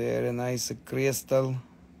 Alexandrite. Very nice crystal.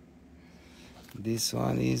 This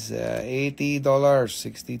one is $80,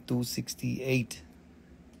 $62.68.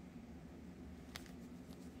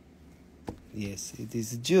 Yes, it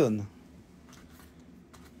is June.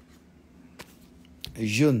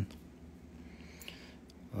 June.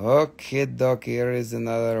 Okay, doc, here is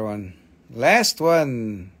another one. Last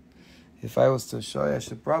one. If I was to show you, I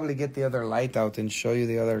should probably get the other light out and show you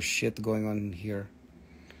the other shit going on here.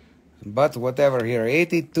 But whatever here,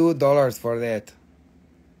 $82 for that.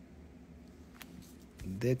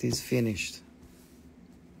 That is finished.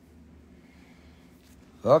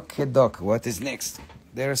 Okay, doc, what is next?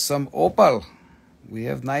 There's some opal. We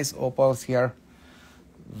have nice opals here.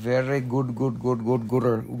 Very gooder.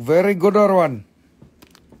 Very gooder one.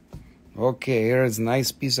 Okay, here is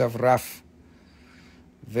nice piece of rough.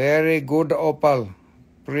 Very good opal.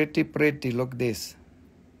 Pretty. Look this.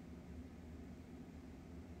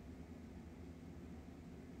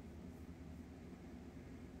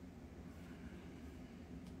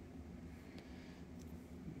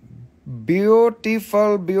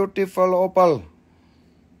 Beautiful opal.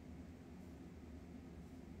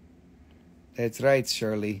 That's right,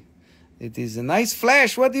 Shirley. It is a nice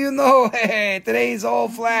flash. What do you know? Hey, today is all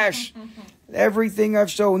flash. Everything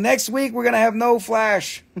I've shown. Next week, we're going to have no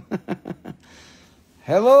flash.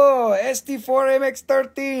 Hello,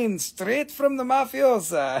 ST4MX13, straight from the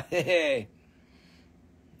mafiosa. Hey,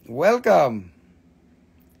 welcome.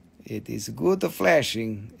 It is good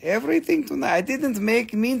flashing. Everything tonight. I didn't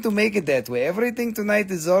mean to make it that way. Everything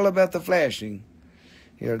tonight is all about the flashing.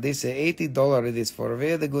 Here, this is $80. It is for a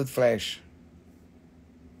very good flash.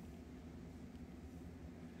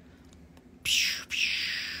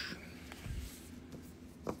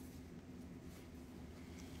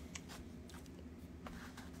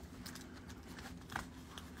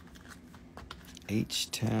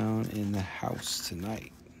 H-Town in the house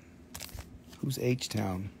tonight. Who's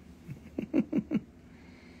H-Town?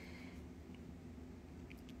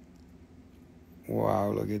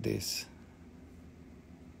 Wow, look at this.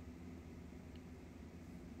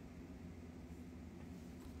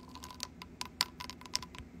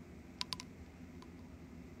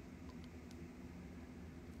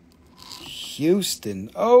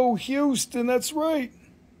 Houston. Oh, Houston, that's right.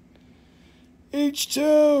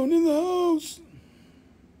 H-Town in the house.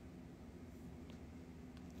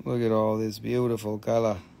 Look at all this beautiful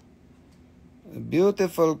color. A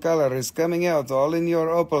beautiful color is coming out all in your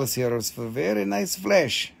opals here. It's for very nice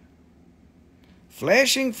flash.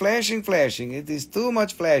 Flashing, flashing, flashing. It is too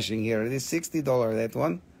much flashing here. It is $60, that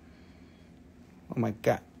one. Oh my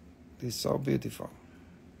God. This is so beautiful.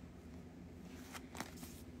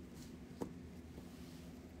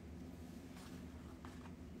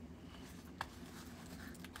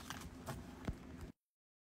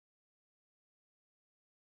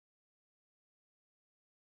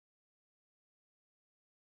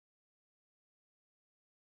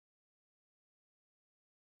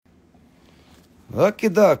 Okie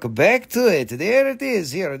doke, back to it. There it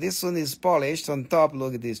is. Here, this one is polished on top.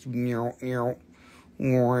 Look at this. Look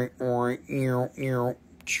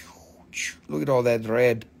at all that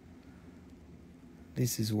red.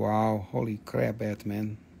 This is wow. Holy crap,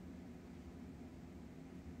 Batman.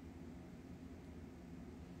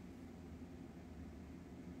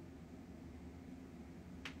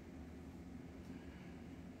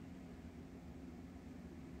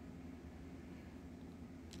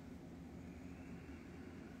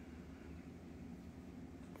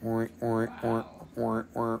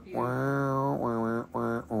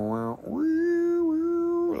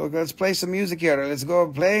 Look, let's play some music here. Let's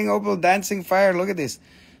go playing opal dancing fire. Look at this.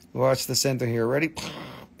 Watch the center here. Ready?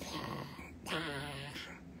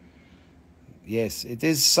 Yes, it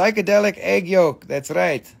is psychedelic egg yolk. That's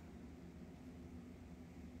right.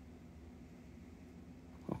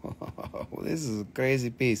 This is a crazy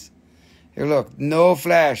piece. Here, look. No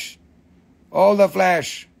flash. All the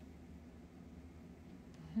flash.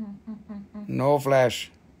 No flash.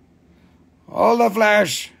 All the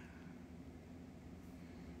flash.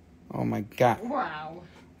 Oh my God. Wow.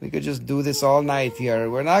 We could just do this all night here.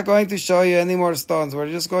 We're not going to show you any more stones. We're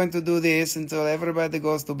just going to do this until everybody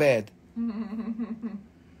goes to bed.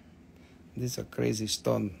 This is a crazy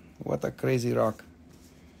stone. What a crazy rock.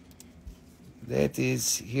 That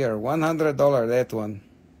is here. $100, that one.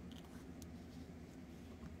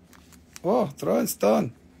 Oh, throwing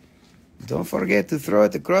stone. Don't forget to throw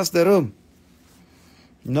it across the room.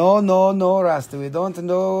 No, no, no, Rusty. We don't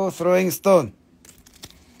know throwing stone.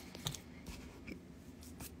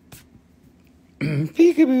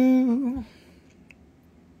 Peekaboo.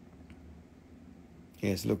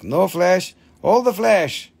 Yes, look. No flash. All the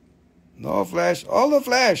flash. No flash. All the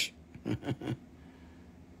flash.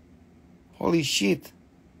 Holy shit.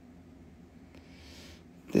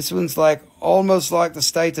 This one's like almost like the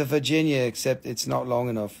state of Virginia, except it's not long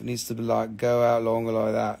enough. It needs to be like go out longer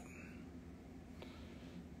like that.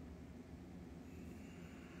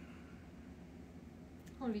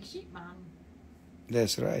 Holy shit, man.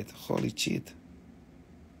 That's right. Holy shit.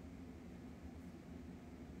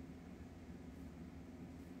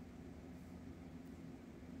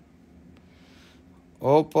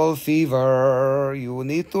 Opal fever. You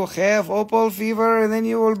need to have opal fever and then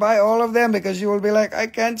you will buy all of them because you will be like, I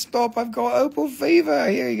can't stop. I've got opal fever.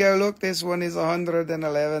 Here you go. Look, this one is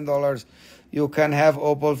 $111. You can have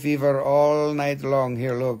opal fever all night long.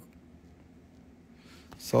 Here, look.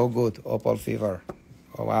 So good. Opal fever.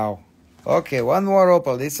 Oh, wow. Okay, one more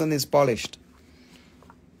opal. This one is polished.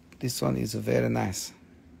 This one is very nice.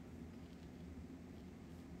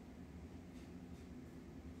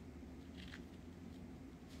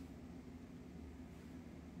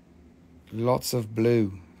 Lots of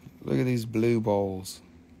blue. Look at these blue balls.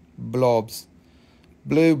 Blobs.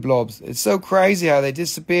 Blue blobs. It's so crazy how they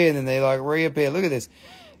disappear and then they like reappear. Look at this.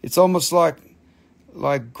 It's almost like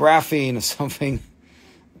graphene or something.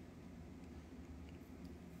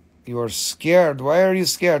 You are scared. Why are you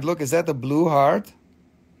scared? Look, is that the blue heart?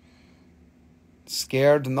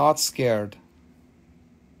 Scared, not scared.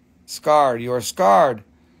 Scarred. You are scarred.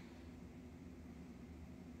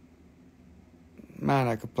 Man,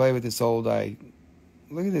 I could play with this all day.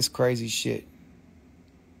 Look at this crazy shit.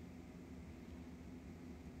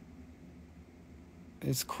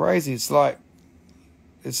 It's crazy. It's like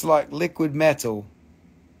liquid metal.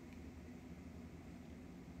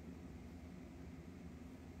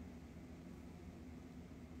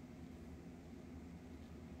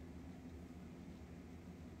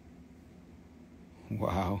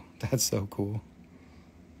 Wow, that's so cool.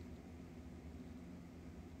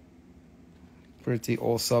 Pretty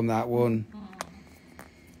awesome, that one.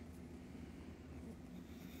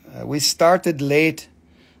 We started late.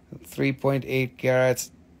 3.8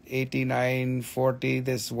 carats, 89.40.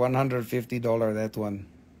 This $150, that one.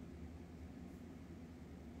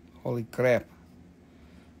 Holy crap.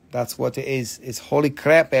 That's what it is. It's holy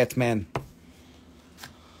crap, man.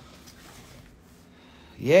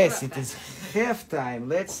 Yes, it is half time.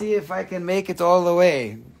 Let's see if I can make it all the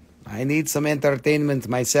way. I need some entertainment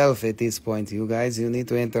myself at this point. You guys, you need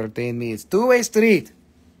to entertain me. It's two-way street.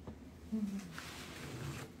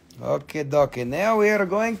 Okay, dokie. Now we are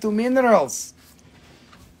going to minerals.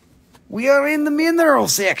 We are in the mineral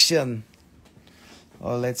section.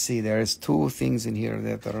 Oh, let's see. There's two things in here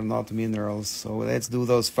that are not minerals. So let's do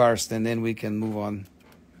those first, and then we can move on.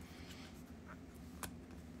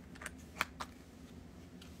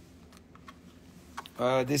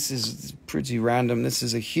 This is pretty random. This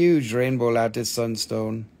is a huge rainbow lattice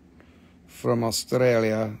sunstone from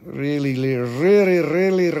Australia. Really,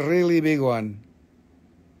 really big one.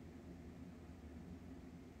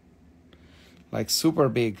 Like super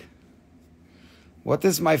big. What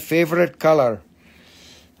is my favorite color?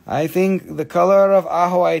 I think the color of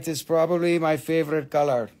Ajoite is probably my favorite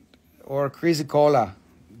color. Or chrysocolla.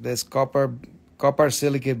 This copper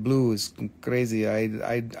silicate blue is crazy.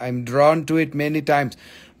 I'm drawn to it many times.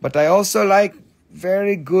 But I also like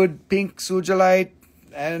very good pink Sugilite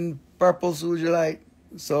and purple Sugilite.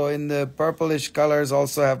 So in the purplish colors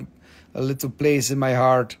also have a little place in my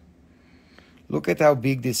heart. Look at how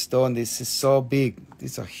big this stone. This is so big.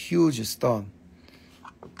 This is a huge stone.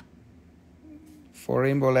 For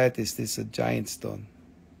rainbow lattice, this is a giant stone.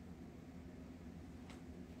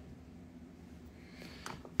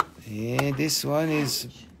 And this one is,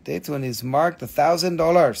 that one is marked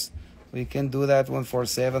 $1,000. We can do that one for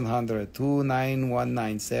 $700.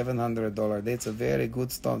 $2,919, $700. That's a very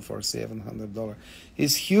good stone for $700.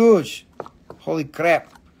 It's huge. Holy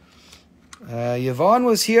crap. Yvonne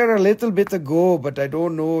was here a little bit ago, but I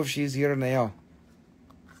don't know if she's here now.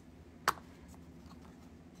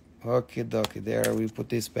 Okay, dokie, there we put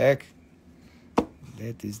this back.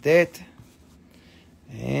 That is that.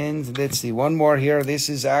 And let's see, one more here. This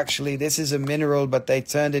is a mineral, but I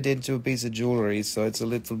turned it into a piece of jewelry, so it's a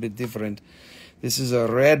little bit different. This is a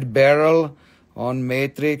red beryl on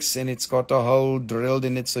matrix, and it's got a hole drilled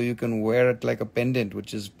in it so you can wear it like a pendant,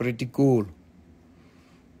 which is pretty cool.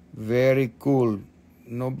 Very cool.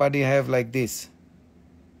 Nobody have like this.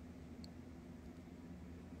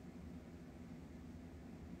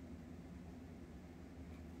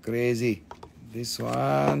 Crazy. This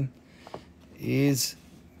one is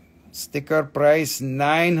sticker price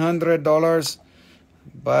 $900,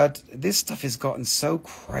 but this stuff has gotten so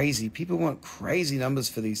crazy. People want crazy numbers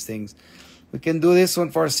for these things. We can do this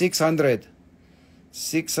one for $600.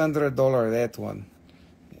 $600, that one.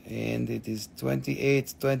 And it is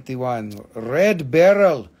 $28.21. Red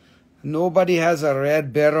beryl. Nobody has a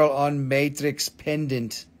red beryl on matrix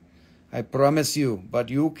pendant. I promise you, but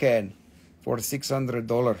you can for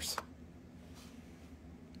 $600.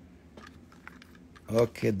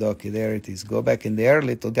 Okay, dokie, there it is. Go back in there,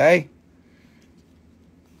 little guy.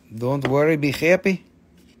 Don't worry, be happy.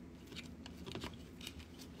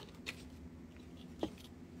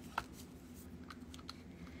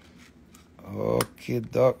 Okay,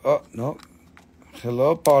 doc. Oh, no.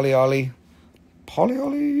 Hello, Polyolly.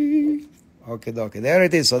 Polyolly. Okay, dokie, there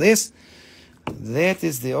it is. So that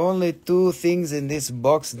is the only two things in this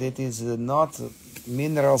box that is not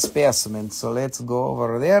mineral specimen. So let's go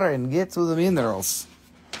over there and get to the minerals.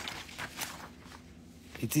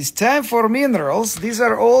 It is time for minerals. These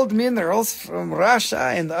are old minerals from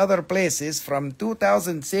Russia and other places from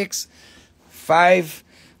 2006, 5,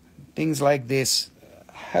 things like this.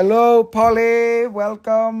 Hello, Polly.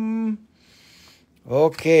 Welcome.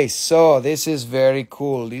 Okay, so this is very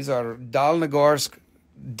cool. These are Dalnegorsk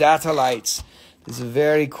datolites. This is a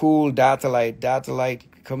very cool datolite. Datolite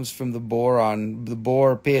comes from the boron, the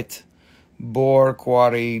bore pit. Bore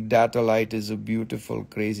quarry. Datolite is a beautiful,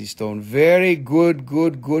 crazy stone. Very good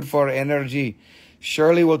for energy.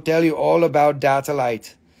 Shirley will tell you all about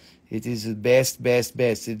datolite. It is the best.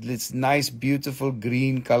 It's nice, beautiful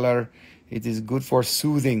green color. It is good for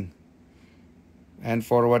soothing. And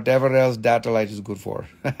for whatever else datolite is good for.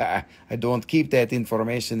 I don't keep that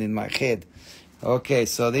information in my head. Okay,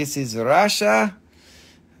 so this is Russia.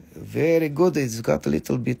 Very good. It's got a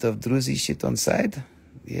little bit of druzy shit on side.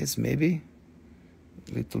 Yes, maybe.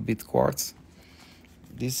 Little bit quartz.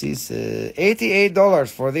 This is $88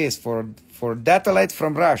 for this, for datolite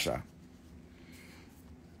from Russia.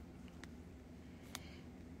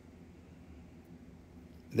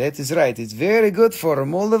 That is right. It's very good for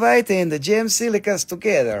Moldavite and the gem silicas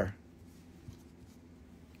together.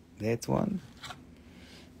 That one.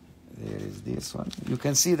 There is this one. You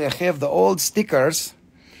can see they have the old stickers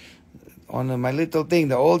on my little thing.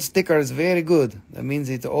 The old sticker is very good. That means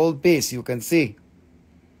it's an old piece. You can see.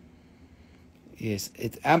 Yes,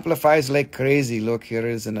 it amplifies like crazy. Look, here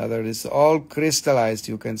is another. It's all crystallized.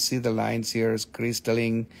 You can see the lines here is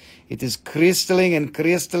crystalline. It is crystalline and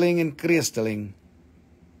crystalline and crystalline.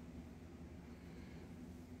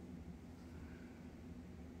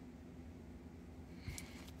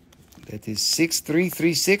 That is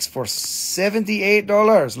 6336 for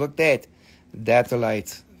 $78. Look at that.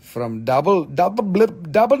 Dalnegorsk from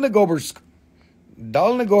Dalnegorsk.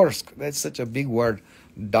 Dalnegorsk. That's such a big word.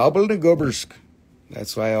 Dalnegorsk.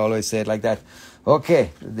 That's why I always say it like that.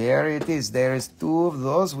 Okay, there it is. There is two of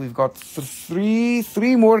those. We've got three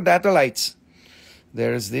more datolites.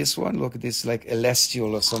 There's this one. Look at this, like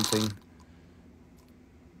celestial or something.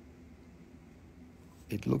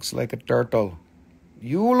 It looks like a turtle.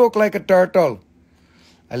 You look like a turtle.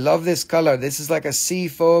 I love this color. This is like a sea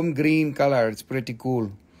foam green color. It's pretty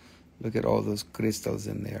cool. Look at all those crystals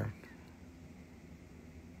in there.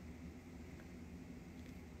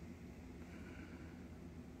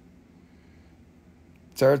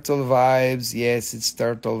 Turtle vibes. Yes, it's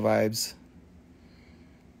turtle vibes.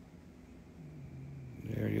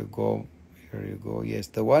 There you go. Here you go. Yes,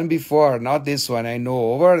 the one before, not this one. I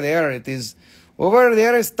know. Over there it is. Over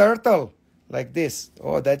there is turtle. Like this.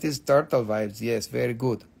 Oh, that is turtle vibes. Yes, very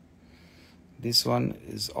good. This one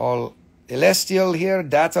is all celestial here.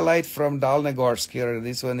 Datolite from Dalnegorsk here.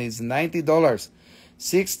 This one is $90.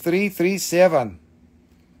 6337.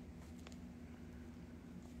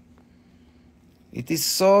 It is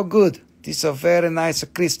so good. It is a very nice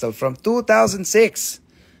crystal from 2006.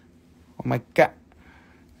 Oh my God.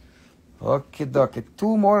 Okay, dokie.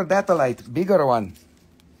 Two more datolite. Bigger one.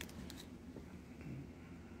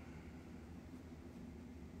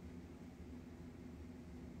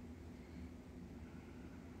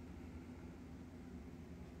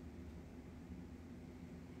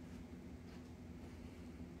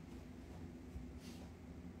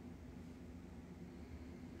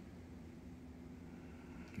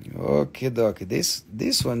 Okay, dokie.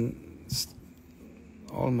 This one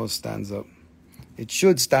almost stands up. It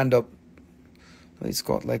should stand up. It's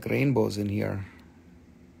got like rainbows in here.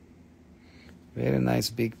 Very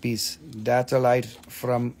nice big piece. Datolite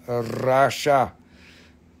from Russia.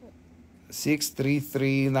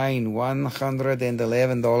 6339,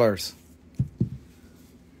 $111.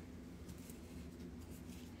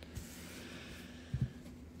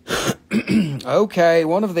 Okay,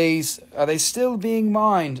 one of these. Are they still being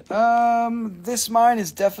mined? This mine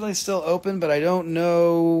is definitely still open, but I don't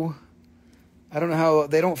know how.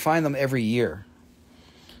 They don't find them every year.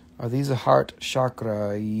 Are these a heart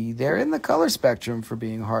chakra? They're in the color spectrum for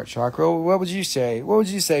being heart chakra. What would you say? What would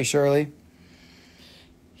you say, Shirley?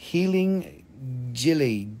 Healing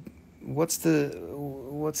Jilly. What's the?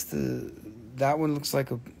 That one looks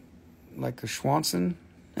like a Schwanson.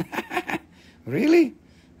 Really?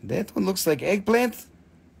 That one looks like eggplant.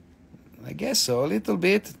 I guess so, a little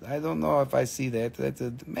bit. I don't know if I see that.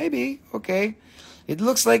 Maybe. Okay. It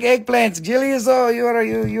looks like eggplant. Jilly is all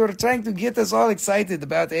you're trying to get us all excited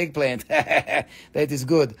about eggplant. That is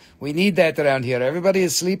good. We need that around here. Everybody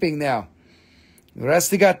is sleeping now.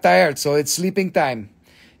 Rusty got tired, so it's sleeping time.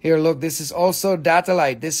 Here, look, this is also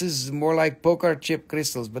datolite. This is more like poker chip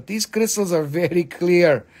crystals, but these crystals are very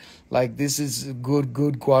clear. Like this is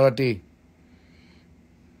good quality.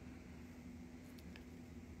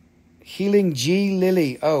 Healing G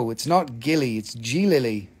Lily. Oh, it's not Gilly, it's G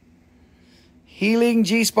Lily. Healing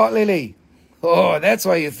G Spot Lily. Oh, that's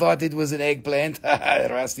why you thought it was an eggplant.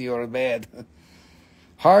 Rusty, you're bad.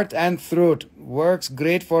 Heart and throat. Works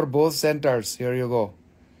great for both centers. Here you go.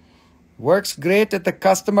 Works great at the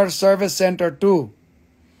customer service center too.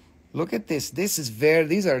 Look at this. These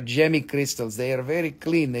are gemmy crystals. They are very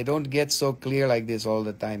clean. They don't get so clear like this all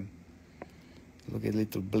the time. Look at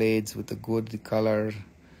little blades with a good color.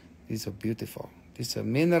 These are beautiful. This is a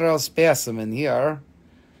mineral specimen here.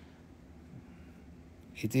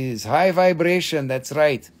 It is high vibration, that's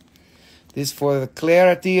right. This for the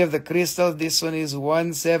clarity of the crystal. This one is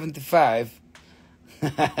 175.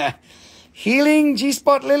 Healing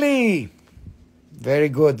G-Spot Lily. Very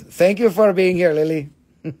good. Thank you for being here, Lily.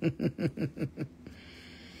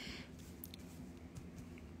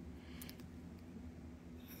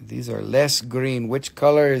 These are less green. Which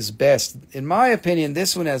color is best? In my opinion,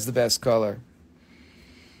 this one has the best color.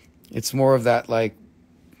 It's more of that, like,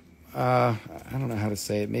 I don't know how to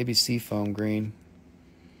say it. Maybe seafoam green.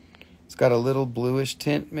 It's got a little bluish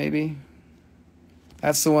tint, maybe.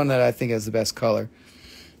 That's the one that I think has the best color.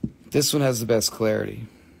 This one has the best clarity.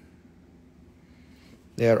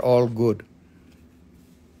 They are all good.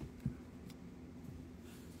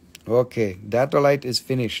 Okay, Datolite is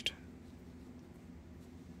finished.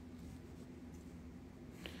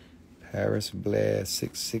 Paris Blair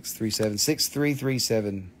 6637.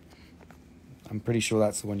 6337. I'm pretty sure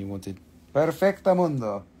that's the one you wanted.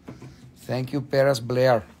 Perfectamundo. Thank you, Paris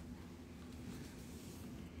Blair.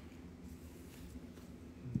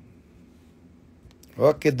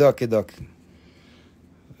 Okay, doc.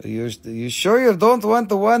 You sure you don't want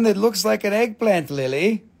the one that looks like an eggplant,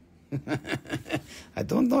 Lily? I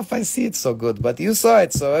don't know if I see it so good, but you saw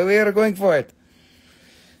it, so we are going for it.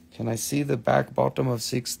 Can I see the back bottom of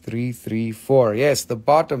 6334? Yes, the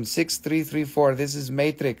bottom 6334. This is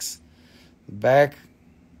matrix. Back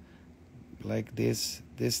like this.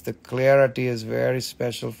 The clarity is very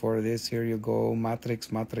special for this. Here you go. Matrix.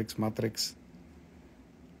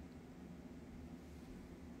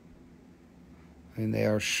 And they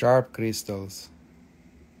are sharp crystals.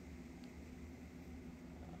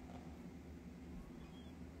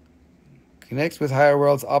 Connects with higher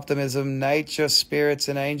worlds, optimism, nature, spirits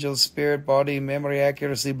and angels, spirit, body, memory,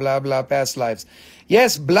 accuracy, blah, blah, past lives.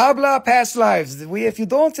 Yes, blah, blah, past lives. If you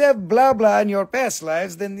don't have blah, blah in your past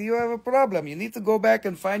lives, then you have a problem. You need to go back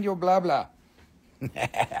and find your blah, blah.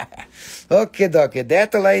 Okay,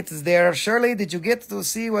 Datolite is there. Shirley, did you get to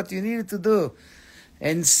see what you needed to do?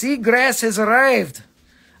 And seagrass has arrived.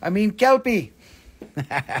 I mean, Kelpie.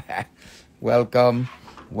 Welcome.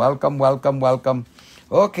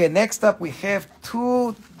 Okay, next up we have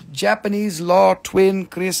 2 Japanese law twin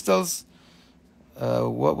crystals.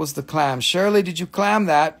 What was the clam? Shirley, did you clam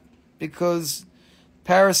that? Because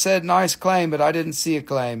Paris said nice claim, but I didn't see a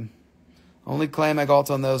claim. Only claim I got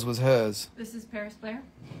on those was hers. This is Paris Blair?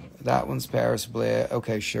 That one's Paris Blair.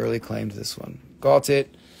 Okay, Shirley claimed this one. Got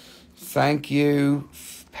it. Thank you,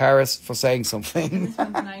 Paris, for saying something. And this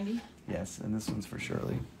one's 90? Yes, and this one's for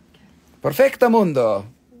Shirley. Perfectamundo.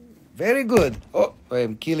 Very good. Oh,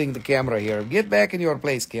 I'm killing the camera here. Get back in your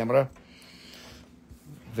place, camera.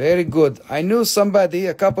 Very good. I knew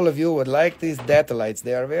a couple of you would like these Datolites.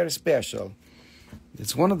 They are very special.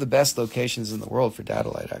 It's one of the best locations in the world for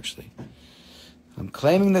Datolite, actually. I'm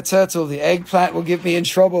claiming the turtle. The eggplant will get me in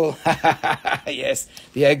trouble. Yes,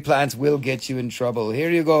 the eggplants will get you in trouble.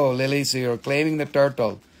 Here you go, Lily. So you're claiming the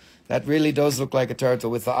turtle. That really does look like a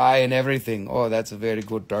turtle with the eye and everything. Oh, that's a very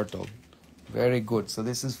good turtle. Very good. So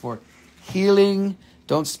this is for healing.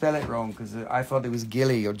 Don't spell it wrong because I thought it was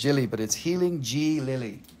Gilly or Jilly, but it's Healing G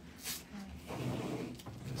Lily.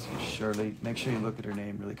 Shirley, make sure you look at her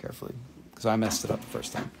name really carefully because I messed it up the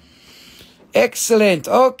first time. Excellent.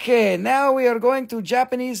 Okay, now we are going to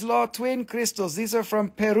Japanese law twin crystals. These are from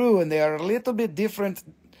Peru and they are a little bit different.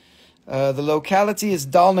 The locality is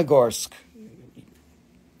Dalnegorsk.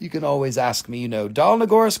 You can always ask me,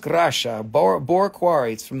 Dalnegorsk, Russia, Bore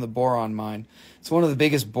Quarry. It's from the boron mine. It's one of the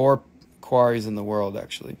biggest bore quarries in the world,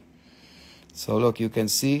 actually. So look, you can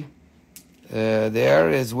see there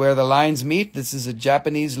is where the lines meet. This is a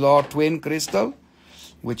Japanese law twin crystal,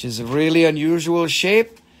 which is a really unusual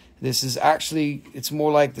shape. This is actually, it's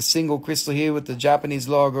more like the single crystal here with the Japanese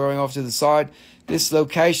law going off to the side. This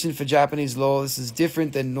location for Japanese law, this is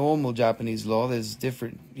different than normal Japanese law. There's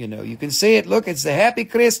different, you can see it. Look, it's the happy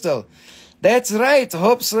crystal. That's right.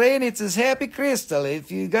 Hope's rain, it's a happy crystal.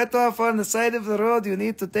 If you got off on the side of the road, you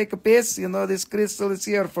need to take a piss. This crystal is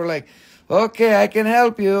here for okay, I can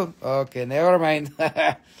help you. Okay, never mind.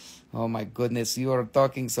 Oh my goodness, you are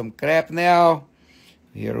talking some crap now.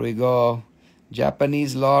 Here we go.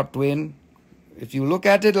 Japanese law twin. If you look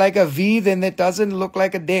at it like a V, then it doesn't look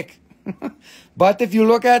like a dick. But if you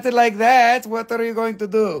look at it like that, what are you going to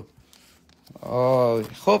do? Oh,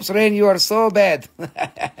 Hope's rain, you are so bad.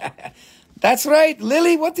 That's right,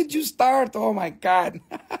 Lily, what did you start? Oh my God.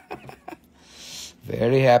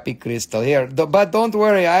 Very happy crystal here. But don't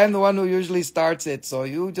worry, I am the one who usually starts it. So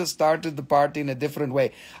you just started the party in a different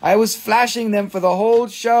way. I was flashing them for the whole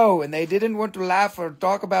show and they didn't want to laugh or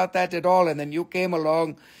talk about that at all. And then you came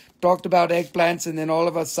along, talked about eggplants, and then all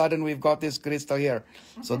of a sudden we've got this crystal here.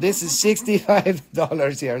 So this is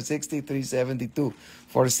 $65 here, $63.72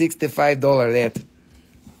 for $65 that.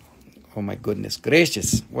 Oh my goodness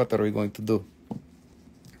gracious, what are we going to do?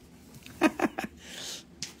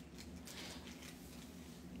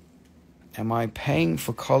 Am I paying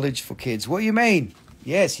for college for kids? What do you mean?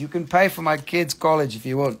 Yes, you can pay for my kid's college if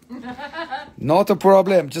you want. Not a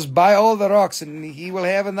problem. Just buy all the rocks and he will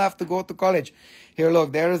have enough to go to college. Here,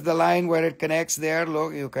 look, there is the line where it connects there.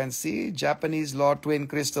 Look, you can see Japanese law twin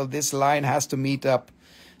crystal. This line has to meet up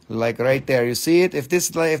Like right there, you see it? If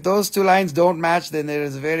those two lines don't match, then there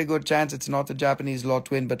is a very good chance it's not a Japanese law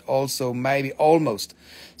twin, but also maybe almost.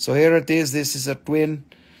 So here it is. This is a twin,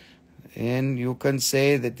 and you can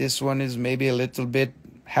say that this one is maybe a little bit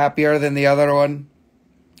happier than the other one,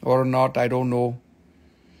 or not. I don't know.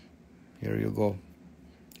 Here you go.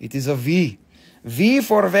 It is a V. V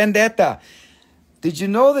for Vendetta. Did you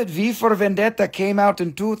know that V for Vendetta came out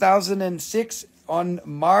in 2006 on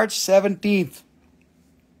March 17th?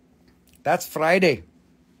 That's Friday.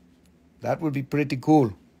 That would be pretty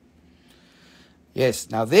cool.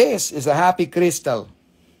 Yes, now this is a happy crystal.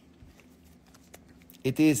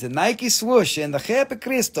 It is a Nike swoosh and a happy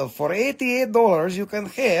crystal for $88. You can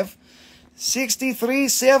have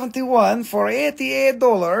 $63.71 for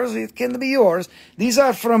 $88. It can be yours. These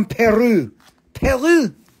are from Peru.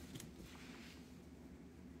 Peru.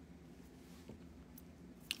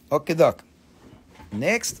 Okay, doc.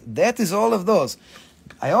 Next, that is all of those.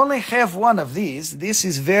 I only have one of these. This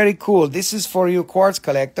is very cool. This is for you quartz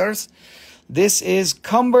collectors. This is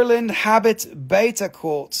Cumberland Habit Beta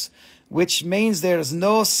Quartz, which means there's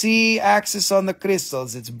no C-axis on the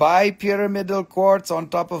crystals. It's bipyramidal quartz on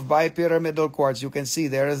top of bipyramidal quartz. You can see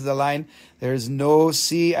there is the line. There is no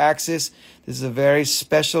C-axis. This is a very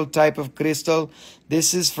special type of crystal.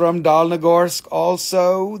 This is from Dalnegorsk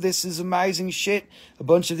also. This is amazing shit. A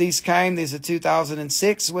bunch of these came. These are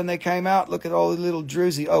 2006 when they came out. Look at all the little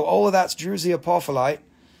druzy. Oh, all of that's druzy apophyllite.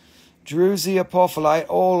 Druzy apophyllite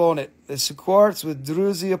all on it. There's a quartz with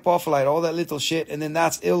druzy apophyllite, all that little shit. And then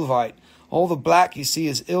that's ilvite. All the black you see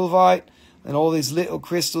is ilvite. And all these little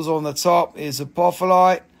crystals on the top is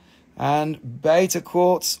apophyllite and beta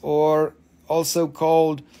quartz, or also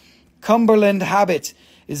called Cumberland Habit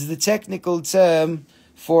is the technical term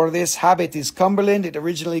for this habit. Is Cumberland. It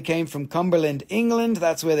originally came from Cumberland, England.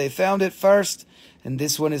 That's where they found it first. And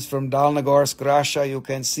this one is from Dalnegorsk, Russia. You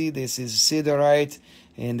can see this is siderite.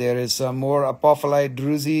 And there is some more apophyllite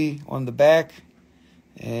druzy on the back.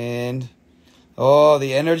 And oh,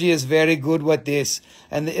 the energy is very good with this.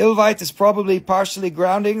 And the ilvite is probably partially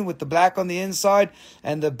grounding with the black on the inside.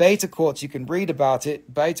 And the beta quartz, you can read about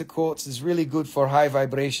it. Beta quartz is really good for high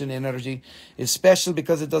vibration energy. It's special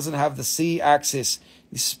because it doesn't have the C-axis.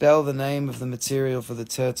 You spell the name of the material for the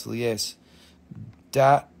turtle, yes.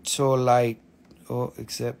 Datolite. Oh,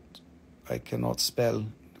 except I cannot spell.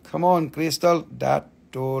 Come on, crystal.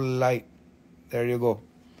 Datolite. There you go.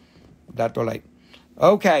 Datolite.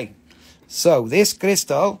 Okay. So this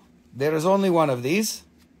crystal, there is only one of these.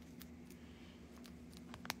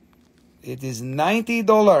 It is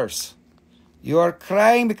 $90. You are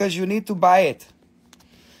crying because you need to buy it.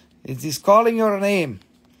 It is calling your name.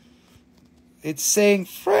 It's saying,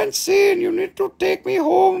 Francine, you need to take me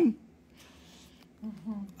home.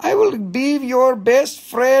 I will be your best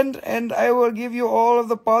friend and I will give you all of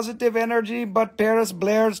the positive energy, but Paris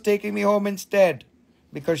Blair's taking me home instead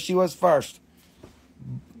because she was first.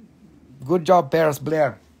 Good job, Paris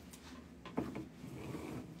Blair.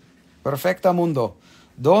 Perfecta mundo.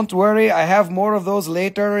 Don't worry, I have more of those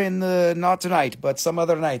later in the, not tonight, but some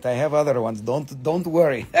other night. I have other ones. Don't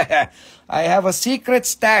worry. I have a secret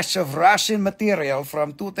stash of Russian material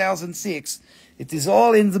from 2006. It is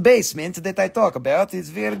all in the basement that I talk about. It's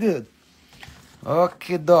very good.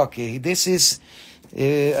 Okay, dokie. This is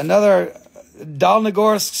another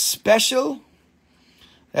Dalnegorsk special.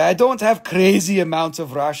 I don't have crazy amounts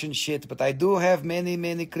of Russian shit, but I do have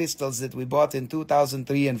many crystals that we bought in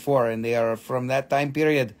 2003 and 4, and they are from that time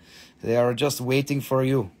period. They are just waiting for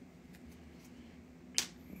you.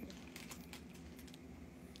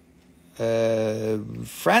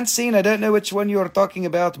 Francine, I don't know which one you are talking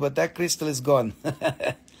about, but that crystal is gone.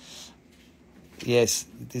 Yes,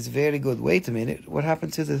 it is very good. Wait a minute. What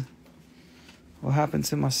happened to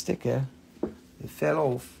my stick here? It fell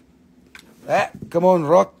off. Ah, come on,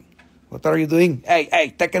 Rock. What are you doing?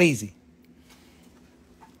 Hey, take it easy.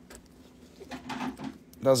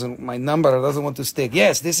 My number doesn't want to stick.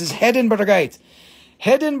 Yes, this is Heddenbergite.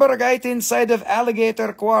 Heddenbergite inside of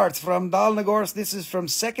alligator quartz from Dalnegorsk. This is from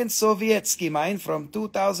Second Sovietsky mine from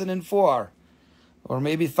 2004. Or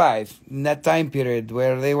maybe 5. In that time period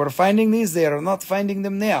where they were finding these, they are not finding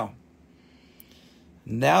them now.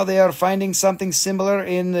 Now they are finding something similar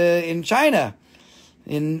in China.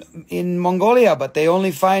 In Mongolia, but they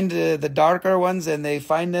only find the darker ones, and they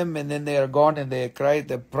find them and then they are gone, and they cry.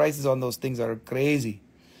 The prices on those things are crazy.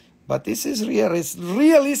 But this is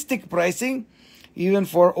realistic pricing, even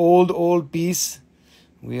for old piece.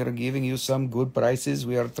 We are giving you some good prices.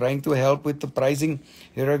 We are trying to help with the pricing.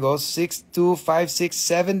 Here it goes, $62,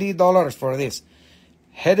 $56, $70 for this.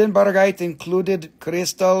 Heddenbergite included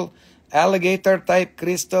crystal alligator type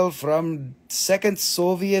crystal from second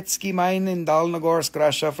Sovietsky mine in Dalnegorsk,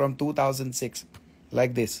 Russia from 2006.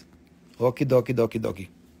 Like this. Okie dokie dokie dokie.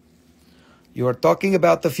 You are talking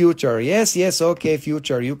about the future. Yes, yes, okay,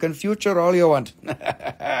 future. You can future all you want.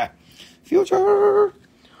 Future.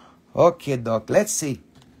 Okay, doc. Let's see.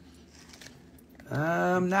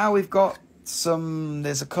 Now we've got some.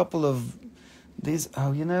 There's a couple of these.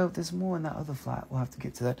 Oh, you know, there's more in that other flat. We'll have to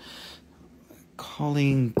get to that.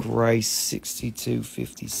 Colleen Grace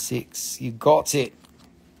 6256. You got it.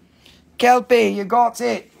 Kelpie, you got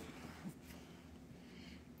it.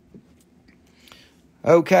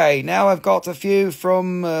 Okay, now I've got a few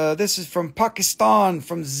from, this is from Pakistan,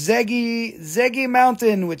 from Zegi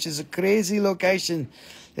Mountain, which is a crazy location.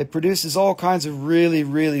 It produces all kinds of really,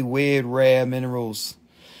 really weird, rare minerals.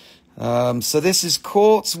 So this is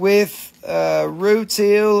quartz with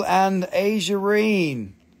rutile and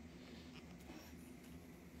azurine.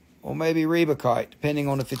 Or maybe ribakite, depending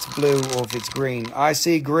on if it's blue or if it's green. I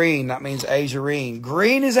see green, that means azurine.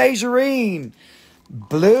 Green is azurine.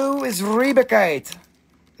 Blue is ribakite.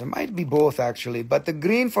 There might be both actually, but the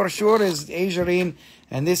green for sure is azurine,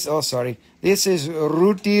 and this, oh sorry, this is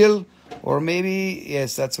rutile, or maybe,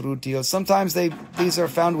 yes, that's rutile. Sometimes these are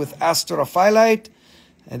found with astrophyllite,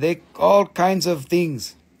 and they, all kinds of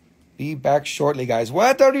things. Be back shortly, guys.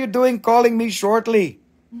 What are you doing calling me shortly?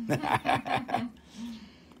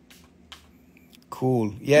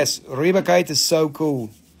 Cool. Yes, ribakite is so cool.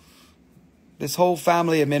 This whole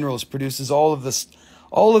family of minerals produces all of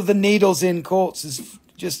the needles in quartz is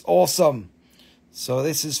just awesome. So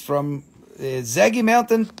this is from Zegi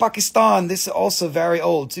Mountain, Pakistan. This is also very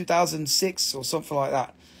old, 2006 or something like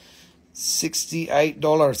that.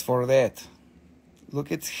 $68 for that.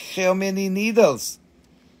 Look at how many needles.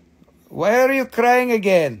 Why are you crying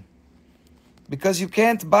again? Because you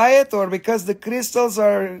can't buy it, or because the crystals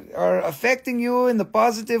are affecting you in the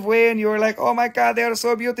positive way and you're like, oh my God, they are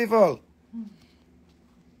so beautiful.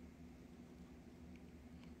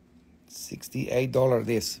 $68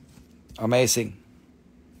 this. Amazing.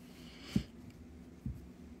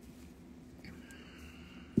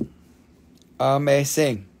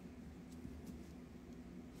 Amazing.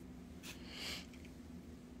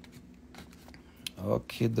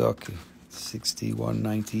 Okie dokie.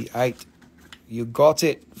 61.98. You got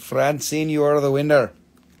it. Francine, you are the winner.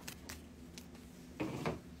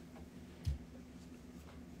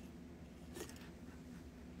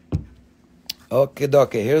 Okay,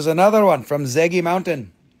 dokie. Here's another one from Zegi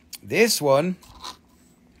Mountain. This one,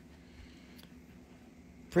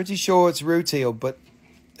 pretty sure it's rutile, but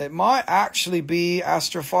it might actually be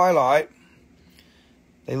astrophyllite.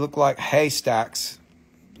 They look like haystacks.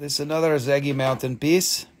 This is another Zegi Mountain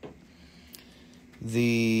piece.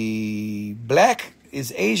 The black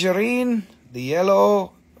is azurine. The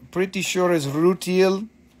yellow, pretty sure is rutile.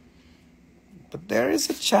 But there is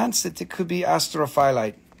a chance that it could be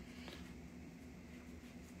astrophyllite.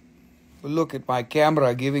 Look at my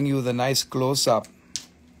camera giving you the nice close-up.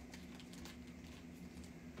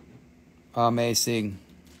 Amazing.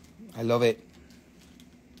 I love it.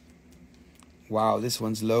 Wow, this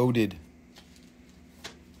one's loaded.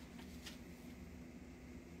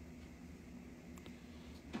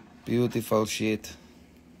 Beautiful shit.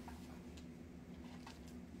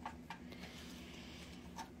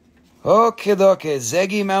 Okay, dokie.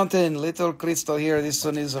 Zegi Mountain, little crystal here. This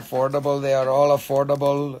one is affordable. They are all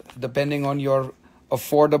affordable depending on your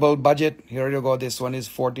affordable budget. Here you go. This one is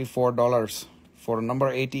 $44 for number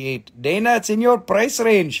 88. Dana, it's in your price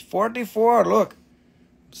range. 44. Look.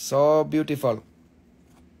 So beautiful.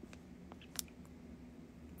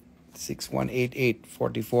 6188,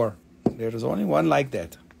 44. There is only one like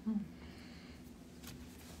that.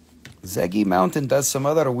 Zegi Mountain does some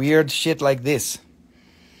other weird shit like this.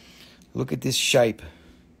 Look at this shape.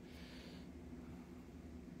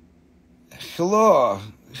 Hello.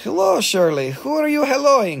 Hello, Shirley. Who are you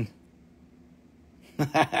helloing?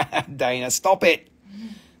 Dinah, stop it.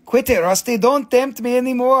 Quit it, Rusty. Don't tempt me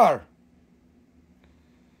anymore.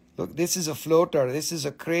 Look, this is a floater. This is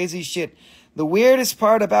a crazy shit. The weirdest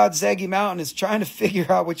part about Zegi Mountain is trying to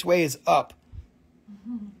figure out which way is up.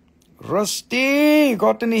 Rusty,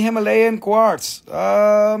 got any Himalayan quartz?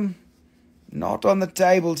 Not on the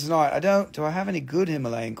table tonight. Do I have any good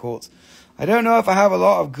Himalayan quartz? I don't know if I have a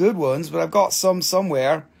lot of good ones, but I've got some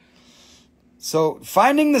somewhere. So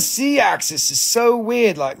finding the C-axis is so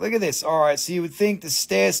weird. Like, look at this. All right, so you would think the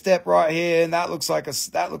stair step right here, and that looks like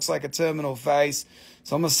a terminal face.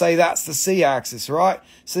 So I'm gonna say that's the C-axis, right?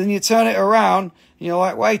 So then you turn it around, and you're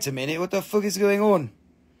like, wait a minute, what the fuck is going on?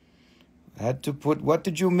 Had to put, what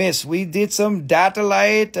did you miss? We did some data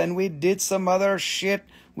light, and we did some other shit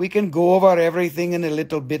We can go over everything in a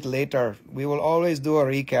little bit later. We will always do a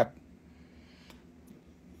recap.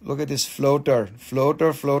 Look at this floater.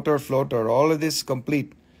 Floater, floater, floater. All of this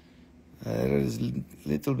complete. There is a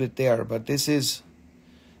little bit there, but this is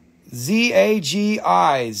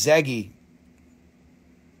Z-A-G-I, Zaggy.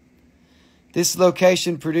 This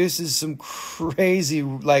location produces some crazy,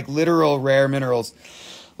 like literal rare minerals,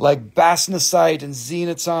 like bastnasite and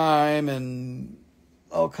xenotime and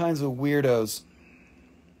all kinds of weirdos.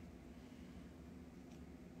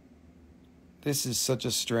 This is such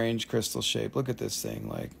a strange crystal shape. Look at this thing.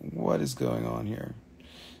 Like, what is going on here?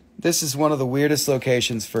 This is one of the weirdest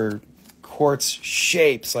locations for quartz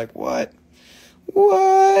shapes. Like, what?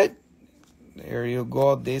 What? There you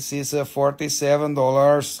go. This is a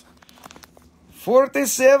 $47.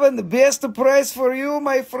 47, the best price for you,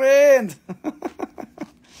 my friend.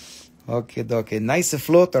 Okay. Nice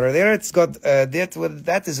floater. There it's got,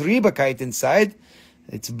 that is Rebekite inside.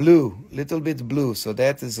 It's blue, little bit blue. So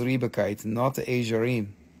that is Rebekite, not Ajoite.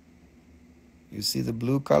 You see the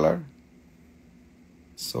blue color?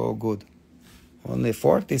 So good. Only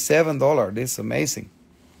 $47. This is amazing.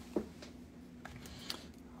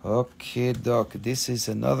 Okay, doc. This is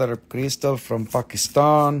another crystal from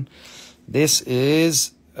Pakistan. This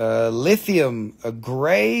is lithium, a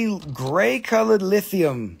gray-colored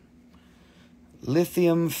lithium.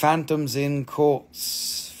 Lithium phantoms in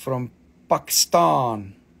quartz from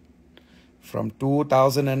Pakistan from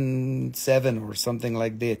 2007 or something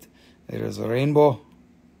like that. There is a rainbow.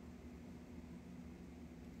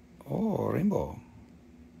 Oh, rainbow.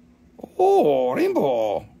 Oh,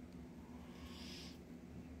 rainbow.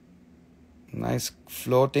 Nice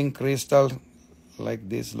floating crystal like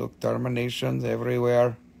this. Look, terminations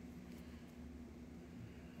everywhere.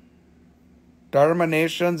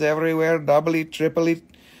 Terminations everywhere. Doubly, triply,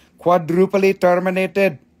 quadruply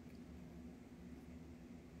terminated.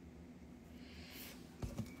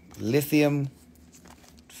 Lithium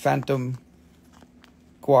phantom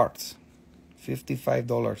quartz.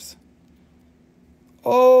 $55.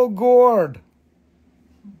 Oh, gourd.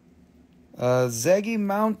 Zaggy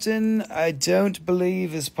Mountain, I don't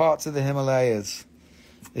believe is part of the Himalayas.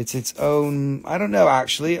 It's its own. I don't know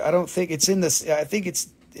actually. I don't think it's in this. I think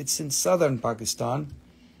it's in southern Pakistan.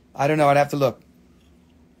 I don't know. I'd have to look.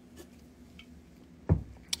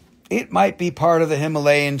 It might be part of the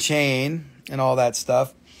Himalayan chain and all that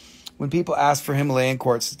stuff. When people ask for Himalayan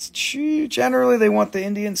quartz, it's generally they want the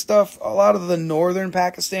Indian stuff. A lot of the northern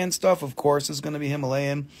Pakistan stuff, of course, is going to be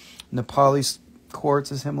Himalayan. Nepali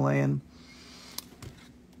quartz is Himalayan.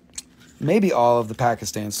 Maybe all of the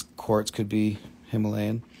Pakistan's quartz could be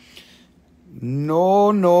Himalayan.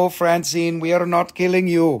 No, Francine, we are not killing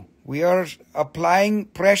you. We are applying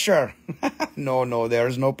pressure. No, there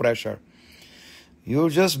is no pressure. You'll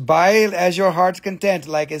just buy it as your heart's content,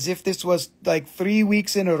 like as if this was like 3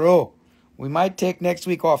 weeks in a row. We might take next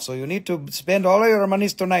week off, so you need to spend all of your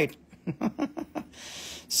monies tonight.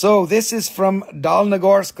 So this is from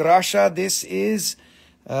Dalnegorsk, Russia. This is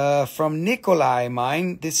from Nikolai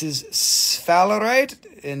mine. This is sphalerite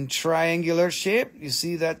in triangular shape. You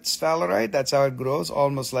see that sphalerite? That's how it grows,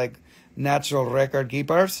 almost like natural record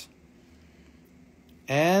keepers.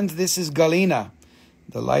 And this is galena,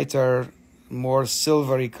 the lighter, more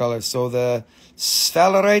silvery color. So the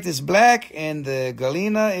sphalerite is black and the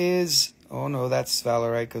galena is, oh no, that's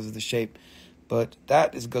sphalerite because of the shape. But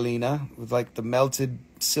that is galena with like the melted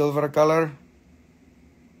silver color.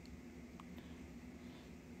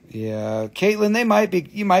 Yeah, Caitlin,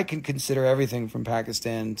 you might consider everything from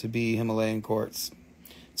Pakistan to be Himalayan quartz.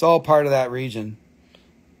 It's all part of that region,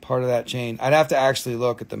 part of that chain. I'd have to actually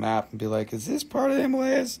look at the map and be like, is this part of the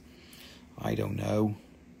Himalayas? I don't know.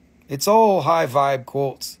 It's all high vibe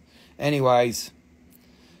quartz. Anyways,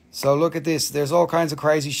 so look at this. There's all kinds of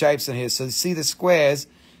crazy shapes in here. So you see the squares.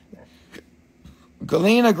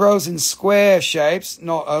 Galena grows in square shapes,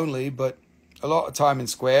 not only, but a lot of time in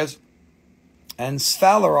squares. And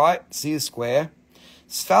sphalerite, see the square?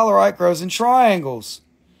 Sphalerite grows in triangles.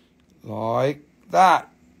 Like that.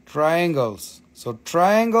 Triangles. So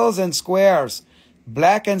triangles and squares.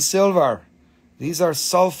 Black and silver. These are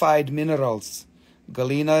sulfide minerals.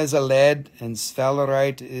 Galena is a lead and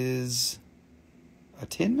sphalerite is a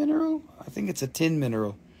tin mineral? I think it's a tin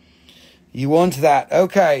mineral. You want that.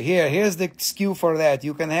 Okay, here's the SKU for that.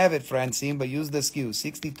 You can have it, Francine, but use the SKU.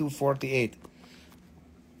 6248.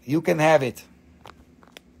 You can have it.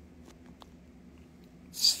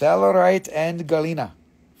 Sphalerite and galena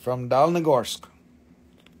from Dalnegorsk.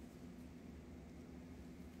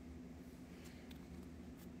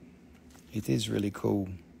 It is really cool.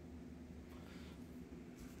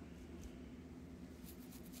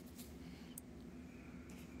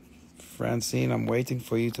 Francine, I'm waiting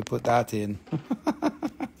for you to put that in.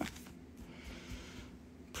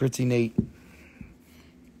 Pretty neat.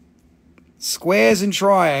 Squares and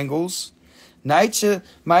triangles. Nature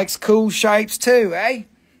makes cool shapes too, eh?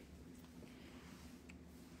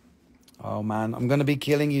 Oh man, I'm going to be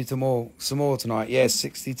killing you some more tonight. Yes,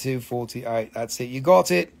 62.48. That's it. You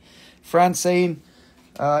got it, Francine.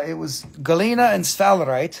 It was galena and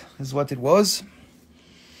sphalerite is what it was.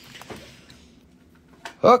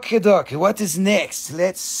 Okay, doc. What is next?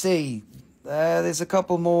 Let's see. There's a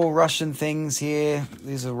couple more Russian things here.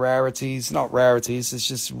 These are rarities. Not rarities. It's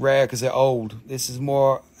just rare because they're old. This is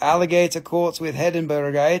more alligator quartz with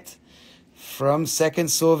Hedenbergite from second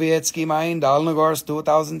Sovietsky mine, Dalnegorsk,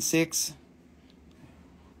 2006.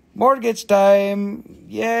 Mortgage time.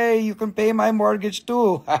 Yay, you can pay my mortgage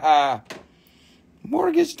too. Haha.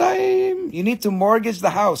 Mortgage time. You need to mortgage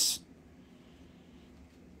the house.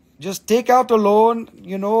 Just take out a loan.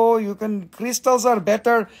 You know, you can, crystals are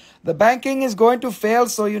better. The banking is going to fail,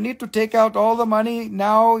 so you need to take out all the money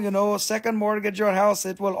now. You know, second mortgage your house.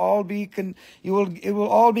 It will all be it will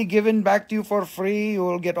all be given back to you for free. You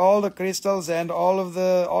will get all the crystals and all of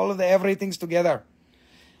the everything's together.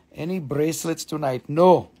 Any bracelets tonight?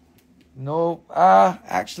 No.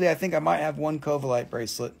 Actually, I think I might have one Covalite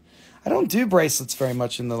bracelet. I don't do bracelets very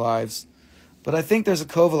much in the lives, but I think there's a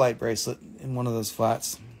Covalite bracelet in one of those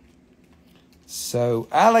flats. So,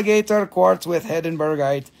 alligator quartz with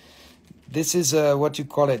Hedenbergite. This is, what you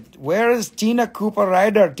call it. Where is Tina Cooper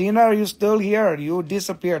Ryder? Tina, are you still here? You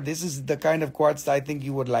disappeared. This is the kind of quartz I think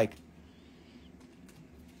you would like.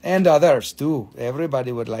 And others, too.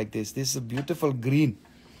 Everybody would like this. This is a beautiful green.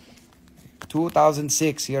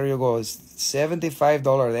 2006. Here you go. It's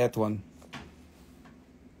 $75, that one.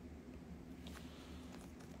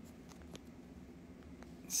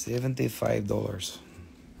 $75.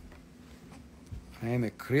 I am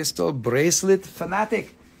a crystal bracelet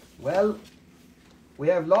fanatic. Well, we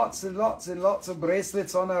have lots and lots and lots of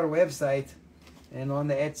bracelets on our website and on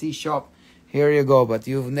the Etsy shop. Here you go, but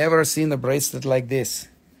you've never seen a bracelet like this.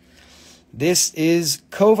 This is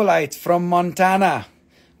Covalite from Montana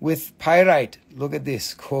with pyrite. Look at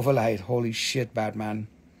this, Covalite. Holy shit, Batman.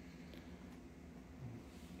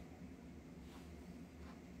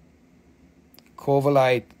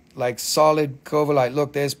 Covalite, like solid Covalite.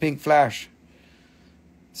 Look, there's pink flash.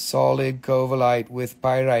 Solid Covalite with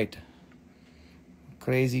pyrite.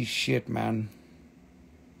 Crazy shit, man.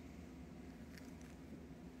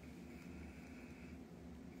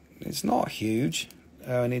 It's not huge.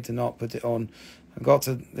 I need to not put it on.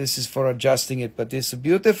 This is for adjusting it, but this is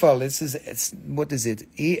beautiful. What is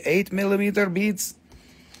it? 8mm beads?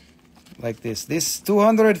 Like this. This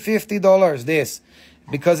 $250, this.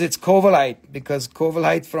 Because it's Covalite. Because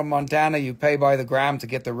Covalite from Montana, you pay by the gram to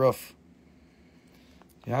get the roof.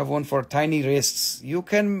 You have one for tiny wrists.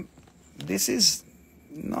 This is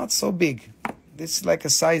not so big. This is like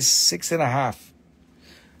a size 6.5.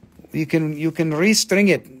 You can restring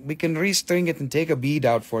it. We can restring it and take a bead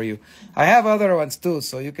out for you. I have other ones too,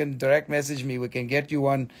 so you can direct message me. We can get you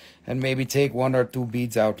one and maybe take 1 or 2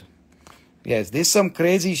 beads out. Yes, this is some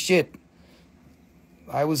crazy shit.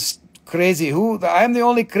 I was crazy. I'm the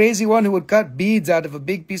only crazy one who would cut beads out of a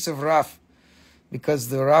big piece of rough. Because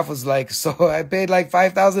the rough was like, so I paid like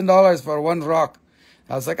 $5,000 for one rock.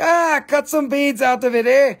 I was like, cut some beads out of it,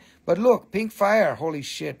 eh? But look, pink fire. Holy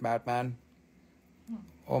shit, Batman.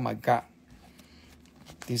 Oh my God.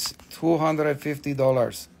 This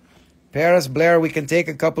 $250. Paris Blair, we can take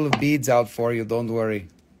a couple of beads out for you. Don't worry.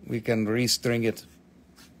 We can restring it.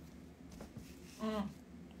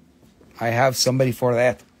 I have somebody for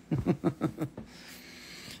that.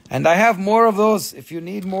 And I have more of those. If you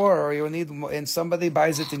need more or you need more, and somebody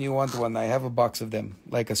buys it and you want one, I have a box of them,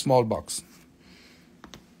 like a small box.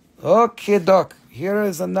 Okay, Doc. Here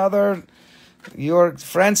is another.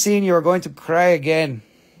 Francine, you're going to cry again.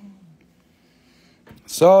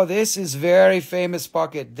 So this is very famous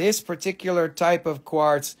pocket. This particular type of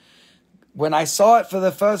quartz, when I saw it for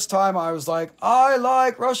the first time, I was like, I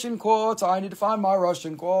like Russian quartz. I need to find my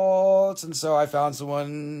Russian quartz. And so I found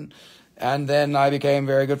someone. And then I became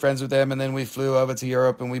very good friends with them. And then we flew over to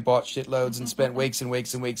Europe and we bought shitloads and spent weeks and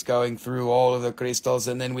weeks and weeks going through all of the crystals.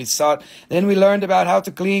 And then we learned about how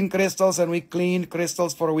to clean crystals, and we cleaned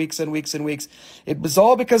crystals for weeks and weeks and weeks. It was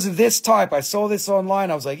all because of this type. I saw this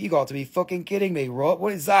online. I was like, you got to be fucking kidding me.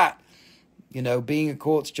 What is that? You know, being a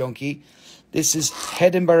quartz junkie. This is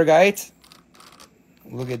Hedenbergite.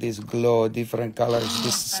 Look at this glow, different colors.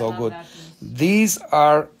 This is so good. These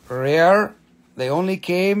are rare. They only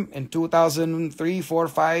came in 2003, 4,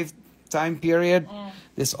 5 time period.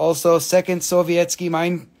 This also second Sovietsky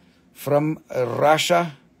mine from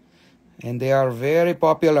Russia. And they are very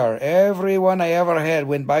popular. Everyone I ever had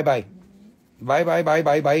went bye-bye. Bye-bye,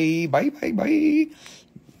 bye-bye, bye, bye-bye, bye.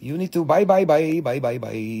 You need to bye-bye, bye, bye-bye,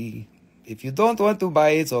 bye. If you don't want to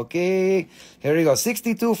buy, it's okay. Here we go.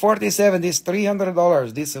 $62.47. This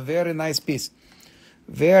 $300. This is a very nice piece.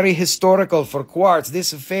 Very historical for quartz.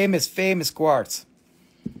 This is famous, famous quartz.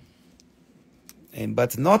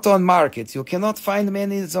 But not on market. You cannot find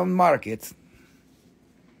many on market.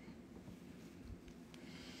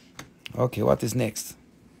 Okay, what is next?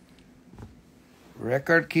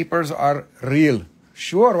 Record keepers are real.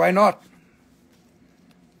 Sure, why not?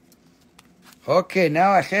 Okay,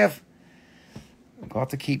 now I have...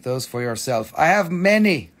 Got to keep those for yourself. I have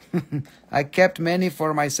many. I kept many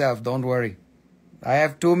for myself, don't worry. I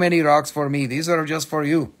have too many rocks for me. These are just for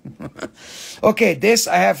you. Okay, this,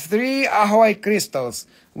 I have 3 Ajoite crystals.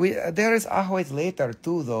 There is Ajoite later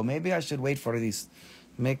too, though. Maybe I should wait for this.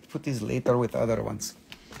 Put this later with other ones.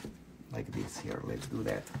 Like this here. Let's do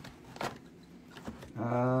that.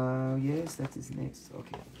 Yes, that is next.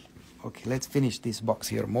 Okay. Okay, let's finish this box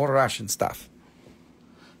here. More Russian stuff.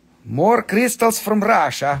 More crystals from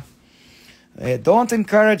Russia. Don't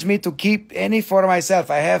encourage me to keep any for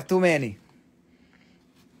myself. I have too many.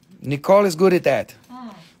 Nicole is good at that.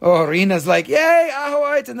 Oh, Rena's like, yay,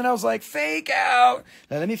 Ajoite. And then I was like, fake out.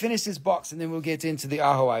 Now, let me finish this box and then we'll get into the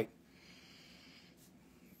Ajoite.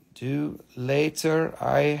 Do later.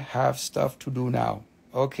 I have stuff to do now.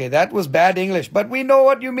 Okay, that was bad English, but we know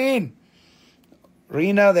what you mean.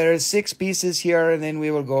 Rena, there is 6 pieces here, and then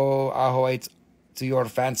we will go Ajoite to your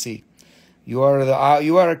fancy. You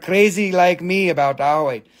are crazy like me about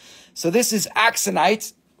Ajoite. So this is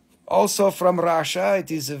axonite, also from Russia.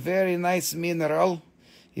 It is a very nice mineral.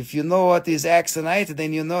 If you know what is axonite,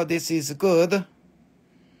 then you know this is good.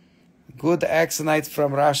 Good axonite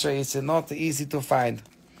from Russia is not easy to find.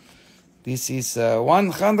 This is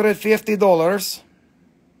 $150.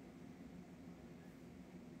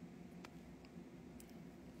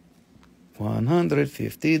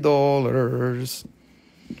 $150.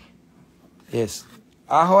 Yes.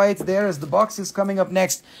 Ajoite there as the box is coming up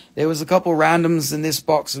next. There was a couple randoms in this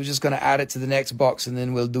box. We're just going to add it to the next box and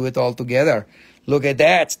then we'll do it all together. Look at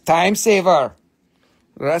that. Time saver.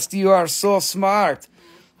 Rusty, you are so smart.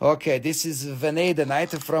 Okay, this is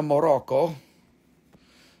vanadinite from Morocco.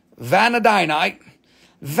 Vanadinite.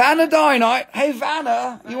 Vanadinite. Hey,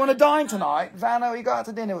 Vanna, you want to dine tonight? Vanna, you got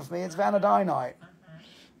to dinner with me. It's Vanadinite.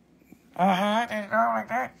 Like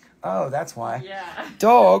that. Oh, that's why. Yeah.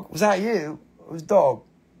 Dog, was that you? It was dog.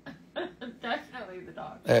 Definitely the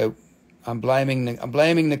dog. Oh, I'm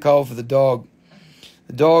blaming Nicole for the dog.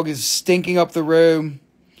 The dog is stinking up the room.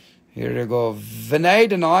 Here we go.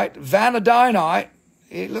 Vanadinite. Vanadinite.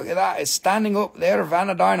 Look at that. It's standing up there.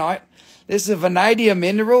 Vanadinite. This is a vanadium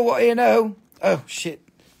mineral. What do you know? Oh, shit.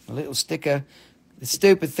 A little sticker. The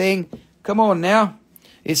stupid thing. Come on now.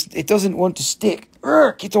 It doesn't want to stick.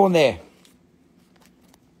 Get on there.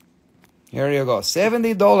 Here you go.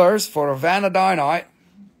 $70 for a vanadinite.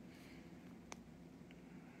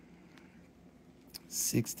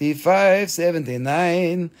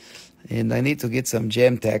 $65.79. And I need to get some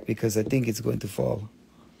gem tack because I think it's going to fall.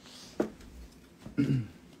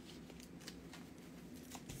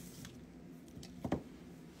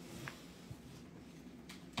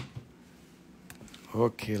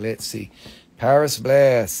 Okay, let's see. Paris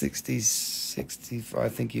Blair, 65, I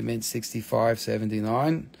think you meant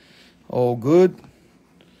 65.79. All good.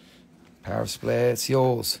 Paris Blair, it's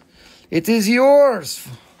yours. It is yours.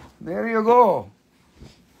 There you go.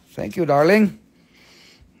 Thank you, darling.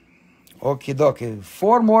 Okay, dokie.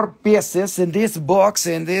 4 more pieces in this box,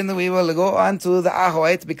 and then we will go on to the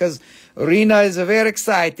Ajoite because Rena is very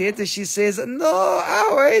excited. She says, no,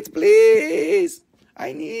 Ajoite, please.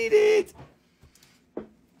 I need it.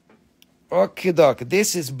 Okay, doc.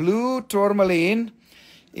 This is blue tourmaline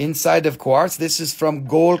inside of quartz. This is from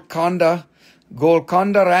Golconda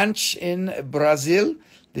Ranch in Brazil.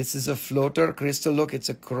 This is a floater crystal. Look, it's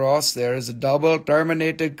a cross. There is a double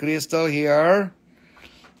terminated crystal here.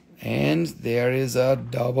 And there is a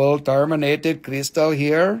double terminated crystal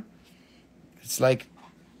here. It's like,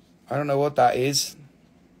 I don't know what that is.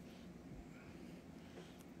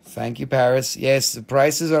 Thank you, Paris. Yes, the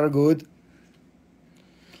prices are good.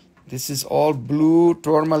 This is all blue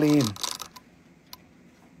tourmaline.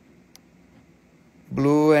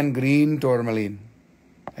 Blue and green tourmaline.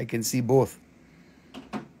 I can see both.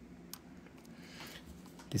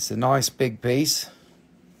 This is a nice big piece.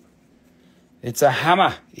 It's a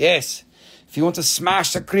hammer. Yes. If you want to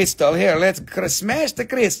smash the crystal, here, let's smash the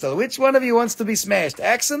crystal. Which one of you wants to be smashed?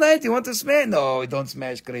 Axonite, you want to smash? No, we don't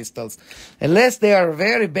smash crystals. Unless they are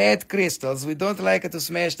very bad crystals, we don't like it to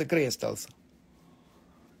smash the crystals.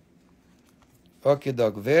 Okay,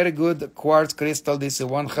 dog. Very good quartz crystal. This is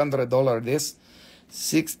 $100. This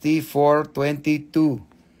 $64.22.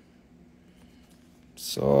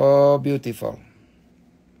 So beautiful.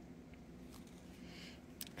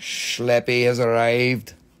 Schleppy has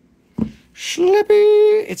arrived.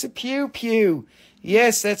 Schleppy! It's a pew pew.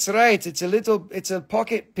 Yes, that's right. It's a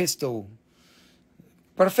pocket pistol.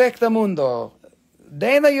 Perfectamundo.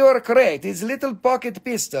 Dana, you're correct. It's a little pocket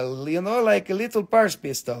pistol, you know, like a little purse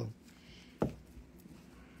pistol.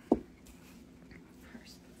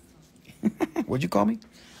 What'd you call me?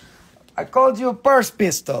 I called you a purse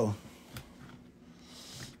pistol.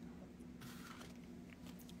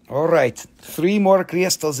 All right, 3 more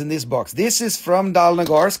crystals in this box. This is from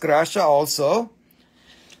Dalnegorsk, Russia also.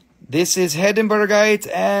 This is Hedembergite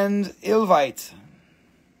and Ilvite.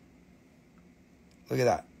 Look at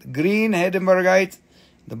that. The green Hedembergite,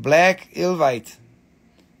 the black Ilvite.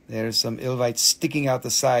 There's some Ilvite sticking out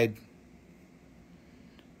the side.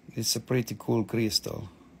 It's a pretty cool crystal.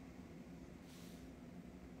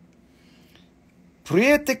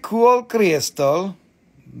 Pretty cool crystal.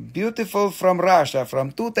 Beautiful from Russia,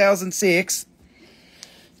 from 2006.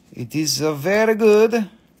 It is very good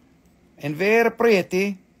and very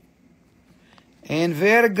pretty and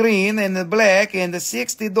very green and black and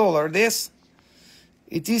 $60. This,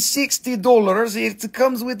 it is $60. It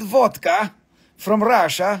comes with vodka from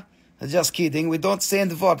Russia. Just kidding, we don't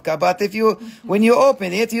send vodka, but if you, when you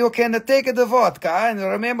open it, you can take the vodka, and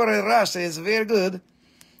remember Russia is very good.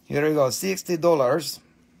 Here we go, $60.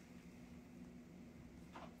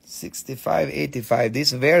 65.85. This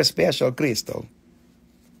is a very special crystal.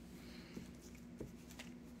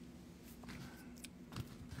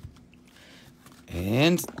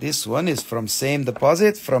 And this one is from same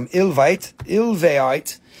deposit, from Ilvite.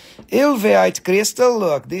 Ilveite crystal.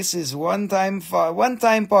 Look, this is one time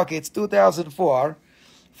pockets, 2004,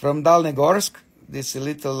 from Dalnegorsk. This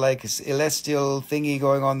little like celestial thingy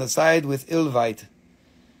going on the side with Ilvite.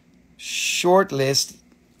 Short list.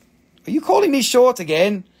 Are you calling me short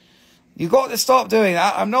again? You got to stop doing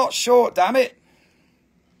that. I'm not short, damn it.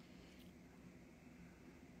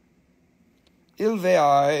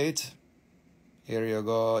 Ilveite. Here you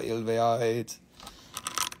go, Ilveite.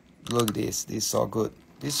 Look at this. This is so good.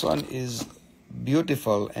 This one is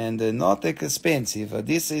beautiful and not expensive.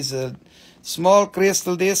 This is a small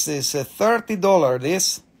crystal. This is $30.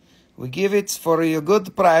 This. We give it for a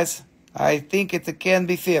good price. I think it can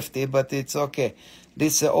be 50, but it's okay.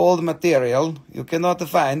 This old material. You cannot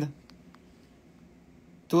find.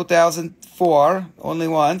 2004, only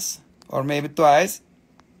once, or maybe twice.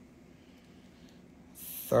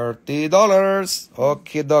 $30.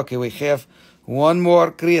 Okay, dokie. We have one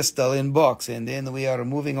more crystal in box, and then we are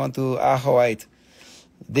moving on to Ajoite.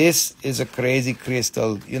 This is a crazy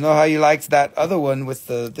crystal. You know how you liked that other one with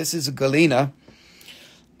the, this is a galena.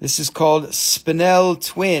 This is called Spinel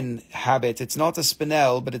Twin habit. It's not a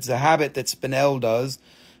spinel, but it's a habit that Spinel does.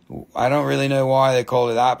 I don't really know why they call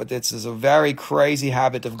it that, but this is a very crazy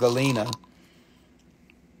habit of galena.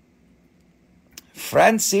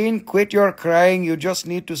 Francine, quit your crying. You just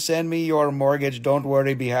need to send me your mortgage. Don't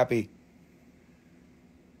worry, be happy.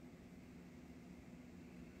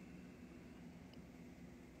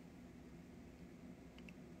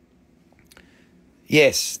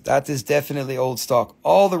 Yes, that is definitely old stock.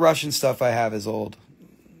 All the Russian stuff I have is old.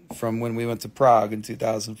 From when we went to Prague in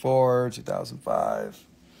 2004, 2005.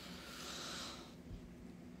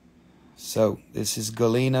 So, this is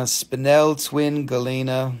galena, Spinel Twin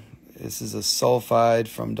galena. This is a sulfide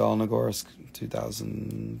from Dalnegorsk,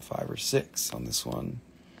 2005 or 6 on this one.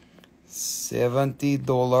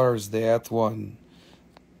 $70, that one.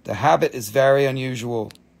 The habit is very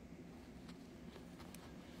unusual.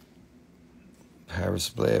 Paris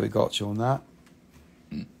Blair, we got you on that.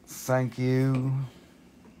 Thank you.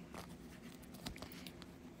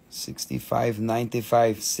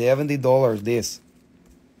 $65.95, $70 this.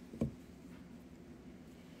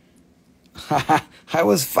 I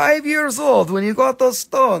was 5 years old when you got those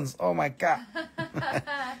stones. Oh my God.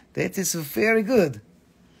 That is very good.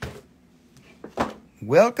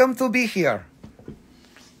 Welcome to be here.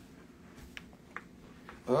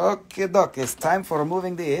 Okay, doc, it's time for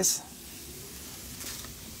moving this.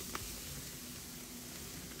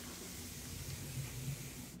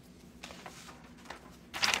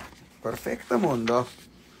 Perfecto mundo.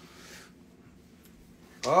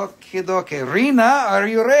 Okay, dokie. Rina, are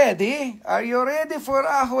you ready? Are you ready for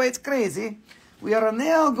Ajoite Crazy? We are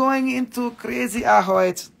now going into crazy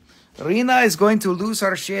Ajoite. Rena is going to lose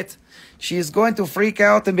her shit. She is going to freak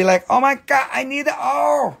out and be like, oh my God, I need it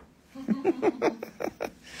all.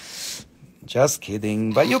 Just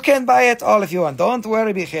kidding. But you can buy it all if you want. Don't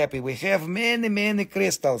worry, be happy. We have many, many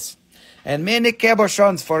crystals and many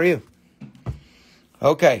cabochons for you.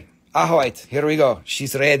 Okay, Ajoite, here we go.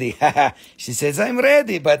 She's ready. She says, I'm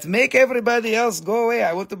ready, but make everybody else go away.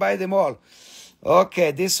 I want to buy them all.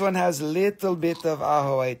 Okay, this one has a little bit of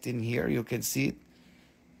Ajoite in here. You can see it.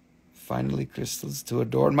 Finally, crystals to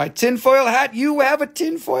adorn my tinfoil hat. You have a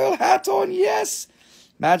tinfoil hat on, yes.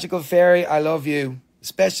 Magical Fairy, I love you,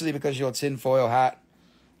 especially because you're a tinfoil hat.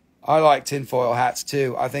 I like tinfoil hats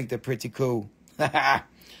too. I think they're pretty cool.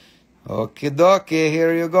 Okie dokie,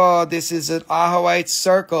 here you go. This is an Ajoite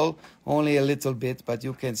circle, only a little bit, but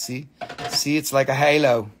you can see. See, it's like a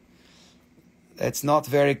halo. It's not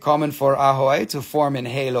very common for Ajoite to form in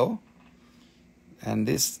halo. And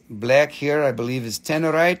this black here, I believe, is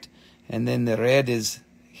Tenorite. And then the red is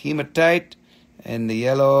Hematite. And the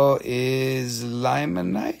yellow is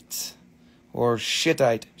Limonite or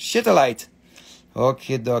Shittite. Shittolite.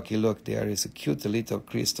 Okie dokie, look, there is a cute little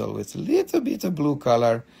crystal with a little bit of blue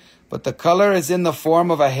color. But the color is in the form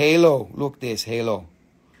of a halo. Look this, halo.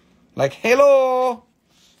 Like halo!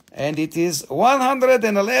 And it is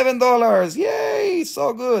 $111. Yay!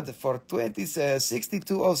 So good for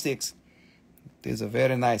 6206. It is a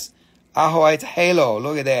very nice Ajoite halo.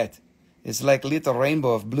 Look at that. It's like a little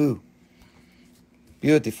rainbow of blue.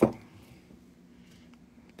 Beautiful.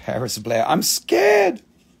 Paris Blair. I'm scared.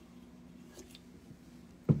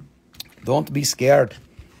 Don't be scared.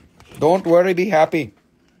 Don't worry, be happy.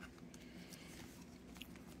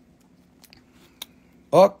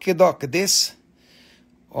 Okay, doc, this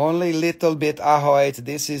only little bit Ajoite.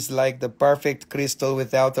 This is like the perfect crystal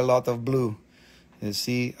without a lot of blue. You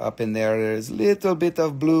see up in there, there's a little bit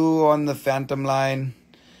of blue on the phantom line,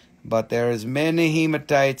 but there is many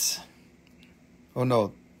hematites. Oh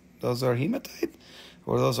no, those are hematite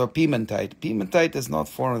or those are piemontite. Piemontite is not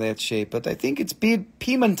formed that shape, but I think it's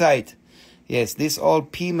piemontite. Yes, this all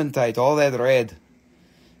piemontite, all that red.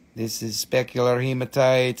 This is specular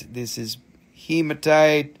hematite. This is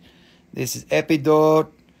hematite. This is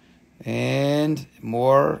epidote. And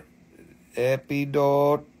more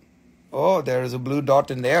epidote. Oh, there is a blue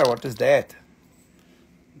dot in there. What is that?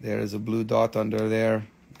 There is a blue dot under there.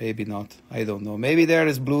 Maybe not. I don't know. Maybe there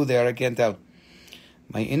is blue there. I can't tell.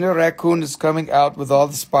 My inner raccoon is coming out with all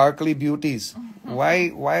the sparkly beauties. Why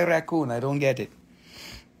raccoon? I don't get it.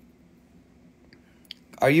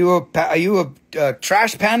 Are you a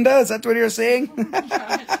trash panda? Is that what you're saying?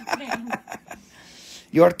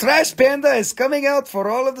 Your trash panda is coming out for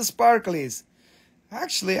all of the sparklies.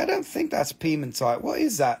 Actually, I don't think that's piemontite. What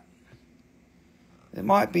is that? It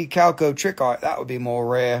might be chalcotrichite. That would be more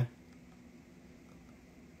rare.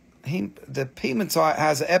 The piemontite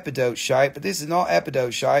has an epidote shape, but this is not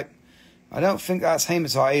epidote shape. I don't think that's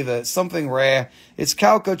hematite either. It's something rare. It's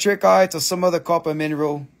chalcotrichite or some other copper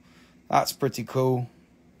mineral. That's pretty cool.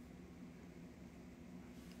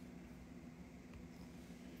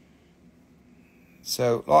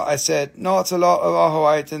 So, like I said, not a lot of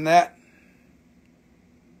Ajoite in that.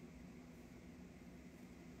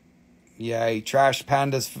 Yay, trash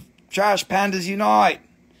pandas unite.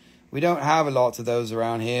 We don't have a lot of those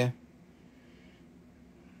around here.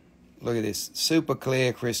 Look at this, super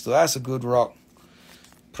clear crystal. That's a good rock.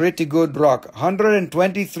 Pretty good rock.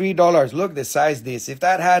 $123. Look the size of this. If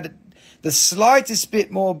that had the slightest bit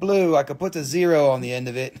more blue, I could put a 0 on the end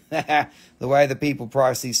of it. The way the people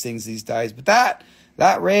price these things these days. But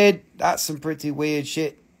that red, that's some pretty weird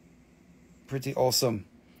shit. Pretty awesome.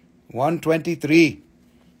 123.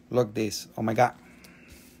 Look this. Oh my God.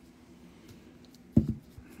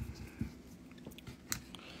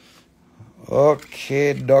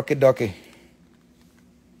 Okay, dokie.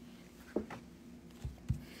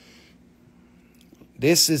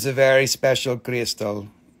 This is a very special crystal.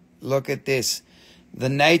 Look at this. The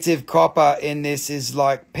native copper in this is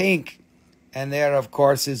like pink. And there, of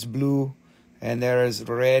course, is blue. And there is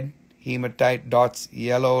red, hematite dots,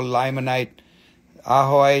 yellow, limonite,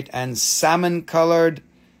 Ajoite, and salmon-colored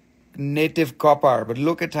native copper. But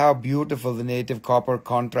look at how beautiful the native copper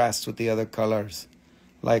contrasts with the other colors.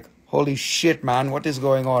 Like, holy shit, man, what is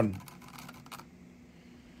going on?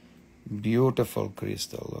 Beautiful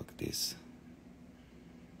crystal, look at this.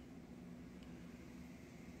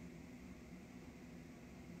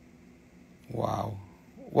 Wow,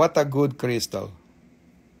 what a good crystal.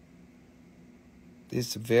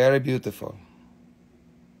 This is very beautiful.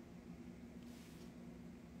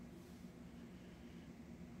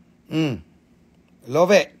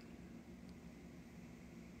 Love it.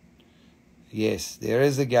 Yes, there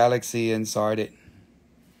is a galaxy inside it.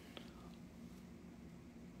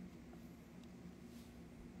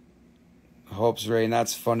 Hope's rain,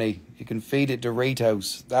 that's funny. You can feed it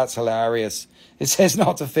Doritos. That's hilarious. It says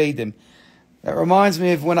not to feed them. That reminds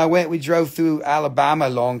me of when we drove through Alabama a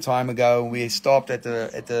long time ago. We stopped at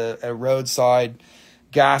a roadside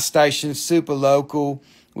gas station, super local.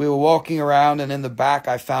 We were walking around, and in the back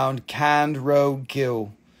I found canned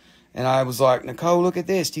roadkill. And I was like, Nicole, look at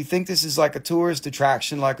this. Do you think this is like a tourist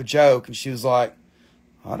attraction, like a joke? And she was like,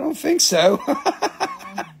 I don't think so.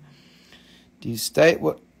 Do you state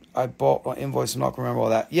what I bought my invoice? I'm not going to remember all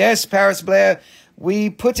that. Yes, Paris Blair.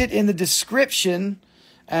 We put it in the description.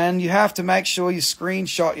 And you have to make sure you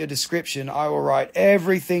screenshot your description. I will write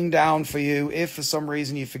everything down for you. If for some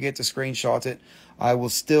reason you forget to screenshot it, I will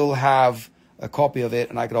still have a copy of it,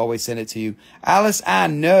 and I could always send it to you. Alice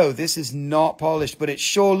Ann, no, this is not polished, but it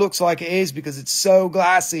sure looks like it is because it's so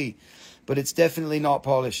glassy. But it's definitely not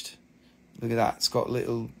polished. Look at that. It's got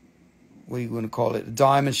little, what are you going to call it? A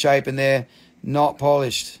diamond shape in there. Not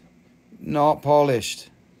polished. Not polished.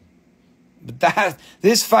 But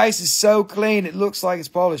this face is so clean, it looks like it's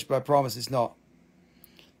polished, but I promise it's not.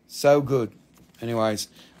 So good. Anyways,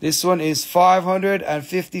 this one is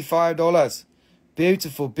 $555.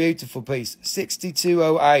 Beautiful, beautiful piece.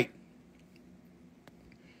 6208.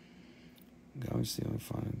 Go and see if I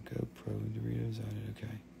find GoPro Doritos.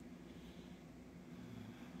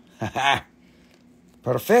 Okay.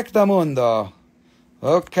 Perfecto mundo.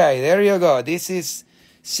 Okay, there you go. This is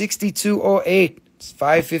 6208. It's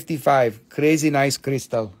 $555. Crazy nice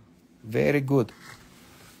crystal. Very good.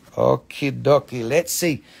 Okie dokie. Let's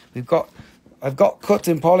see. I've got cut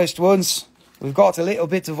and polished ones. We've got a little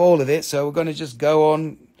bit of all of it, so we're going to just go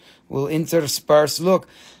on. We'll intersperse. Look,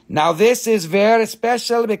 now this is very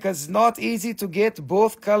special because it's not easy to get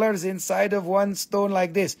both colors inside of one stone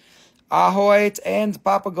like this. Ajoite and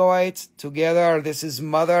Papagoite together. This is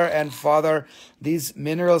mother and father. These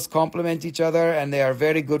minerals complement each other, and they are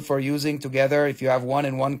very good for using together if you have one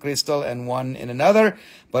in one crystal and one in another.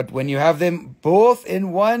 But when you have them both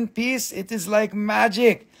in one piece, it is like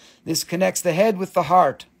magic. This connects the head with the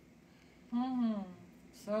heart.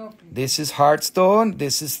 So this is heart stone.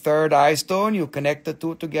 This is third eye stone. You connect the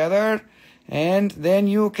two together, and then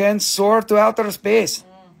you can soar to outer space.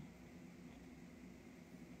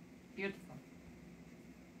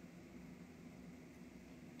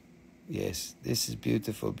 Yes, this is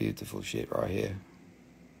beautiful, beautiful shit right here.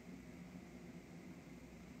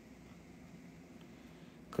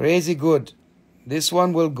 Crazy good. This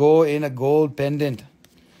one will go in a gold pendant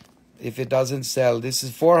if it doesn't sell. This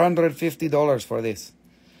is $450 for this.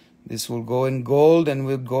 This will go in gold and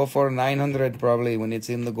will go for $900 probably when it's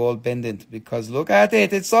in the gold pendant. Because look at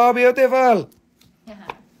it. It's so beautiful.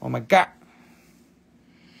 Oh my God.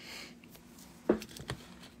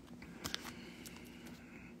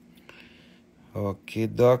 Okay,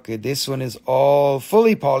 dokie. This one is all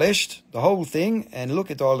fully polished, the whole thing, and look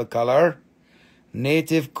at all the color.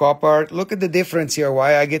 Native copper. Look at the difference here.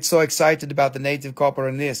 Why I get so excited about the native copper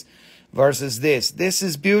in this versus this. This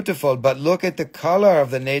is beautiful, but look at the color of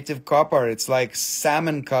the native copper. It's like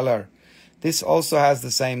salmon color. This also has the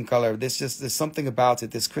same color. There's something about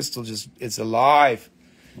it. This crystal it's alive.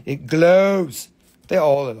 It glows. They're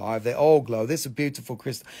all alive. They all glow. This is a beautiful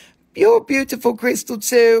crystal. You're a beautiful crystal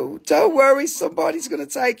too. Don't worry, somebody's going to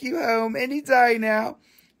take you home any day now.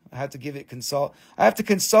 I have to give it I have to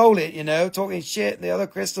console it, talking shit. The other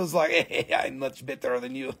crystal's like, hey, I'm much better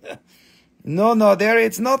than you. No,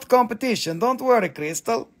 it's not competition. Don't worry,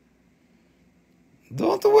 Crystal.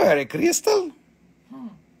 Don't worry, Crystal.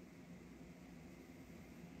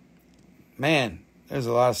 Man, there's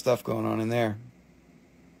a lot of stuff going on in there.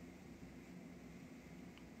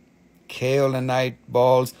 Kaolinite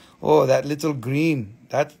balls. Oh, that little green.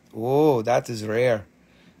 That is rare.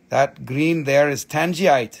 That green there is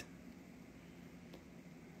Tangiite.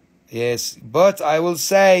 Yes, but I will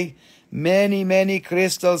say many, many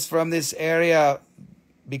crystals from this area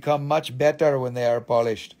become much better when they are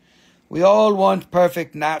polished. We all want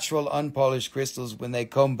perfect, natural, unpolished crystals when they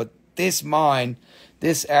come, but this mine,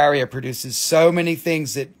 this area produces so many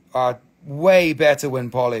things that are way better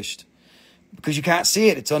when polished. Because you can't see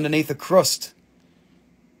it. It's underneath a crust.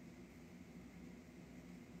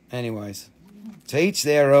 Anyways. To each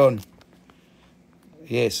their own.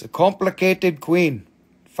 Yes. A complicated queen.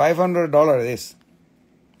 $500 this.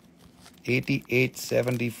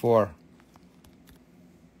 $88.74.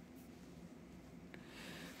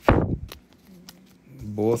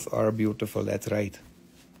 Both are beautiful. That's right.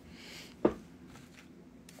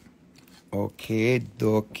 Okay.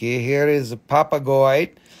 Here is a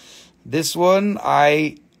Papagoite. This one,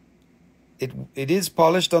 it is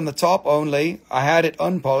polished on the top only. I had it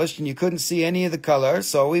unpolished and you couldn't see any of the color,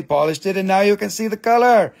 so we polished it and now you can see the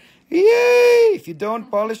color. Yay! If you don't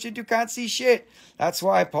polish it, you can't see shit. That's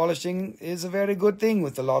why polishing is a very good thing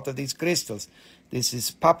with a lot of these crystals. This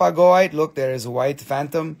is Papagoite. Look, there is a white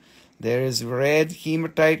phantom. There is red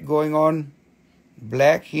hematite going on,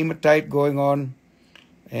 black hematite going on,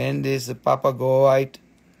 and there's a Papagoite.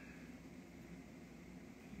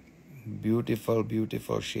 Beautiful,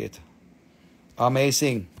 beautiful shit.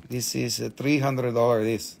 Amazing. This is a $300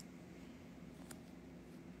 this.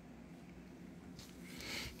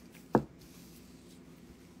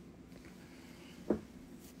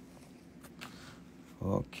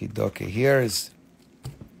 Okie dokie. Here is,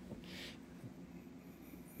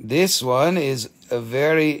 this one is a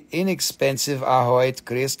very inexpensive Ajoite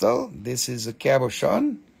crystal. This is a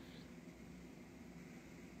cabochon.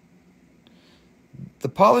 The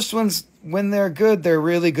polished ones, when they're good, they're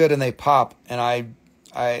really good and they pop. And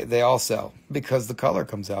they all sell because the color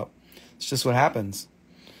comes out. It's just what happens.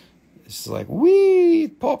 It's just like, wee,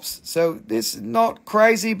 it pops. So this is not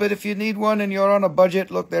crazy, but if you need one and you're on a budget,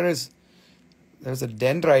 look, there's a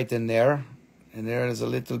dendrite in there. And there is a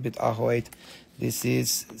little bit Ajoite. This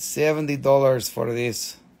is $70 for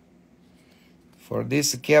this. For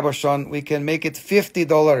this cabochon, we can make it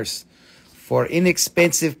 $50. For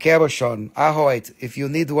inexpensive cabochon, Ajoite. If you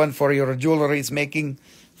need one for your jewelry, it's making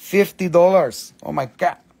 $50. Oh my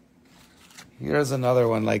God. Here's another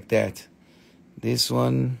one like that. This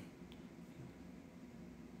one.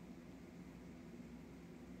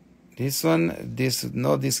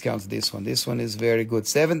 No discounts this one. This one is very good.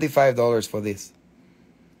 $75 for this.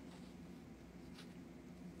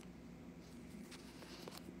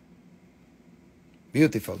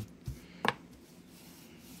 Beautiful.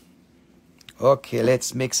 Okay,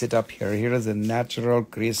 let's mix it up here. Here is a natural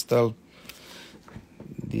crystal.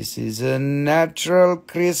 This is a natural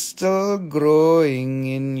crystal growing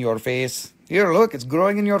in your face. Here, look, it's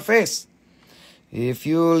growing in your face. If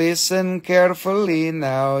you listen carefully,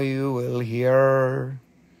 now you will hear.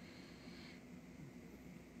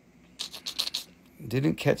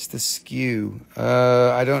 Didn't catch the skew.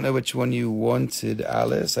 I don't know which one you wanted,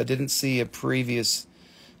 Alice. I didn't see a previous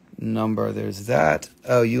number. There's that.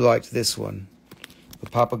 Oh, you liked this one. The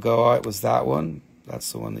Papagoite was that one.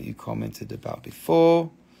 That's the one that you commented about before.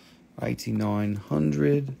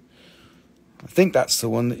 8900. I think that's the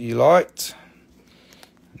one that you liked.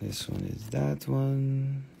 This one is that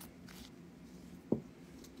one.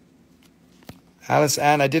 Alice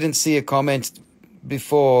Ann, I didn't see a comment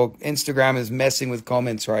before. Instagram is messing with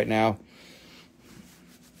comments right now.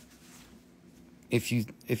 If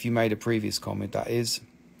you made a previous comment, that is.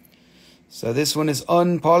 So this one is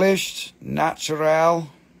unpolished, natural.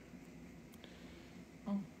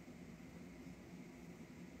 Oh.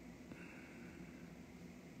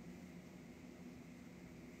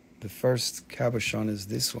 The first cabochon is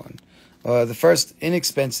this one. The first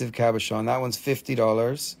inexpensive cabochon, that one's $50,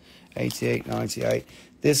 $88.98.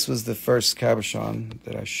 This was the first cabochon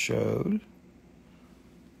that I showed.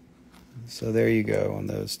 So there you go on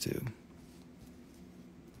those two.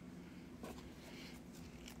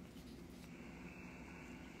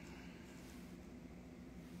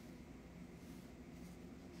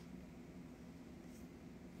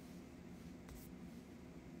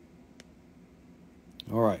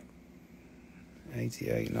 All right.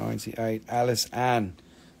 $88.98. Alice Ann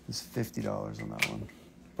is $50 on that one.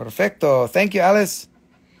 Perfecto. Thank you, Alice.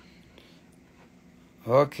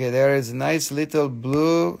 Okay, there is a nice little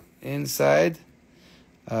blue inside.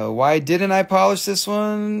 Why didn't I polish this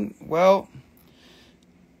one? Well,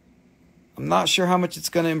 I'm not sure how much it's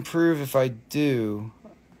going to improve if I do.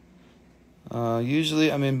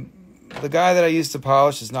 Usually, I mean, the guy that I used to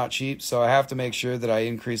polish is not cheap, so I have to make sure that I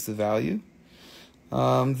increase the value.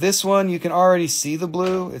 This one, you can already see the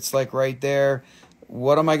blue. It's like right there.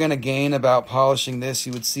 What am I going to gain about polishing this?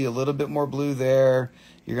 You would see a little bit more blue there.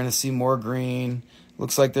 You're going to see more green.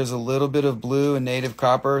 Looks like there's a little bit of blue and native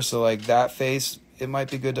copper. So like that face, it might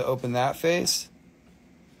be good to open that face.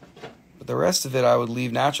 But the rest of it, I would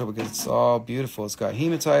leave natural because it's all beautiful. It's got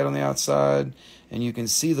hematite on the outside and you can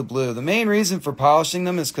see the blue. The main reason for polishing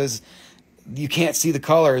them is because you can't see the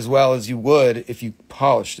color as well as you would if you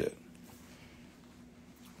polished it.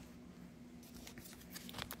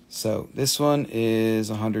 So this one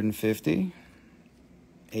is 150,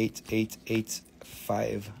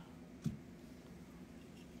 8885.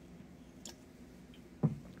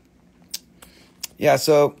 Yeah,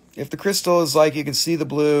 so if the crystal is like you can see the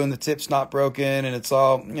blue and the tip's not broken and it's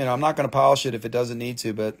all, I'm not going to polish it if it doesn't need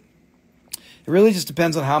to, but it really just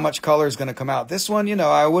depends on how much color is going to come out. This one,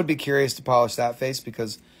 I would be curious to polish that face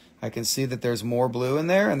because I can see that there's more blue in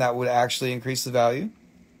there, and that would actually increase the value.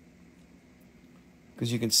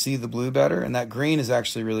 Because you can see the blue better, and that green is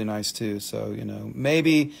actually really nice too. So, you know,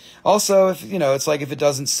 maybe also if, you know, it's like if it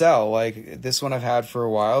doesn't sell, like this one I've had for a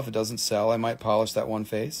while, if it doesn't sell, I might polish that one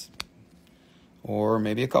face. Or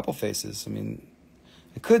maybe a couple faces. I mean,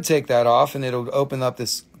 I could take that off and it'll open up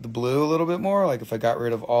the blue a little bit more. Like if I got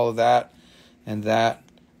rid of all of that and that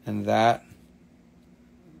and that.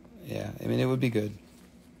 Yeah, I mean, it would be good.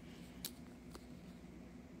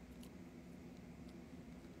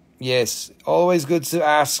 Yes, always good to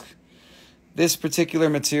ask. This particular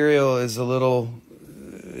material is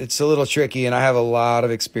it's a little tricky, and I have a lot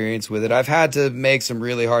of experience with it. I've had to make some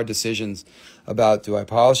really hard decisions about, do I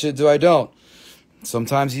polish it, do I don't?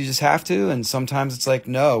 Sometimes you just have to, and sometimes it's like,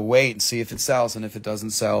 no, wait and see if it sells, and if it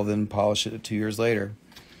doesn't sell, then polish it 2 years later.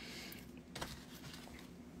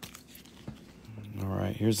 All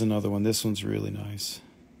right, here's another one. This one's really nice.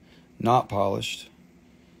 Not polished.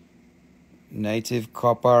 Native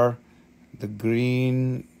copper, the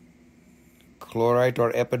green, chlorite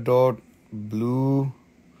or epidote, blue.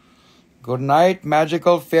 Good night,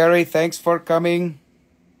 magical fairy. Thanks for coming.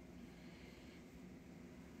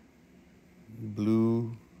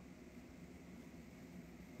 Blue.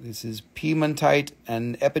 This is piemontite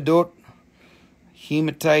and epidote.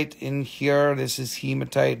 Hematite in here. This is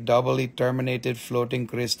hematite, doubly terminated floating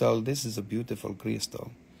crystal. This is a beautiful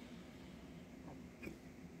crystal.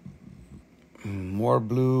 More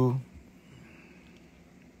blue.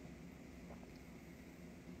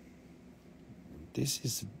 This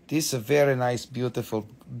is a very nice, beautiful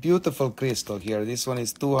crystal here. This one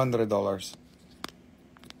is $200.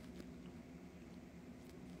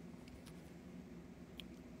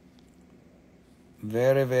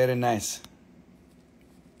 Very, very nice.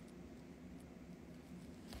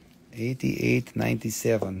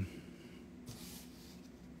 $88.97.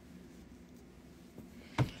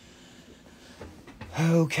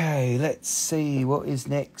 Okay, let's see what is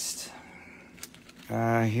next.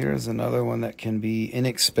 Here's another one that can be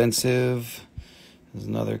inexpensive. There's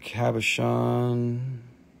another cabochon.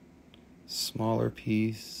 Smaller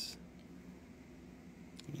piece.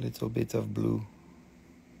 Little bit of blue.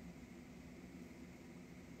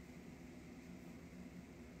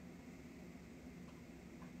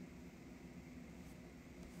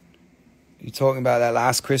 You're talking about that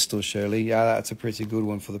last crystal, Shirley? Yeah, that's a pretty good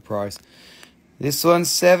one for the price. This one's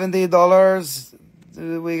 $70.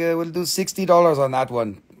 We'll do $60 on that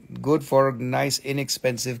one. Good for a nice,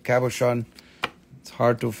 inexpensive cabochon. It's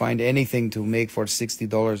hard to find anything to make for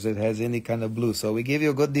 $60 that has any kind of blue. So we give you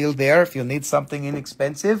a good deal there if you need something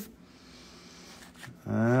inexpensive.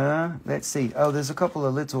 Let's see. Oh, there's a couple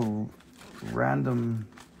of little random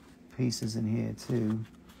pieces in here too.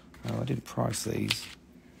 Oh, I didn't price these.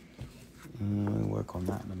 We'll work on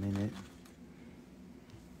that in a minute.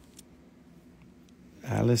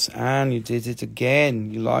 Alice Ann, you did it again.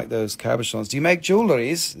 You like those cabochons. Do you make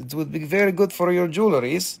jewelries? It would be very good for your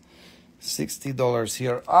jewelries. $60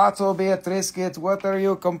 here. Otto Beatrisket, what are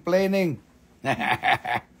you complaining?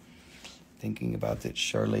 Thinking about it,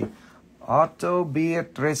 Shirley. Otto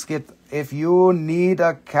Beatrisket, if you need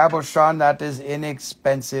a cabochon that is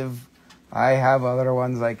inexpensive, I have other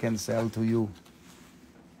ones I can sell to you.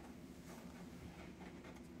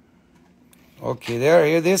 Okay,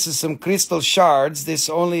 here. This is some crystal shards.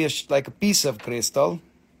 This only is like a piece of crystal.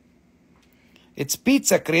 It's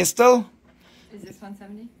pizza crystal. Is this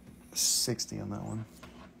 170? 60 on that one.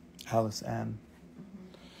 Alice Ann.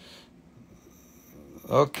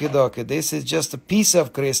 Okay, dokie. This is just a piece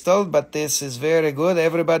of crystal, but this is very good.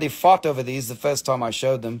 Everybody fought over these the first time I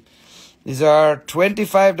showed them. These are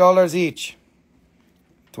 $25 each.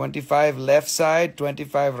 25 left side,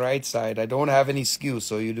 25 right side. I don't have any skew,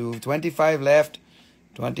 so you do 25 left,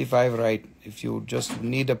 25 right, if you just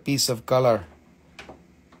need a piece of color.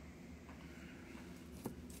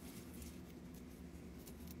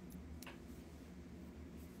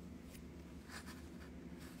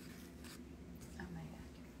 Oh my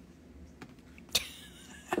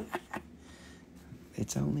God.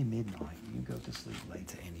 It's only midnight. You go to sleep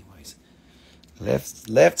later anyways.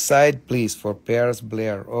 Left side, please, for Paris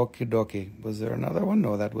Blair. Okie dokie. Was there another one?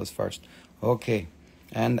 No, that was first. Okay.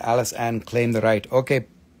 And Alice Ann claimed the right. Okay,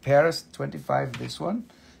 Paris, 25, this one.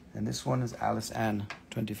 And this one is Alice Ann,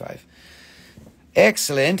 25.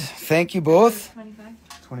 Excellent. Thank you both. 25?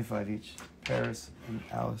 25 each. Paris and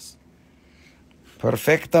Alice.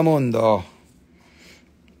 Perfectamundo.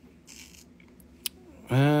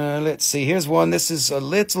 Let's see. Here's one. This is a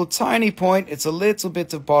little tiny point. It's a little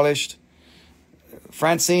bit of polished.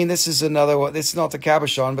 Francine, this is another one. This is not the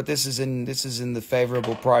cabochon, but this is in the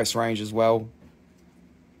favorable price range as well.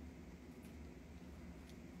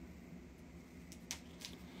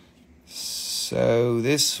 So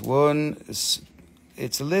this one is,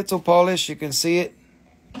 it's a little polished. You can see it.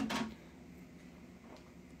 Otto was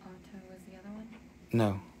the other one?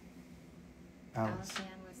 No. Appalachian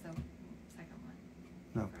was the second one.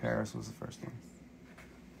 No, Paris was the first one.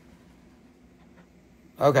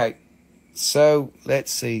 Okay, so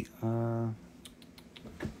let's see. Go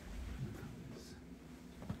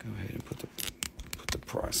ahead and put the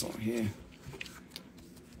price on here.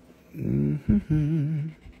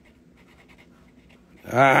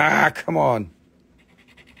 Ah, come on!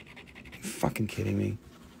 You're fucking kidding me.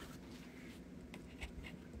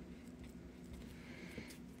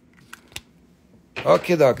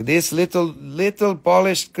 Okay, doc. This little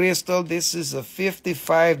polished crystal. This is a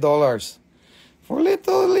 $55 for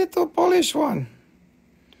little polished one.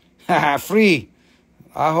 Haha, free.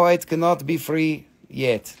 Ajoite cannot be free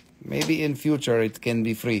yet. Maybe in future it can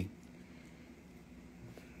be free.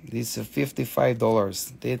 This is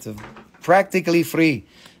 $55. It's practically free.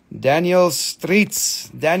 Daniel Streets.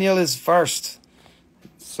 Daniel is first.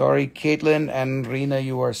 Sorry, Caitlin and Rena,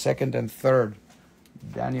 you are second and third.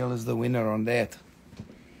 Daniel is the winner on that.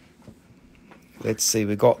 Let's see,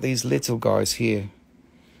 we got these little guys here,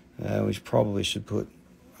 which probably should put.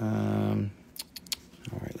 All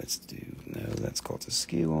right, let's do. No, that's got a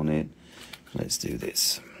skew on it. Let's do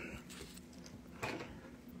this.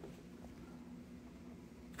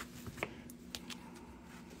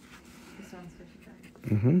 This one's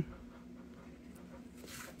 55. Mm-hmm.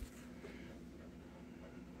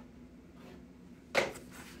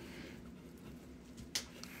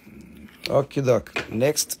 Okay, doc.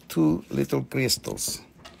 Next, two little crystals.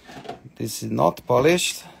 This is not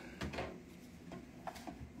polished.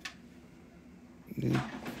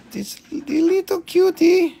 This the little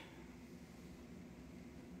cutie.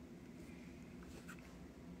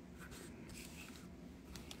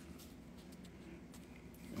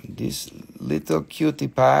 This little cutie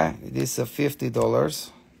pie. This is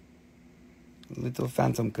 $50. Little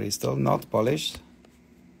phantom crystal, not polished.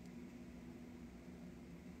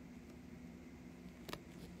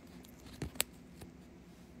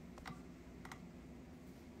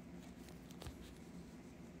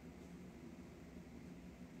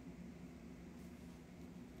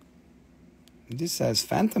 This has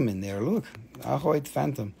phantom in there. Look, Ajoite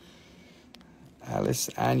phantom. Alice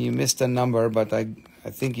Ann, you missed a number, but I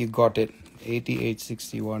think you got it.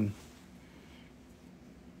 8861.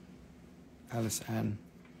 Alice Ann.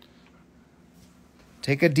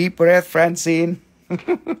 Take a deep breath, Francine.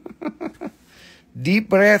 Deep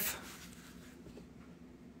breath.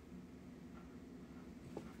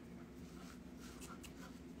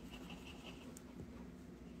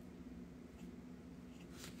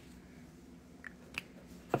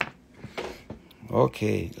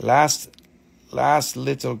 Okay, last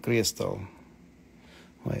little crystal.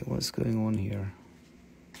 Wait, what's going on here?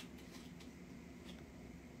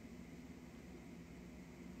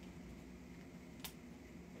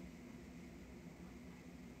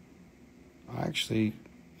 Actually,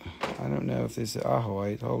 I don't know if this is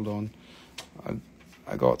Ajoite. Hold on.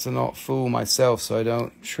 I got to not fool myself so I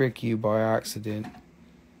don't trick you by accident.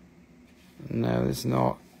 No, it's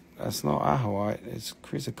not. That's not Ajoite. It's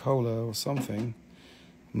chrysocolla or something.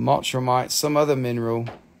 Montramite, some other mineral.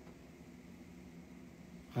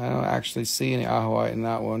 I don't actually see any Ajoite in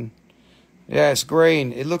that one. Yeah, it's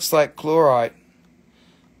green. It looks like chlorite.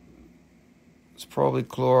 It's probably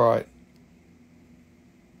chlorite.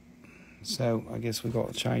 So I guess we got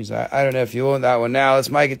to change that. I don't know if you want that one now. Let's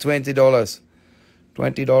make it $20.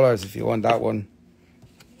 $20 if you want that one.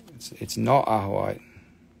 It's not Ajoite.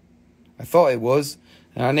 I thought it was.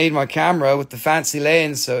 And I need my camera with the fancy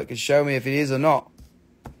lens so it can show me if it is or not.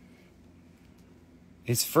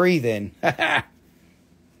 It's free then.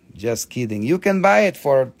 Just kidding. You can buy it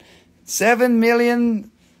for 7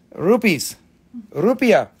 million rupees.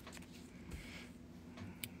 Rupiah.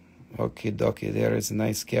 Okay, dokie. There is a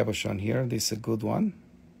nice cabochon here. This is a good one.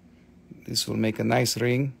 This will make a nice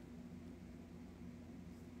ring.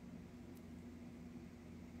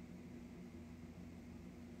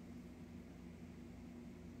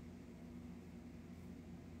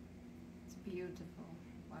 Beautiful.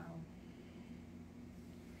 Wow.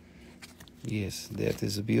 Yes, that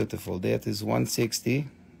is beautiful. That is 160.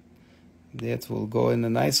 That will go in a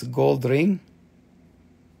nice gold ring.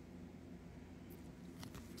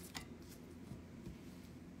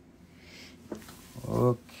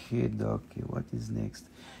 Okay, dokie. What is next?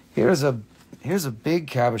 Here's a big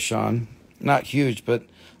cabochon. Not huge, but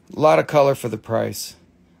a lot of color for the price.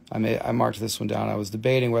 I marked this one down. I was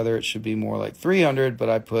debating whether it should be more like 300, but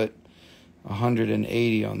I put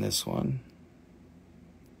 180 on this one.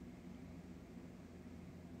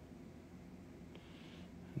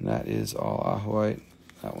 And that is all Ajoite.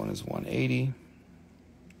 That one is 180.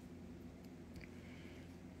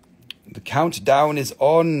 The countdown is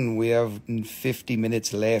on. We have 50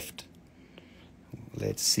 minutes left.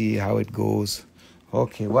 Let's see how it goes.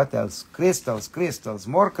 Okay, what else? Crystals, crystals,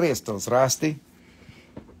 more crystals, Rusty.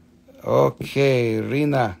 Okay,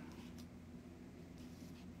 Rina.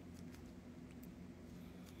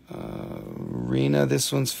 Rina,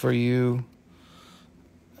 this one's for you.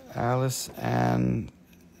 Alice, and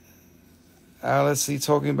Alice, are you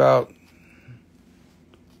talking about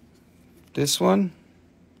this one?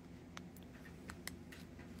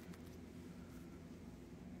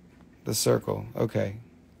 The circle, okay.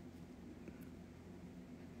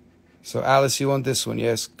 So Alice, you want this one?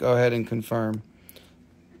 Yes, go ahead and confirm.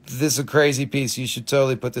 This is a crazy piece. You should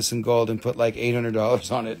totally put this in gold and put like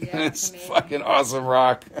 $800 on it. Yeah, it's amazing. fucking awesome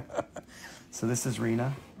rock. So this is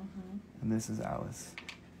Rena, and this is Alice.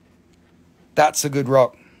 That's a good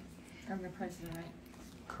rock. And the price is right.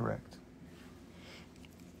 Correct.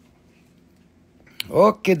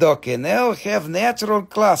 Okay, dokie. Now have natural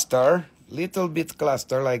cluster, little bit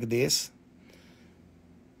cluster like this.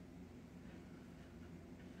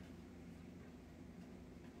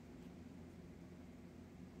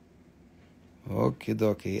 Okie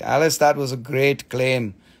dokie. Alice, that was a great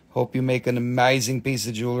claim. Hope you make an amazing piece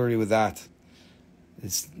of jewelry with that.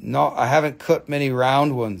 It's not, I haven't cut many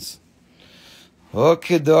round ones.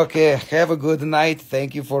 Okie dokie. Have a good night.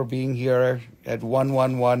 Thank you for being here at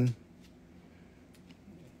 111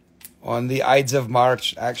 on the Ides of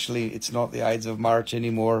March. Actually, it's not the Ides of March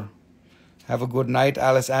anymore. Have a good night,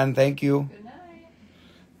 Alice Ann. Thank you. Good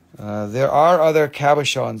night. There are other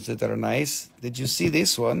cabochons that are nice. Did you see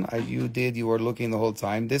this one? You did. You were looking the whole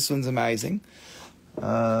time. This one's amazing.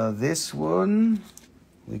 This one,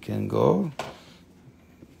 we can go.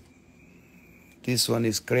 This one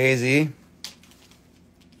is crazy.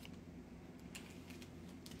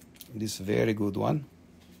 This is a very good one.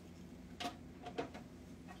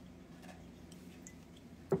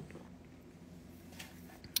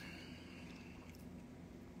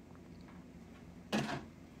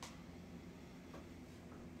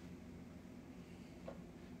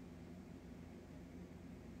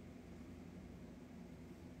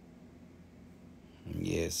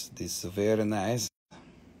 Yes, this is very nice.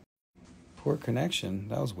 Poor connection.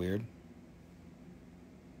 That was weird.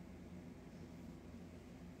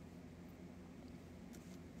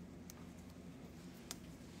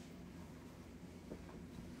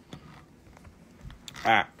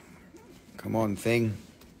 Ah, come on, thing.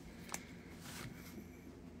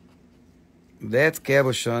 That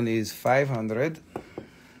cabochon is 500.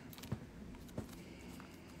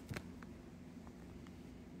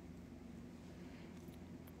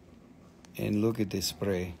 And look at this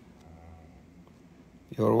spray.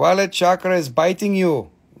 Your wallet chakra is biting you.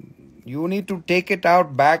 You need to take it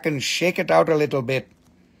out back and shake it out a little bit.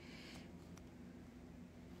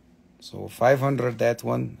 So 500, that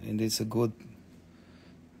one, and it's a good,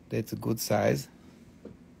 that's a good size.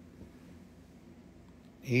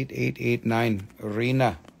 8889,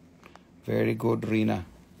 Rena. Very good, Rena.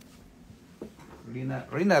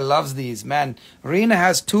 Rena loves these, man. Rena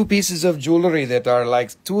has 2 pieces of jewelry that are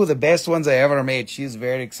like 2 of the best ones I ever made. She's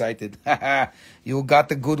very excited. You got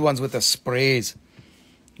the good ones with the sprays.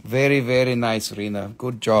 Very, very nice, Rena.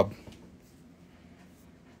 Good job.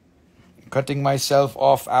 Cutting myself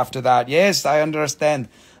off after that. Yes, I understand.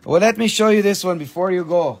 Well, let me show you this one before you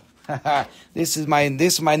go. This is my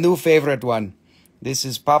new favorite one. This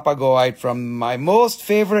is Papagoite from my most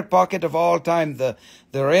favorite pocket of all time, the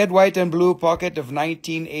red, white, and blue pocket of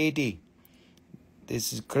 1980.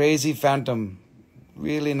 This is Crazy Phantom.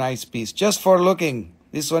 Really nice piece. Just for looking.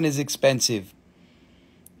 This one is expensive.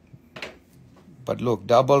 But look,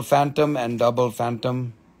 double Phantom and double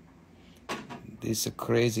Phantom. This is a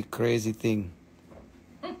crazy, crazy thing.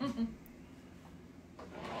 So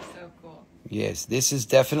cool. Yes, this is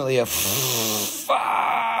definitely a...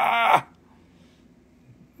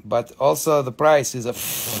 But also the price is a...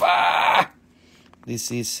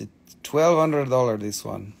 This is $1,200, this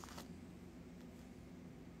one.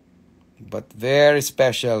 But very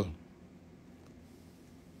special.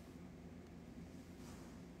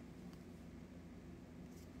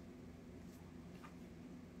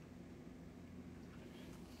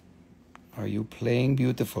 Are you playing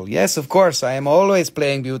beautiful? Yes, of course, I am always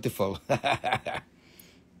playing beautiful.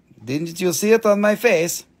 Didn't you see it on my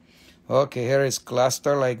face? Okay, here is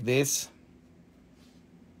cluster like this.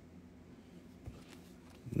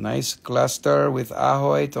 Nice cluster with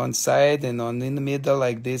Ajoite on side and on in the middle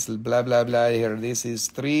like this, blah, blah, blah. Here, this is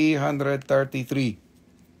 333.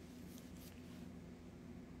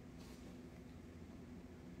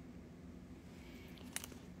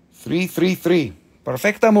 333.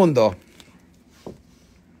 Perfecta mundo.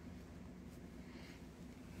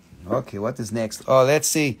 Okay, what is next? Oh, let's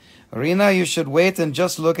see. Rina, you should wait and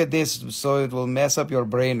just look at this so it will mess up your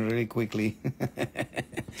brain really quickly.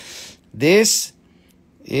 This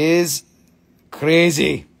is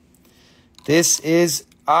crazy. This is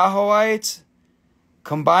Ajoite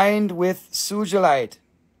combined with Sugilite.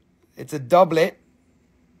 It's a doublet.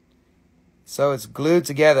 So it's glued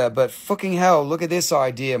together. But fucking hell, look at this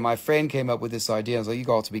idea. My friend came up with this idea. I was like, you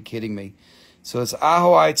got to be kidding me. So it's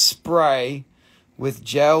Ajoite spray with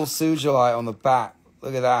gel Sugilite on the back.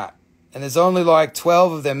 Look at that. And there's only like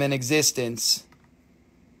 12 of them in existence.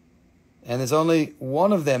 And there's only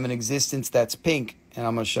one of them in existence that's pink. And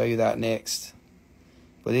I'm going to show you that next.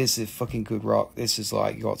 But this is fucking good rock. This is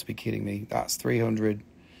like, you got to be kidding me. That's 300.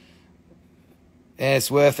 And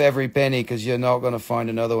it's worth every penny because you're not going to find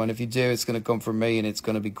another one. If you do, it's going to come from me and it's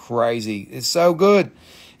going to be crazy. It's so good.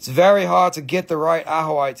 It's very hard to get the right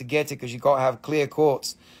Ajoite to get it because you've got to have clear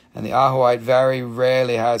quartz. And the Ajoite very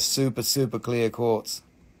rarely has super, super clear quartz.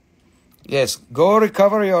 Yes, go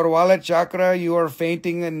recover your wallet chakra. You are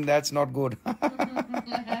fainting and that's not good.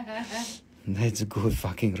 That's a good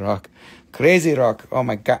fucking rock. Crazy rock. Oh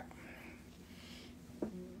my God.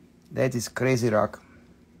 That is crazy rock.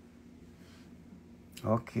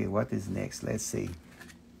 Okay, what is next? Let's see.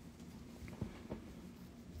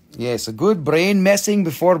 Yes, a good brain messing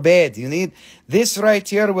before bed. You need this right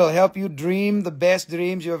here will help you dream the best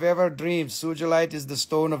dreams you have ever dreamed. Sugilite is the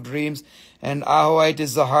stone of dreams, and Ajoite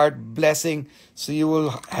is the heart blessing. So you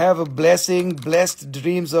will have a blessing, blessed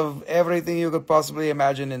dreams of everything you could possibly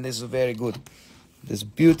imagine, and this is very good. This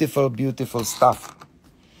beautiful, beautiful stuff.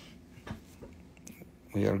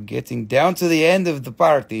 We are getting down to the end of the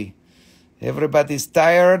party. Everybody's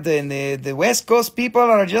tired, and the West Coast people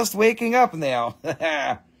are just waking up now.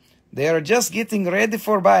 They are just getting ready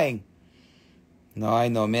for buying. No, I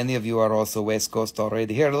know many of you are also West Coast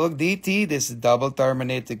already. Here, look, DT, this is double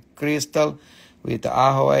terminated crystal with the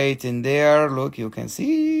Ajoite in there. Look, you can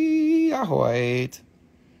see Ajoite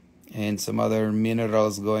and some other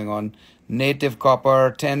minerals going on. Native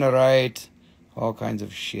copper, tannerite, all kinds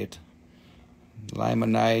of shit.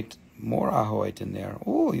 Limonite, more Ajoite in there.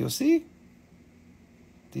 Oh, you see?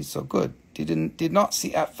 These are so good. Did not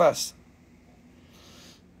see at first.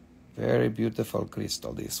 Very beautiful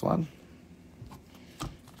crystal, this one.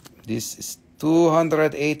 This is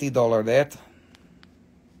 $280, that.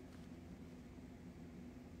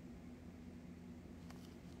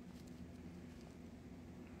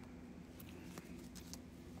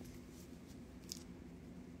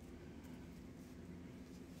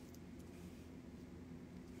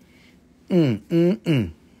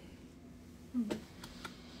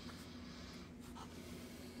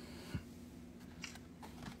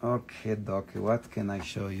 Okay, Doc, what can I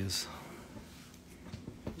show you?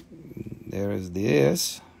 There is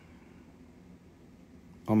this.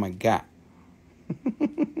 Oh my God.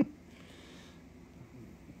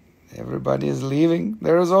 Everybody is leaving.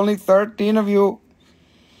 There is only 13 of you.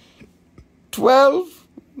 12.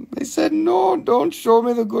 They said, no, don't show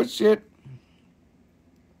me the good shit.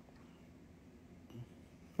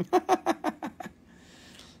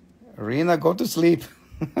 Rina, go to sleep.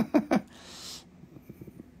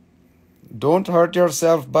 Don't hurt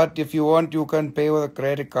yourself, but if you want, you can pay with a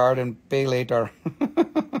credit card and pay later.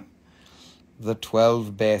 The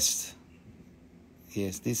 12 best.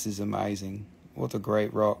 Yes, this is amazing. What a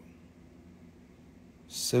great rock.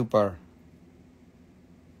 Super.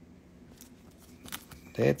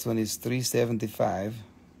 That one is $375.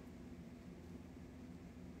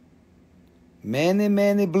 Many,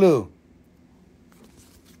 many blue.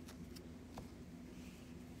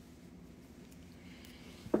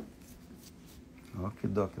 Okay,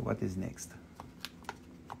 dokie, what is next?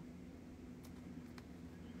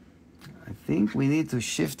 I think we need to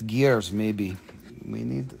shift gears, maybe. We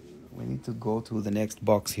need to go to the next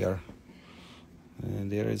box here.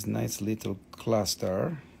 And there is nice little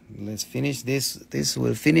cluster. Let's finish this. This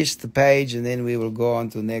will finish the page, and then we will go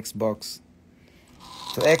on to the next box.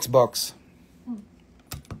 To X box.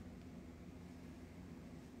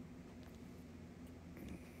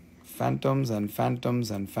 Phantoms and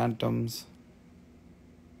phantoms and phantoms.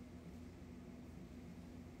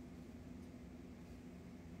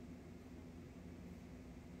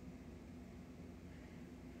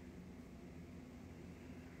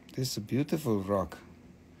 This is a beautiful rock.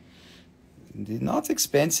 Not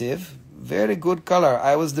expensive. Very good color.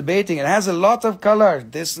 I was debating. It has a lot of color.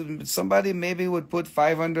 This somebody maybe would put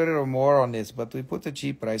 500 or more on this, but we put a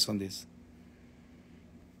cheap price on this.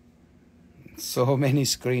 So many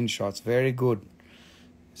screenshots. Very good.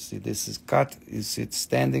 See, this is cut. You see it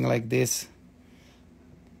standing like this.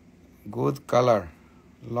 Good color.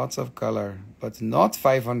 Lots of color. But not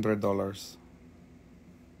 $500.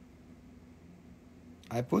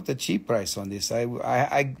 I put a cheap price on this.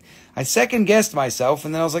 I second guessed myself,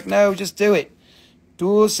 and then I was like, no, just do it.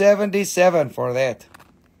 $277 for that.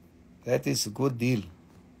 That is a good deal.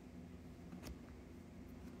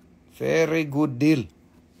 Very good deal.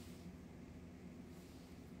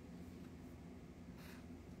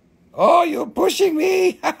 Oh, you're pushing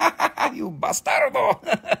me. You bastardo.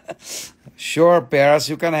 Sure, Paris,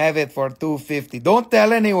 you can have it for $250. Don't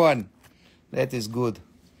tell anyone. That is good.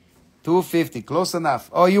 $250, close enough.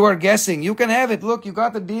 Oh, you were guessing. You can have it. Look, you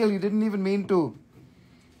got the deal. You didn't even mean to.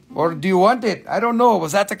 Or do you want it? I don't know.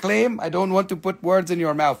 Was that a claim? I don't want to put words in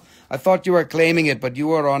your mouth. I thought you were claiming it, but you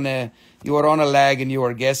were on a lag and you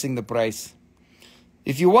were guessing the price.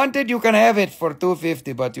 If you want it, you can have it for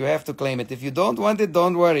 $250, but you have to claim it. If you don't want it,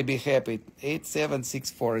 don't worry. Be happy.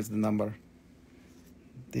 8764 is the number.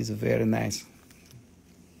 These are very nice.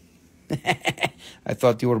 I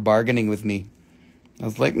thought you were bargaining with me. I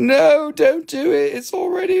was like, no, don't do it. It's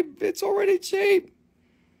already cheap.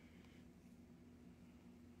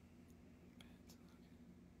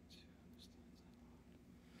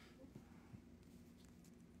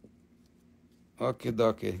 Okay,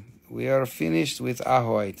 dokie. We are finished with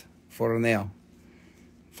Ajoite for now.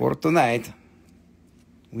 For tonight,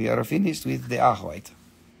 we are finished with the Ajoite.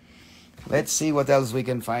 Let's see what else we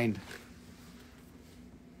can find.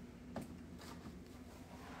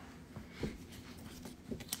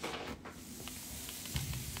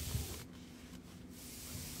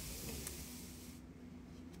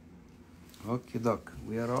 Okay, doc.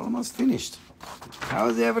 We are almost finished.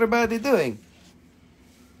 How's everybody doing?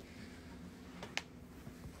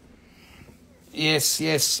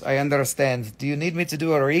 Yes, I understand. Do you need me to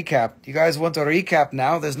do a recap? You guys want a recap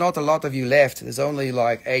now? There's not a lot of you left. There's only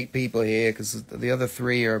like 8 people here because the other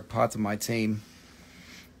 3 are part of my team.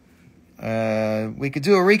 We could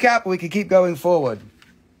do a recap or we could keep going forward.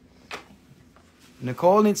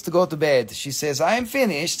 Nicole needs to go to bed. She says, I'm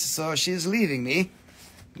finished, so she's leaving me.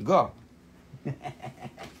 Go.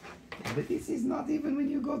 But this is not even when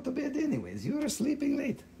you go to bed anyways. You are sleeping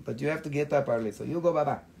late. But you have to get up early, so you go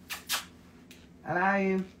bye-bye. And I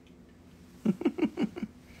am.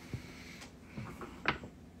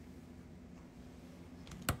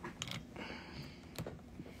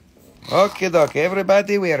 Okay, doc.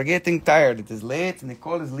 Everybody, we are getting tired. It is late.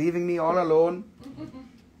 Nicole is leaving me all alone.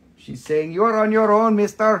 She's saying, you're on your own,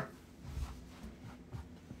 mister.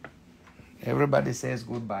 Everybody says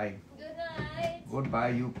goodbye. Good night. Goodbye,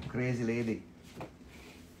 you crazy lady.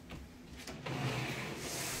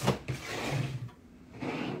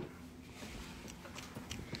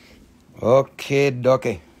 Okay,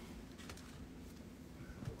 dokie.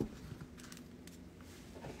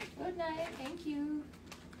 Good night. Thank you.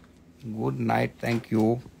 Good night. Thank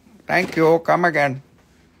you. Thank you. Come again.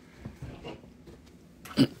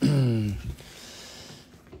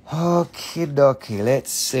 Okay, dokie.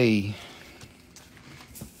 Let's see.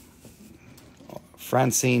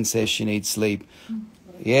 Francine says she needs sleep.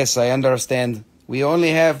 Yes, I understand. We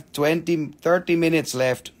only have 30 minutes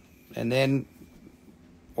left, and then,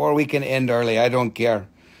 or we can end early. I don't care.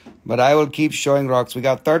 But I will keep showing rocks. We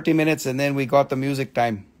got 30 minutes, and then we got the music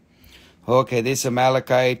time. Okay, this is a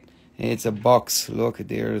malachite, and it's a box. Look,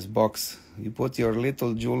 there's a box. You put your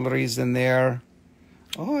little jewelries in there.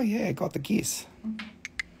 Oh, yeah, I got the keys.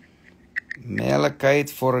 Malachite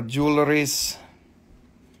for jewelries.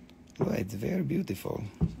 Oh, it's very beautiful.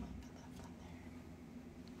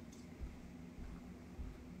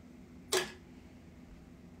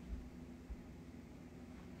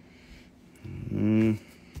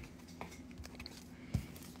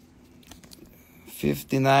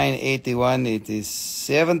 $59.81. It is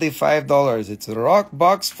 $75. It's a rock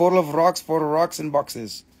box full of rocks for rocks and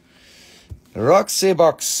boxes. Roxy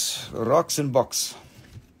box. Rocks and box.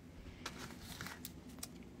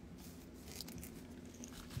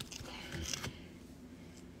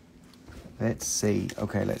 Let's see.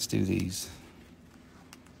 Okay, let's do these.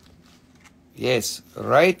 Yes,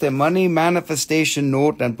 write the money manifestation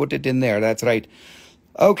note and put it in there. That's right.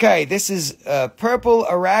 Okay, this is purple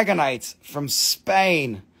aragonite from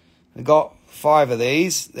Spain. I got 5 of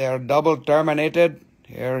these. They are double terminated.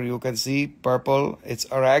 Here you can see purple. It's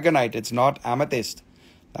aragonite. It's not amethyst.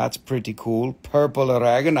 That's pretty cool. Purple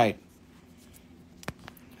aragonite.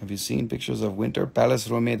 Have you seen pictures of winter palace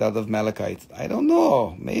room made out of malachite? I don't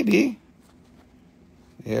know. Maybe.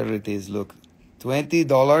 Here it is. Look.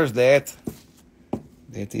 $20.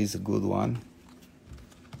 That is a good one.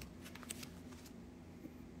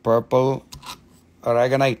 Purple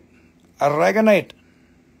Aragonite. Aragonite.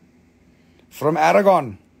 From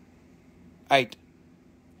Aragon. 8.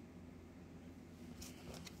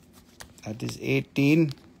 That is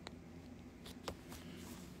 18.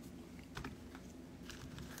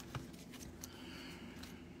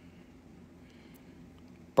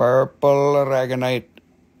 Purple Aragonite.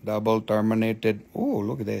 Double terminated. Oh,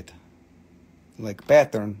 look at that. Like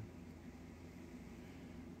pattern.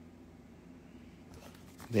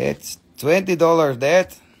 That's $20,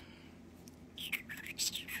 that.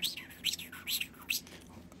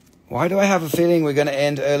 Why do I have a feeling we're going to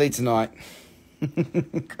end early tonight?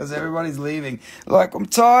 Because everybody's leaving. Like, I'm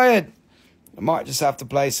tired. I might just have to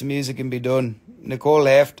play some music and be done. Nicole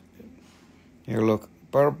left. Here, look.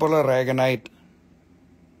 Purple Aragonite.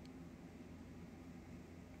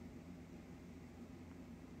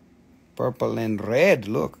 Purple and red.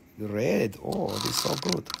 Look. Red. Oh, this is so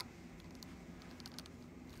good.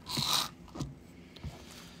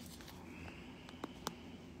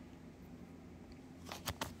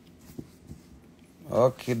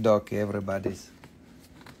 Okie dokie, everybody's.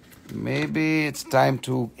 Maybe it's time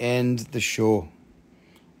to end the show.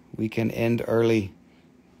 We can end early.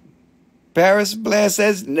 Paris Blair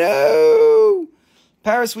says, no!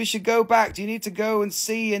 Paris, we should go back. Do you need to go and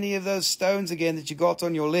see any of those stones again that you got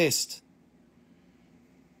on your list?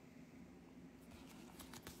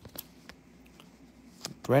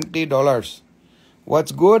 $20.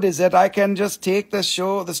 What's good is that I can just take the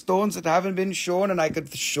stones that haven't been shown, and I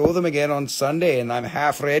could show them again on Sunday, and I'm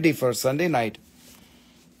half ready for Sunday night.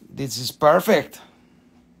 This is perfect.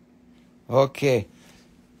 Okay.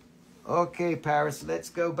 Okay, Paris, let's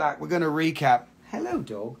go back. We're going to recap. Hello,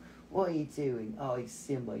 dog. What are you doing? Oh,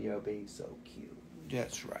 Simba, you're being so cute.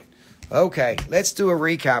 That's right. Okay, let's do a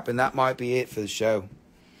recap, and that might be it for the show.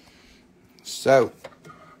 So,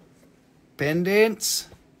 pendants.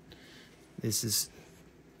 This is...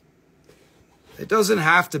 It doesn't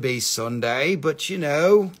have to be Sunday, but you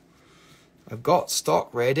know, I've got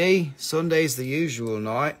stock ready. Sunday's the usual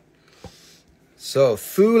night. So,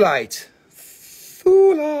 Thulite.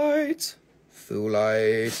 Thulite.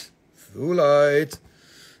 Thulite. Thulite.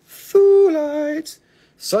 Thulite.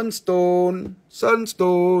 Sunstone.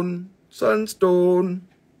 Sunstone. Sunstone.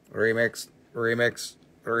 Remix. Remix.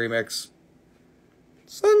 Remix.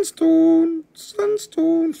 Sunstone.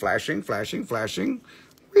 Sunstone. Flashing, flashing, flashing.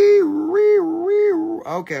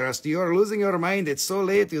 Okay, Rusty, you're losing your mind. It's so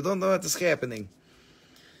late, you don't know what is happening.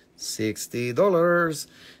 $60.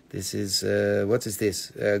 This is, what is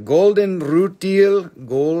this? Golden root deal.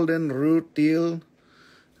 Golden root deal.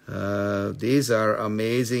 These are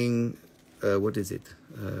amazing. What is it?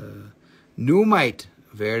 Numite.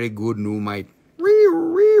 Very good numite.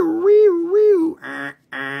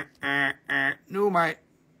 Numite.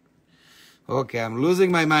 Okay, I'm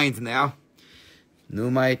losing my mind now.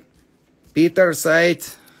 Numite.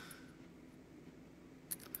 Pietersite.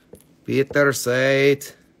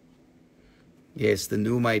 Pietersite. Yes, the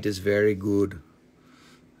numite is very good.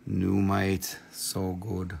 Numite, so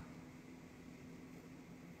good.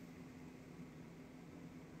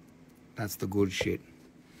 That's the good shit.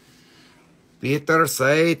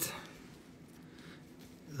 Pietersite.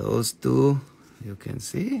 Those two, you can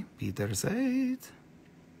see. Pietersite.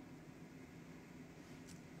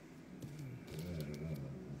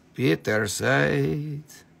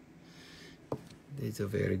 Pietersite. It's a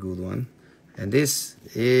very good one. And this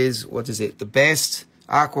is, what is it? The best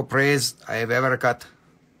Aquapraise I have ever cut.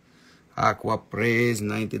 Aquapraise,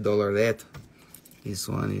 $90 that. This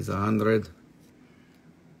one is 100.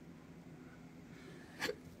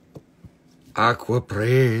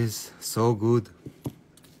 Aquapraise, so good.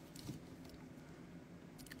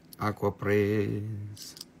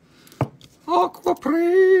 Aquapraise.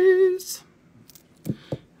 Aquapraise.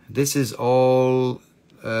 This is all,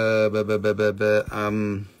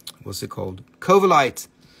 what's it called? Covalite.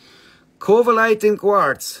 Covalite in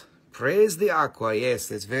quartz. Praise the aqua. Yes,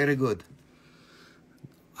 that's very good.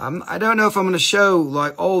 I don't know if I'm going to show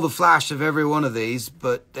like all the flash of every one of these,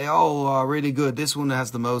 but they all are really good. This one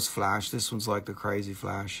has the most flash. This one's like the crazy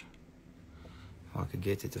flash. If I could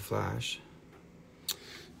get it to flash.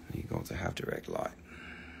 You got to have direct light.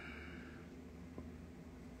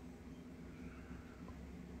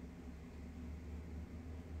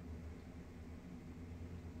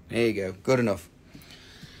 There you go. Good enough.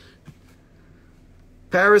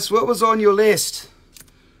 Paris, what was on your list?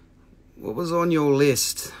 What was on your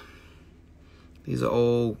list? These are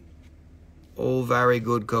all very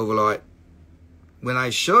good Covalite. When I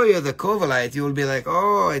show you the Covalite, you'll be like,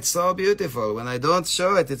 oh, it's so beautiful. When I don't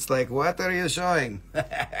show it, it's like, what are you showing?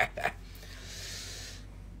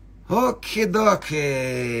 Okie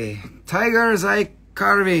dokie. Tiger's eye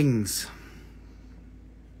carvings.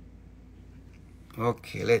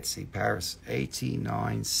 Okay, let's see. Paris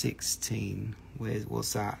 8916.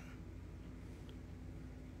 What's that?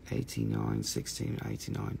 8916,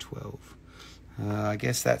 8912. I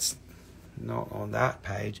guess that's not on that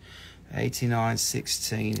page.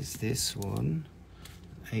 8916 is this one.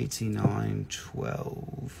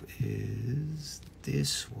 8912 is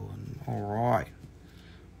this one. All right.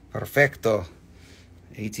 Perfecto.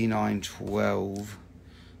 8912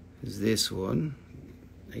 is this one.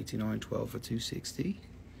 8912 for 260.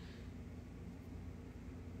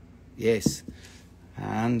 Yes.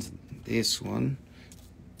 And this one.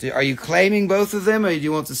 Are you claiming both of them, or do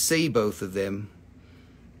you want to see both of them?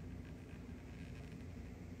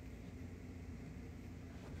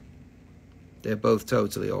 They're both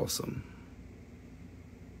totally awesome.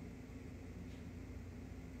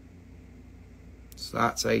 So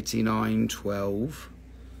that's 8912.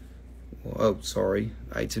 Oh, sorry.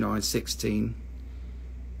 8916.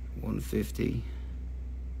 150.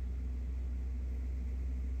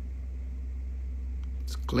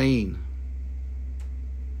 It's clean.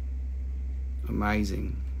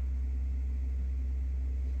 Amazing.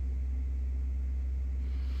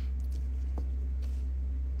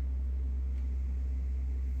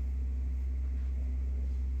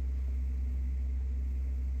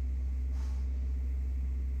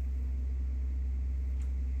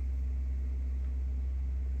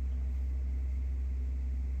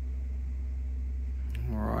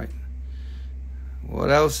 What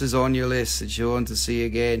else is on your list that you want to see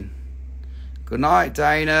again? Good night,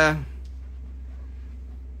 Dana.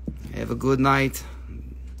 Have a good night.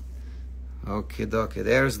 Okay, dokie.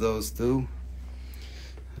 There's those two.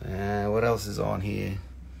 What else is on here?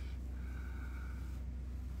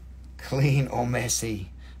 Clean or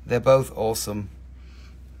messy? They're both awesome.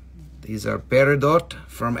 These are Peridot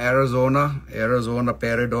from Arizona. Arizona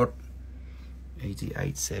Peridot.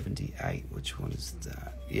 8878. Which one is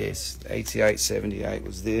that? Yes, 8878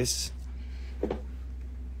 was this.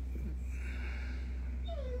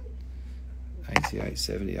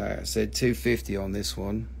 8878. I said 250 on this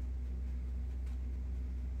one.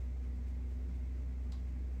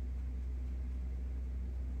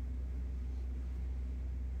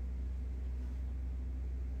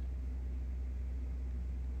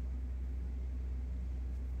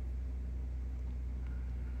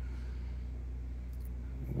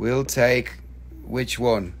 We'll take which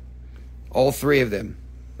one? All three of them.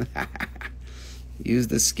 Use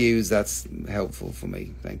the skews, that's helpful for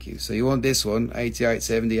me. Thank you. So you want this one,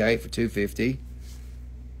 8878 for 250.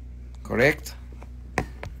 Correct?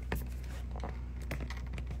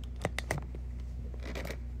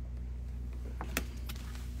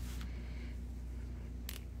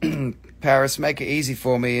 Paris, make it easy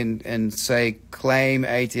for me and say claim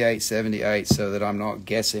 8878 so that I'm not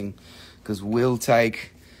guessing, because will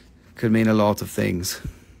take could mean a lot of things.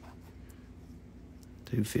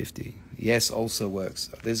 250. Yes, also works.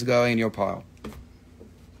 This is going in your pile.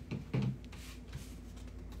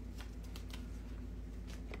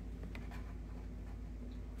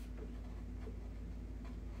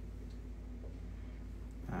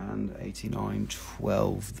 And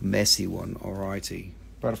 8912, the messy one. Alrighty.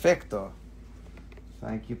 Perfecto.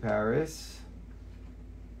 Thank you, Paris.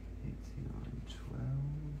 8912,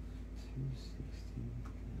 260,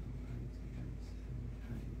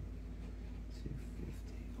 250.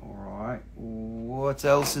 Alright. What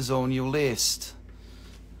else is on your list?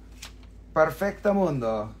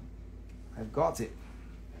 Perfectamundo. I've got it.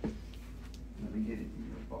 Let me get it in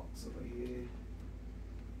your box over here.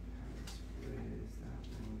 Where is that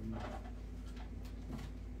one?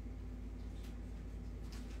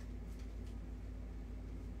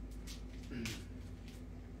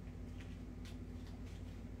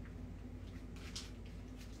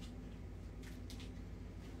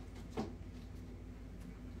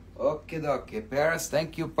 Okay, dokie. Paris,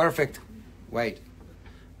 thank you. Perfect. Wait.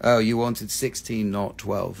 Oh, you wanted 16, not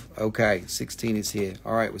 12. Okay, 16 is here.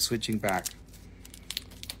 All right, we're switching back.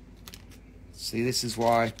 See, this is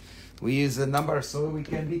why we use the number so we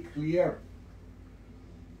can be clear.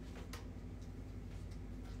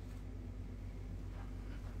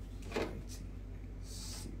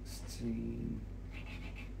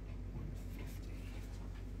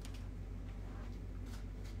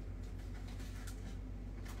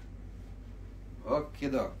 Okie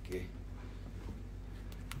dokie.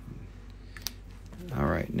 All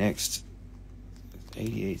right, next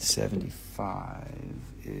 8875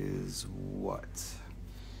 is what?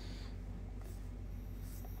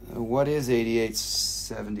 What is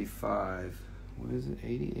 8875? What is it?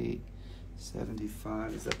 8875.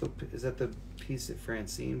 75. Is that the piece that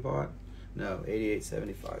Francine bought? No,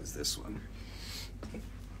 88.75 is this one.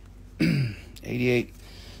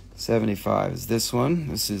 88.75 is this one.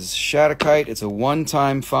 This is Shattuckite. It's a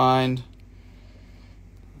one-time find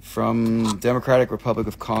from Democratic Republic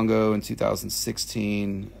of Congo in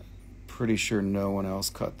 2016. Pretty sure no one else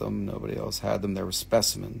cut them. Nobody else had them. They were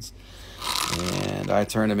specimens. And I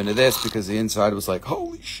turned them into this because the inside was like,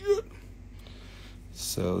 holy shit.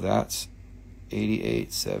 So that's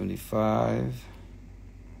 88.75.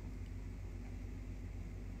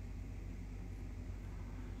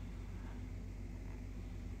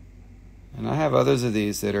 And I have others of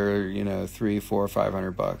these that are, you know, $300,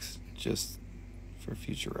 $400, $500 just for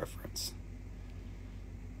future reference.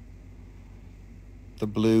 The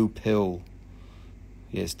blue pill.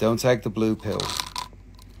 Yes, don't take the blue pill.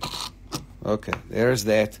 Okay, there's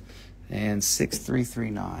that. And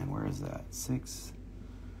 6339. Where is that?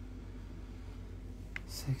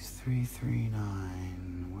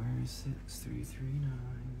 6339. Where is 6339?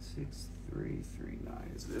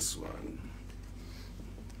 6339 is this one.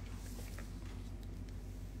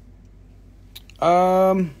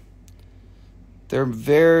 They're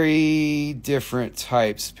very different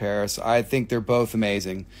types, Paris. I think they're both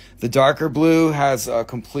amazing. The darker blue has a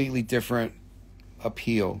completely different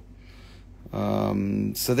appeal.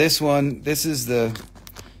 So this one, this is the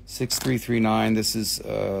 6339. This is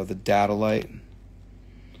the Dalnegorsk.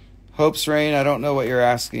 Hope's Rain, I don't know what you're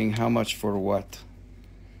asking. How much for what?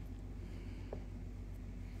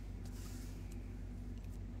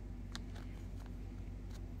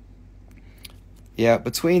 Yeah,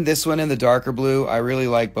 between this one and the darker blue, I really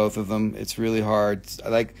like both of them. It's really hard.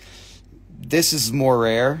 This is more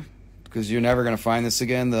rare because you're never going to find this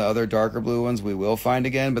again. The other darker blue ones we will find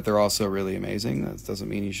again, but they're also really amazing. That doesn't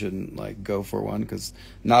mean you shouldn't go for one because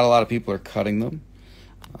not a lot of people are cutting them.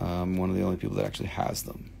 One of the only people that actually has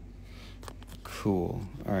them. Cool.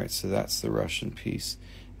 All right, so that's the Russian piece.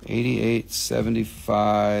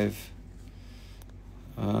 88.75.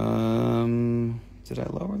 Did I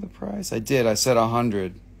lower the price? I did. I said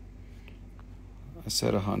 100. I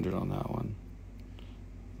said 100 on that one.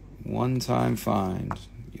 One-time find.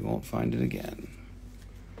 You won't find it again.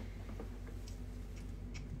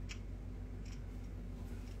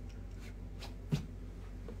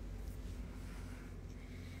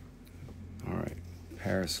 All right.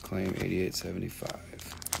 Paris claim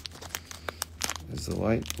 88.75. Is the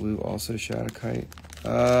light blue also Shattuckite?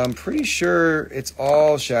 I'm pretty sure it's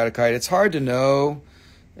all Shattuckite. It's hard to know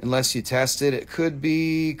unless you test it. It could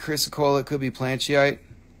be chrysocolla, it could be Planchite.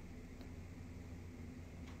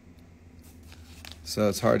 So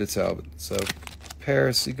it's hard to tell. So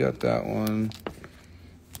Paris, you got that one.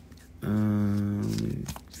 Let me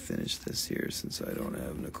finish this here since I don't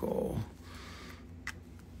have Nicole.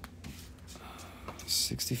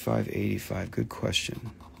 65.85. Good question.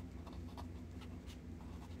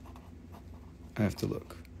 I have to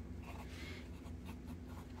look.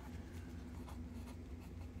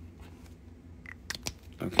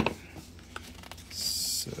 Okay.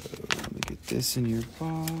 So let me get this in your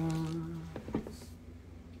box.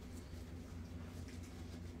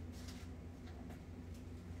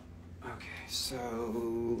 Okay,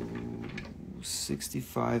 so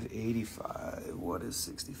 65.85. What is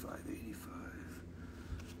 65.85?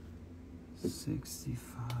 65.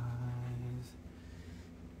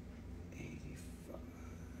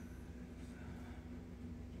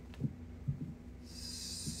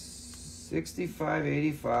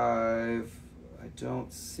 65.85. I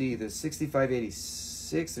don't see the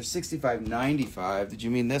 65.86 or 65.95. Did you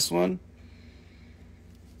mean this one?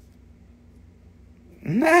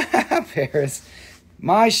 Nah, Paris.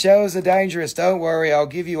 My shows are dangerous. Don't worry. I'll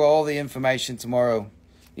give you all the information tomorrow.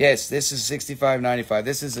 Yes, this is 65.95.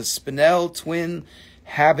 This is a Spinel twin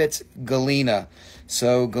habit galena.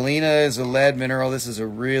 So galena is a lead mineral. This is a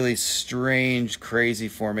really strange, crazy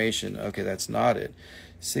formation. Okay, that's not it.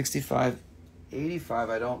 65.85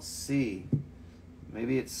 I don't see.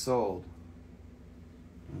 Maybe it's sold.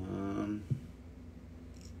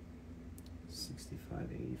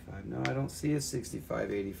 65.85. No, I don't see a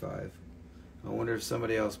 65.85. I wonder if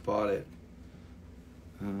somebody else bought it.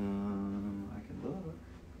 I can look.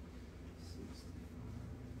 65.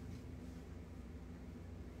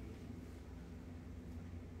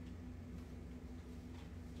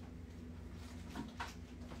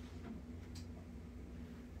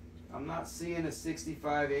 I'm not seeing a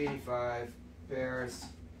 65.85, Paris,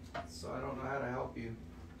 so I don't know how to help you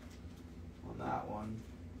on that one.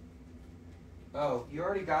 Oh, you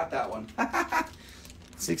already got that one.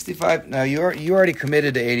 65. No, you already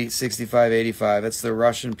committed to 65.85. That's the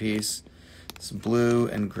Russian piece. It's blue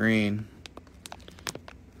and green.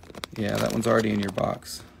 Yeah, that one's already in your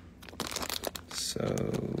box. So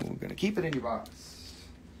we're gonna keep it in your box.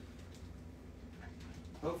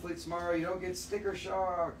 Hopefully tomorrow you don't get sticker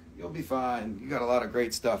shock. You'll be fine. You got a lot of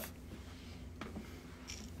great stuff.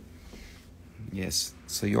 Yes,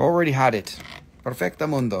 so you already had it. Perfecto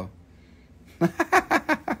mundo.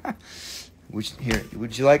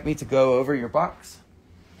 Would you like me to go over your box?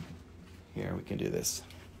 Here, we can do this.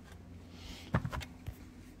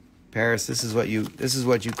 Paris, this is what you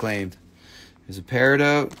claimed. There's a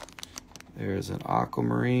peridot. There's an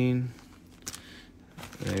aquamarine.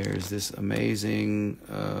 There's this amazing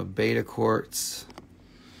beta quartz.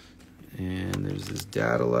 And there's this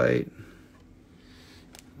Dalnegorsk.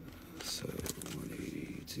 So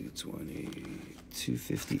 180, 220,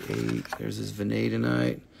 258. There's this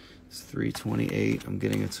vanadinite. It's 328. I'm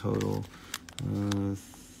getting a total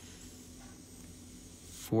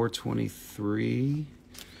 423,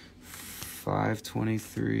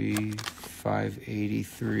 523,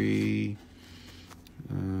 583.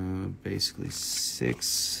 Basically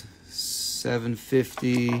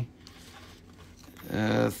 750.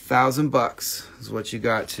 $1,000 is what you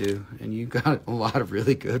got to, and you got a lot of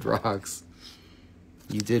really good rocks.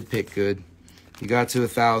 You did pick good. You got to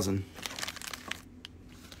 1,000.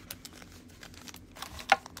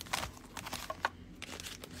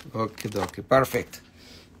 Okay, perfect.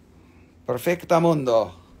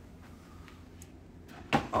 Perfectamundo.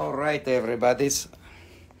 All right, everybody's.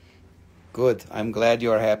 Good. I'm glad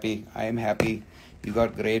you're happy. I am happy. You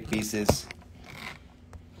got great pieces.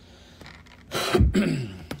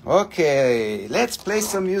 Okay, let's play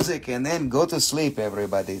some music and then go to sleep,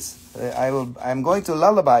 everybody's. I'm going to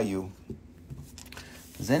lullaby you.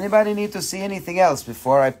 Does anybody need to see anything else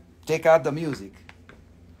before I take out the music?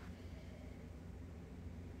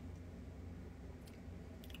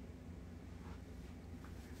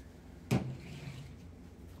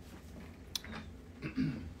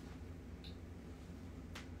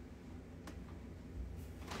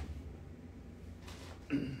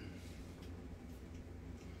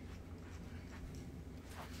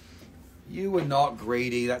 You were not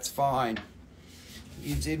greedy, that's fine.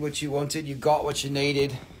 You did what you wanted, you got what you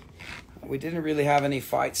needed. We didn't really have any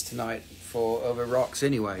fights tonight over rocks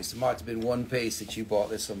anyways. There might have been one piece that you bought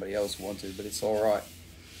that somebody else wanted, but it's all right.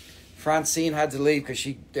 Francine had to leave because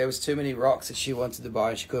there was too many rocks that she wanted to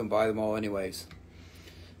buy and she couldn't buy them all anyways.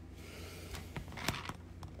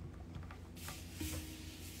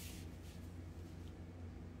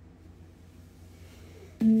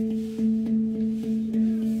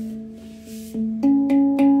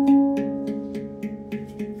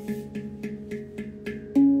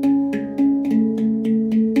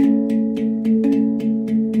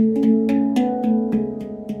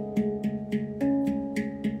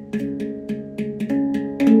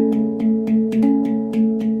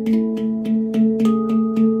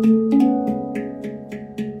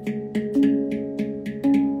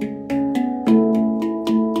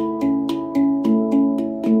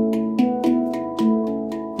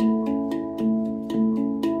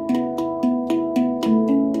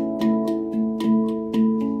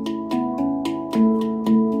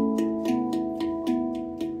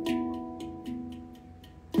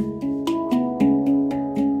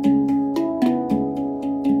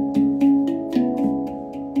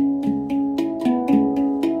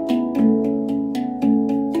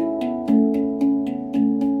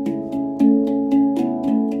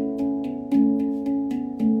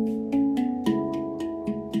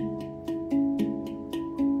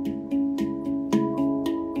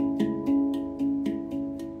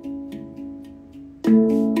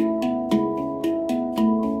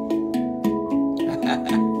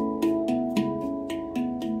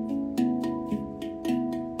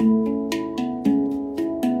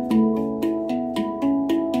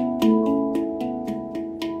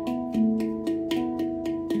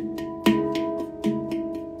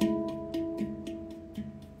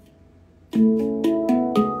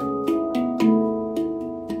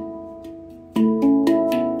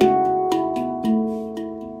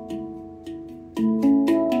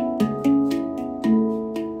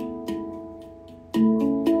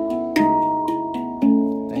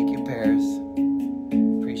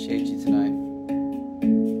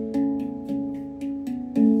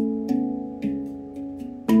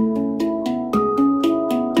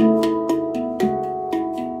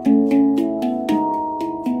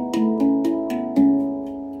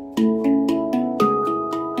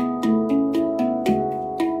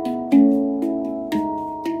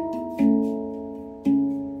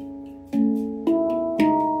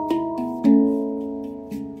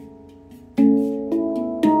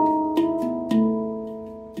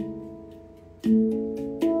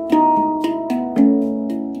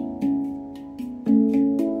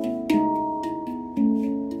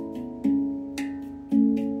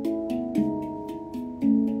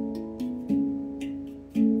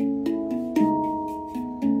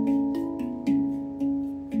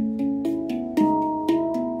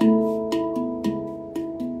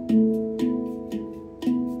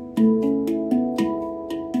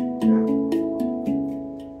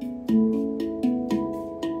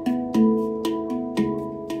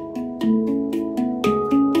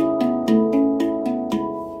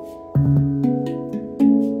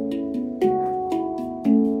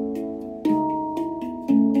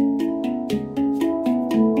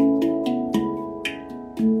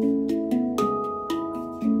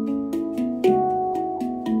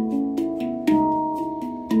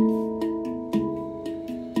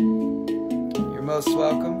 most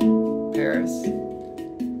welcome. Paris,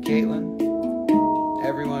 Caitlin,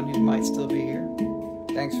 everyone who might still be here.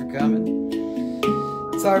 Thanks for coming.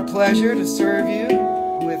 It's our pleasure to serve you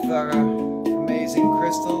with our amazing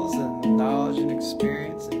crystals and knowledge and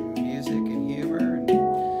experience and music and humor.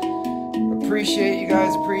 And appreciate you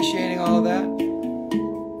guys appreciating all of that.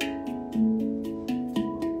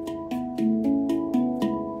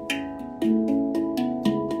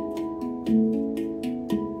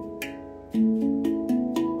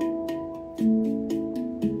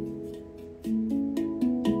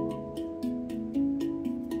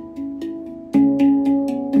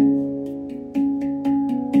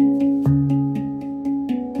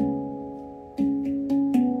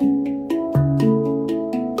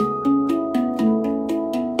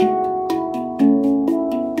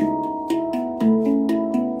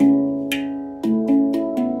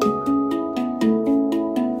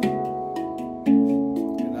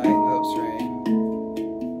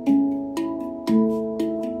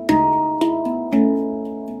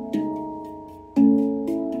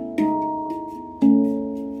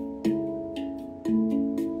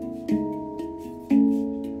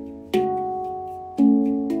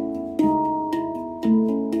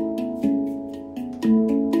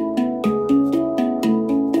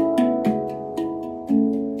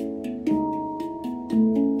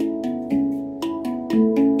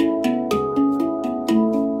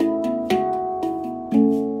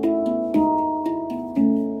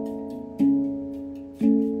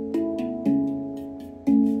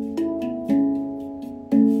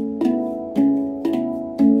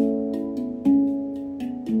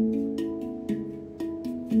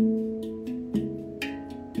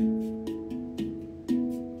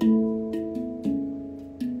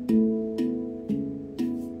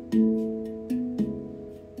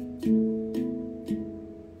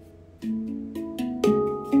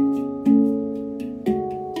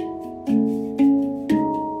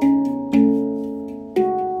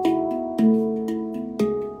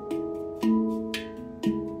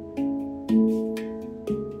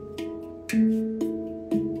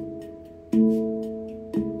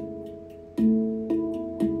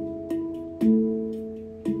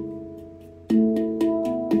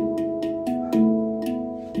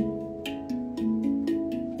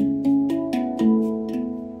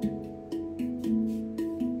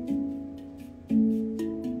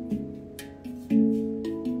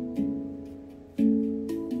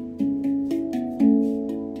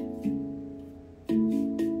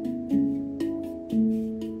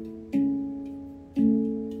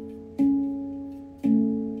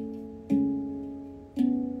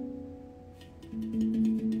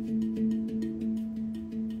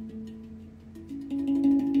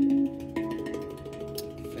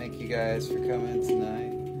 Guys for coming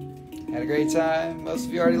tonight. Had a great time. Most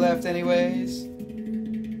of you already left anyways.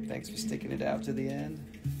 Thanks for sticking it out to the end.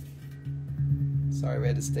 Sorry we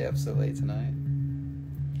had to stay up so late tonight.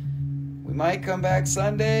 We might come back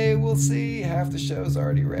Sunday. We'll see. Half the show's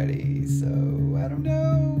already ready, so I don't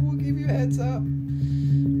know. We'll give you a heads up.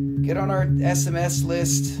 Get on our SMS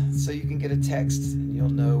list so you can get a text and you'll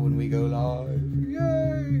know when we go live.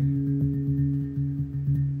 Yay!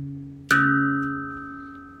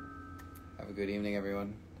 Good evening,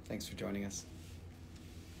 everyone. Thanks for joining us.